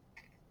me?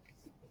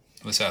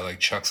 Was that like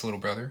Chuck's little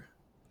brother?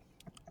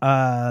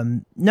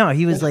 No,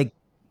 he was like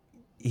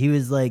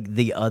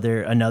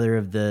another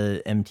of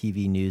the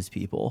MTV News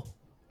people.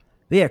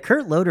 But yeah,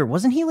 Kurt Loder,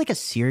 wasn't he like a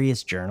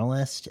serious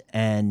journalist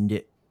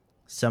and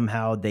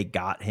somehow they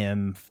got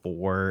him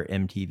for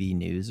MTV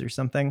News or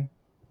something?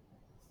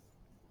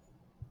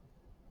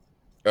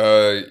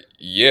 Yeah,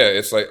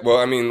 it's like, well,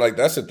 I mean, like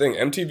that's the thing.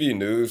 MTV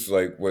News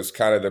like was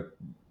kind of the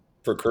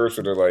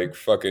precursor to like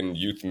fucking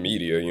youth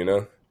media, you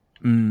know?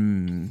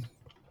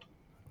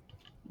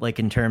 Like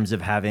in terms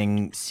of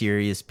having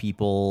serious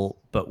people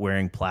but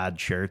wearing plaid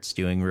shirts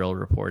doing real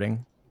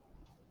reporting.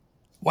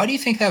 Why do you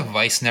think that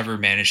Vice never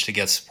managed to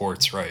get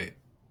sports right?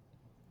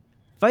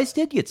 Vice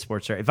did get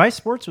sports right. Vice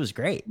Sports was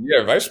great.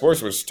 Yeah, Vice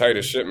Sports was tight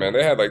as shit, man.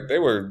 They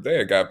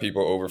had got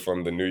people over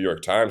from the New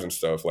York Times and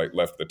stuff, like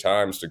left the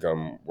Times to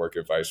come work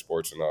at Vice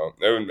Sports and all.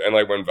 And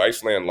like when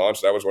Viceland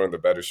launched, that was one of the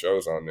better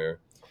shows on there.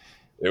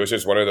 It was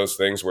just one of those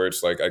things where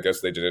it's like, I guess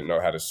they didn't know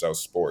how to sell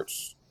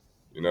sports,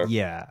 you know?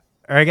 Yeah.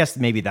 Or I guess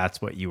maybe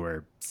that's what you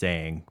were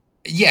saying.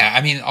 Yeah,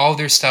 I mean, all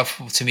their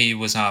stuff to me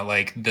was not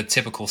like the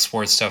typical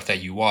sports stuff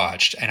that you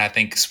watched. And I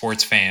think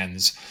sports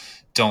fans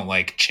don't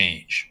like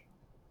change.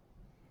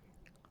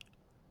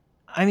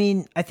 I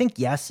mean, I think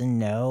yes and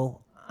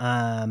no.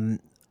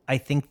 I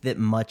think that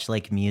much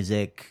like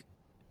music,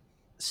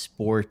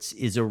 sports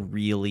is a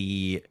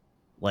really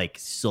like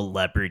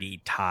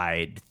celebrity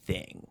tied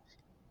thing.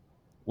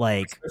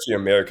 Like especially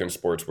American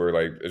sports where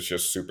like it's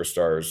just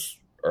superstars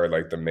are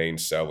like the main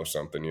sell or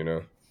something, you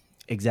know?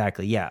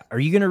 Exactly. Yeah. Are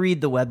you going to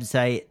read the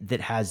website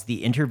that has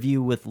the interview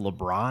with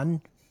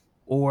LeBron,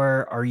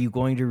 or are you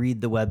going to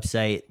read the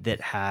website that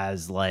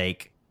has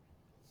like,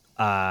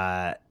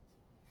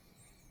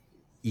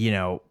 you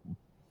know,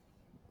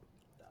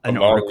 an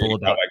article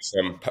about like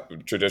some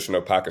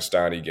traditional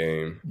Pakistani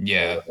game?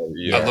 Yeah.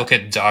 I look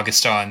at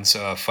Dagestan's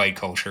fight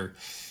culture.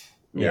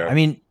 Yeah. I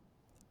mean,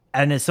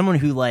 and as someone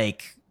who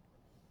like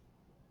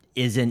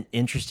isn't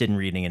interested in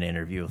reading an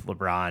interview with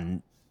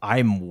LeBron,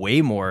 I'm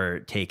way more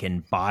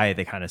taken by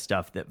the kind of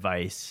stuff that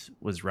Vice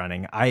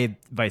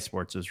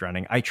Sports was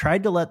running. I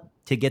tried to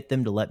get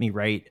them to let me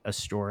write a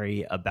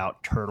story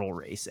about turtle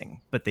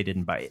racing, but they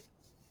didn't bite.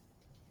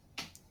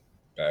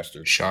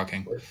 Bastard.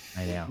 Shocking.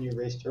 I know. You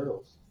race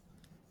turtles.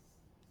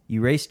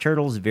 You race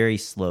turtles very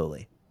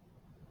slowly.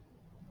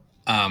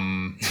 Are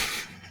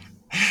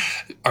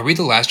we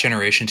the last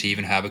generation to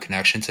even have a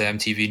connection to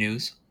MTV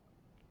News?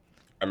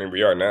 I mean,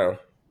 we are now.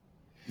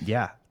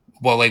 Yeah.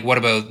 Well, like, what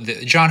about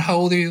John? How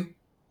old are you?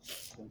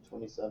 I'm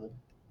 27.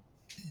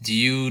 Do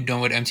you know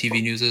what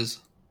MTV News is?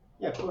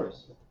 Yeah, of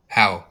course.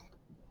 How?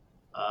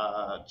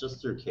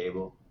 Just through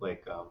cable,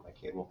 like my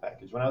cable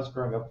package. When I was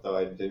growing up, though,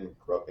 I didn't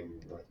grow up in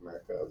North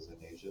America. I was in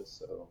Asia,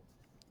 so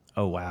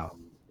Oh wow.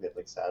 we had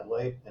like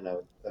satellite, and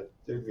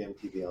there'd be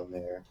MTV on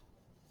there.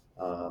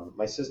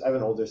 My sis, I have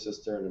an older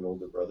sister and an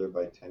older brother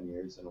by 10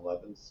 years and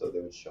 11, so they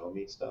would show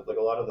me stuff. Like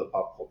a lot of the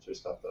pop culture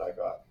stuff that I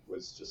got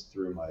was just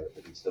through my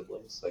older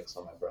siblings. Like,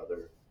 so my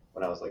brother,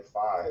 when I was like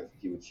 5,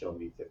 he would show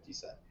me 50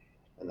 Cent,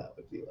 and that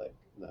would be like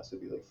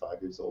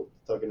 5 years old,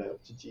 thugging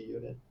out to G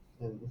Unit.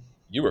 And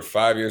You were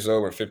 5 years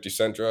old when 50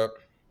 Cent dropped?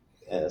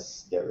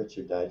 yes, Get Rich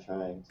or Die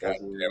Trying, God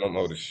damn, I don't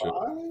know this shit.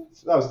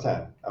 2005? I was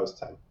 10. I was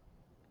 10.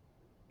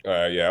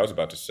 Yeah, I was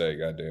about to say,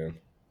 goddamn.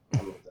 I'm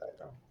gonna die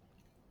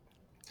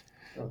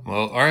now.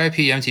 Well, RIP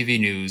MTV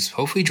News.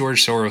 Hopefully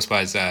George Soros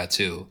buys that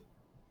too.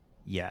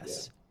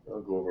 Yes.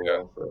 It'll go over Yeah.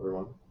 well for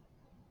everyone.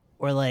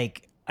 Or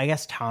like, I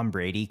guess Tom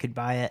Brady could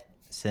buy it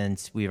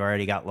since we've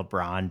already got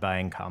LeBron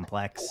buying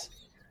Complex.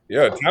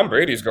 Yeah, Tom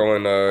Brady's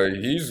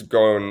he's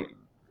going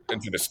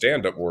into the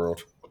stand-up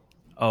world.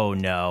 Oh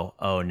no.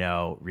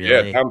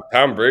 Really? Yeah,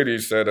 Tom Brady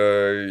said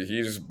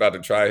he's about to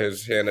try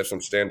his hand at some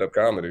stand-up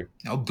comedy.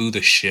 I'll boo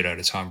the shit out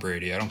of Tom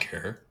Brady. I don't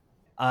care.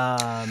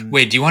 Um,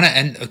 Wait, do you want to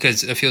end?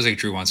 Because it feels like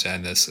Drew wants to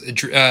end this. Trey,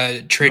 do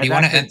my you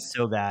want back to end? hurts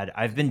so bad.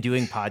 I've been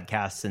doing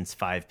podcasts since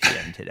 5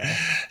 p.m. today.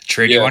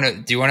 Trey, Yeah.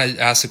 do you want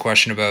to ask the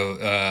question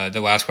about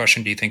the last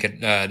question? Do you think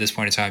at this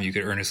point in time you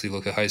could earnestly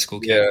look at high school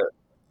kid? Yeah.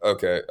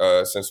 Okay.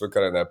 Since we're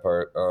cutting that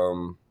part,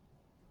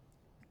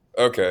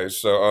 okay.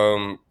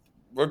 So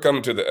we're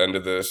coming to the end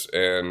of this,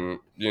 and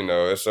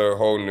it's a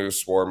whole new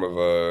swarm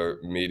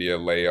of media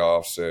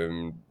layoffs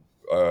and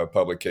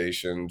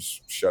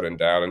publications shutting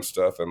down and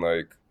stuff, and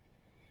like,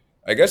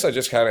 I guess I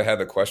just kind of had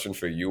the question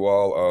for you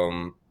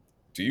all.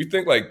 Do you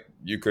think like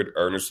you could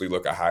earnestly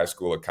look a high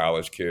school or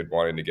college kid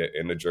wanting to get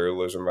into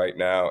journalism right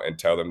now and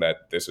tell them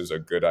that this is a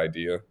good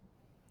idea?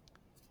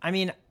 I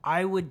mean,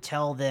 I would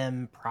tell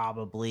them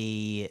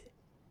probably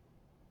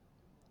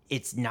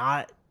it's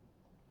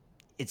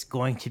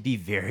going to be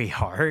very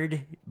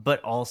hard,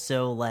 but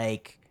also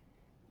like,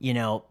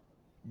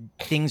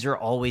 things are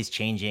always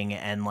changing.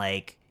 And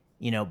like,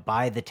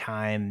 by the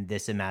time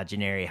this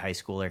imaginary high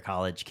school or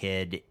college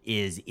kid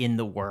is in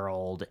the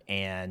world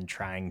and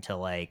trying to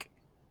like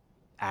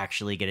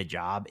actually get a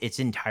job, it's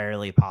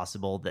entirely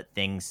possible that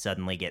things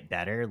suddenly get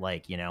better.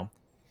 Like,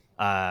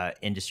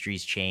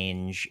 industries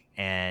change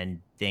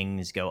and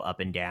things go up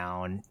and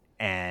down.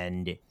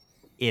 And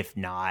if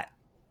not,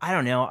 I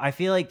don't know. I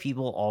feel like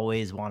people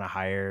always want to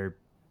hire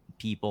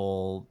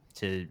people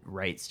to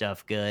write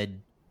stuff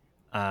good,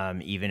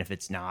 even if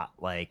it's not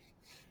like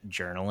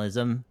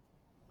journalism.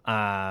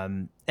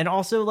 And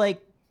also,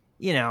 like,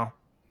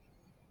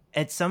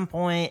 at some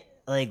point,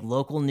 like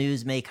local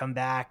news may come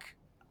back.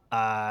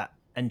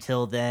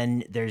 Until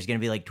then, there's going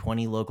to be like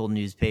 20 local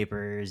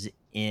newspapers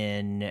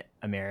in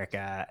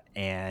America,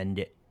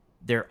 and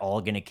they're all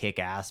going to kick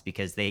ass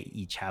because they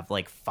each have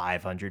like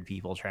 500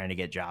 people trying to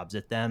get jobs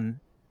at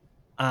them.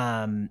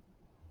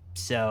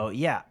 So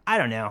yeah, I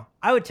don't know.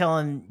 I would tell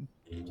them,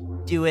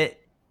 do it.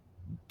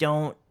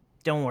 Don't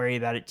worry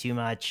about it too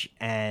much.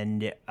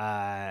 And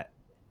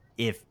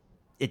if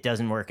it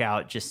doesn't work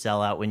out, just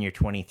sell out when you're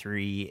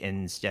 23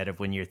 instead of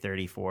when you're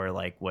 34,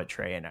 like what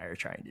Trey and I are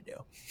trying to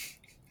do.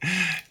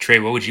 Trey,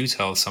 what would you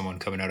tell someone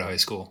coming out of high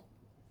school?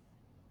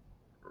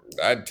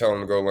 I'd tell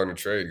them to go learn a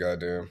trade.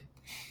 Goddamn.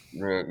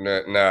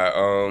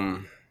 Nah.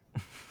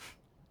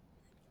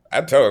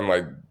 I'd tell them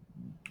like,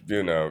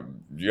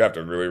 you have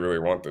to really, really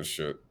want this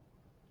shit,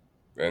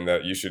 and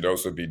that you should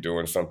also be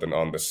doing something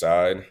on the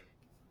side,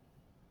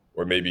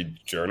 or maybe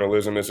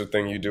journalism is a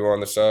thing you do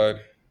on the side.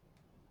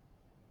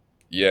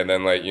 Yeah, and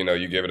then like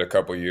you give it a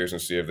couple years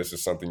and see if this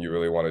is something you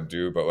really want to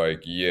do. But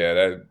like, yeah,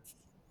 that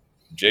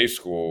J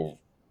school,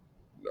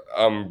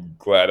 I'm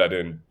glad I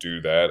didn't do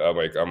that.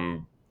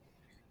 I'm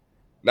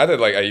not that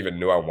like I even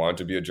knew I wanted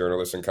to be a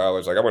journalist in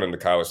college. Like I went into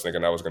college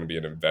thinking I was going to be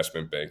an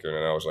investment banker,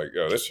 and I was like,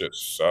 yo, this shit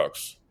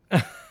sucks.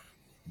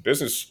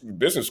 Business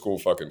school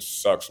fucking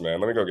sucks, man.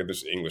 Let me go get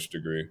this English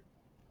degree.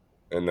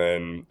 And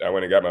then I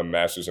went and got my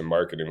master's in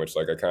marketing, which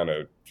like I kind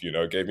of,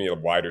 gave me a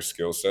wider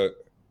skill set.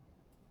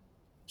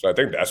 So I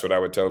think that's what I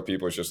would tell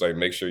people. It's just like,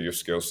 make sure your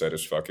skill set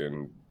is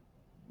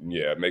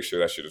make sure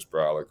that shit is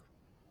brolic.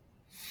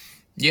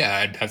 Yeah,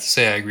 I'd have to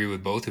say I agree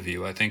with both of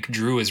you. I think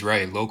Drew is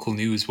right. Local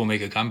news will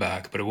make a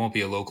comeback, but it won't be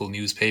a local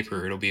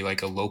newspaper. It'll be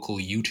like a local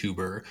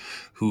YouTuber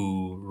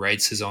who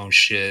writes his own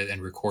shit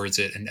and records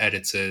it and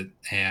edits it.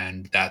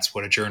 And that's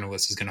what a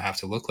journalist is going to have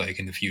to look like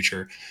in the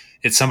future.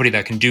 It's somebody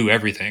that can do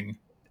everything.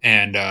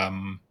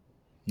 And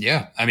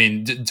yeah, I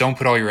mean, don't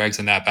put all your eggs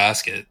in that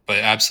basket, but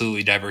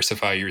absolutely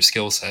diversify your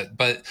skill set.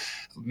 But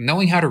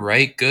knowing how to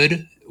write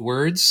good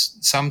words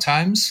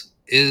sometimes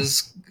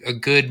is a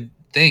good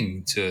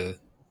thing to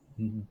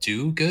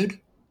do good.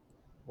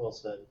 Well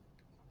said.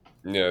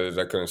 Yeah,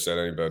 I couldn't have said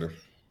any better.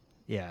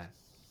 Yeah.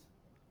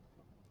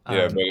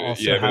 Yeah, but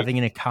also having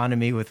an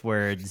economy with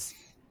words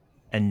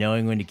and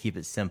knowing when to keep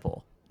it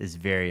simple is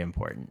very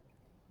important.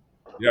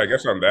 Yeah, I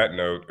guess on that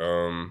note,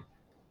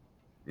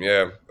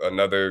 yeah,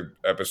 another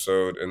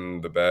episode in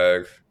the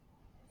bag.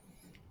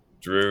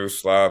 Drew,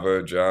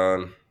 Slava,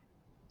 John.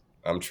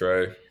 I'm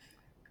Trey.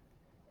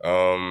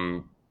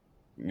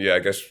 Yeah, I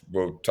guess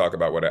we'll talk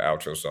about what our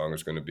outro song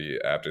is going to be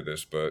after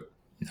this, but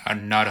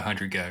Not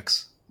 100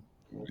 gex.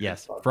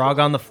 Yes. Frog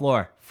on the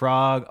floor.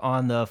 Frog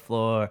on the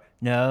floor.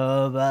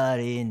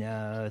 Nobody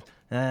knows.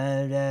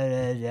 Da, da,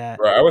 da, da.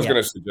 Bro, I was Yeah.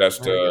 going to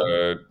suggest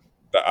the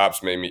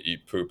ops made me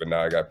eat poop, and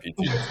now I got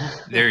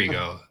PTSD. There you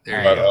go. There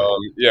you But go.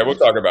 yeah, we'll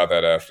talk about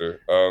that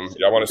after.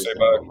 Y'all want to say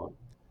bye? All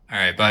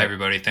right. Bye,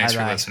 everybody. Thanks for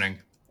Bye-bye. listening.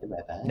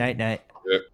 Bye-bye. Night, night. Yeah.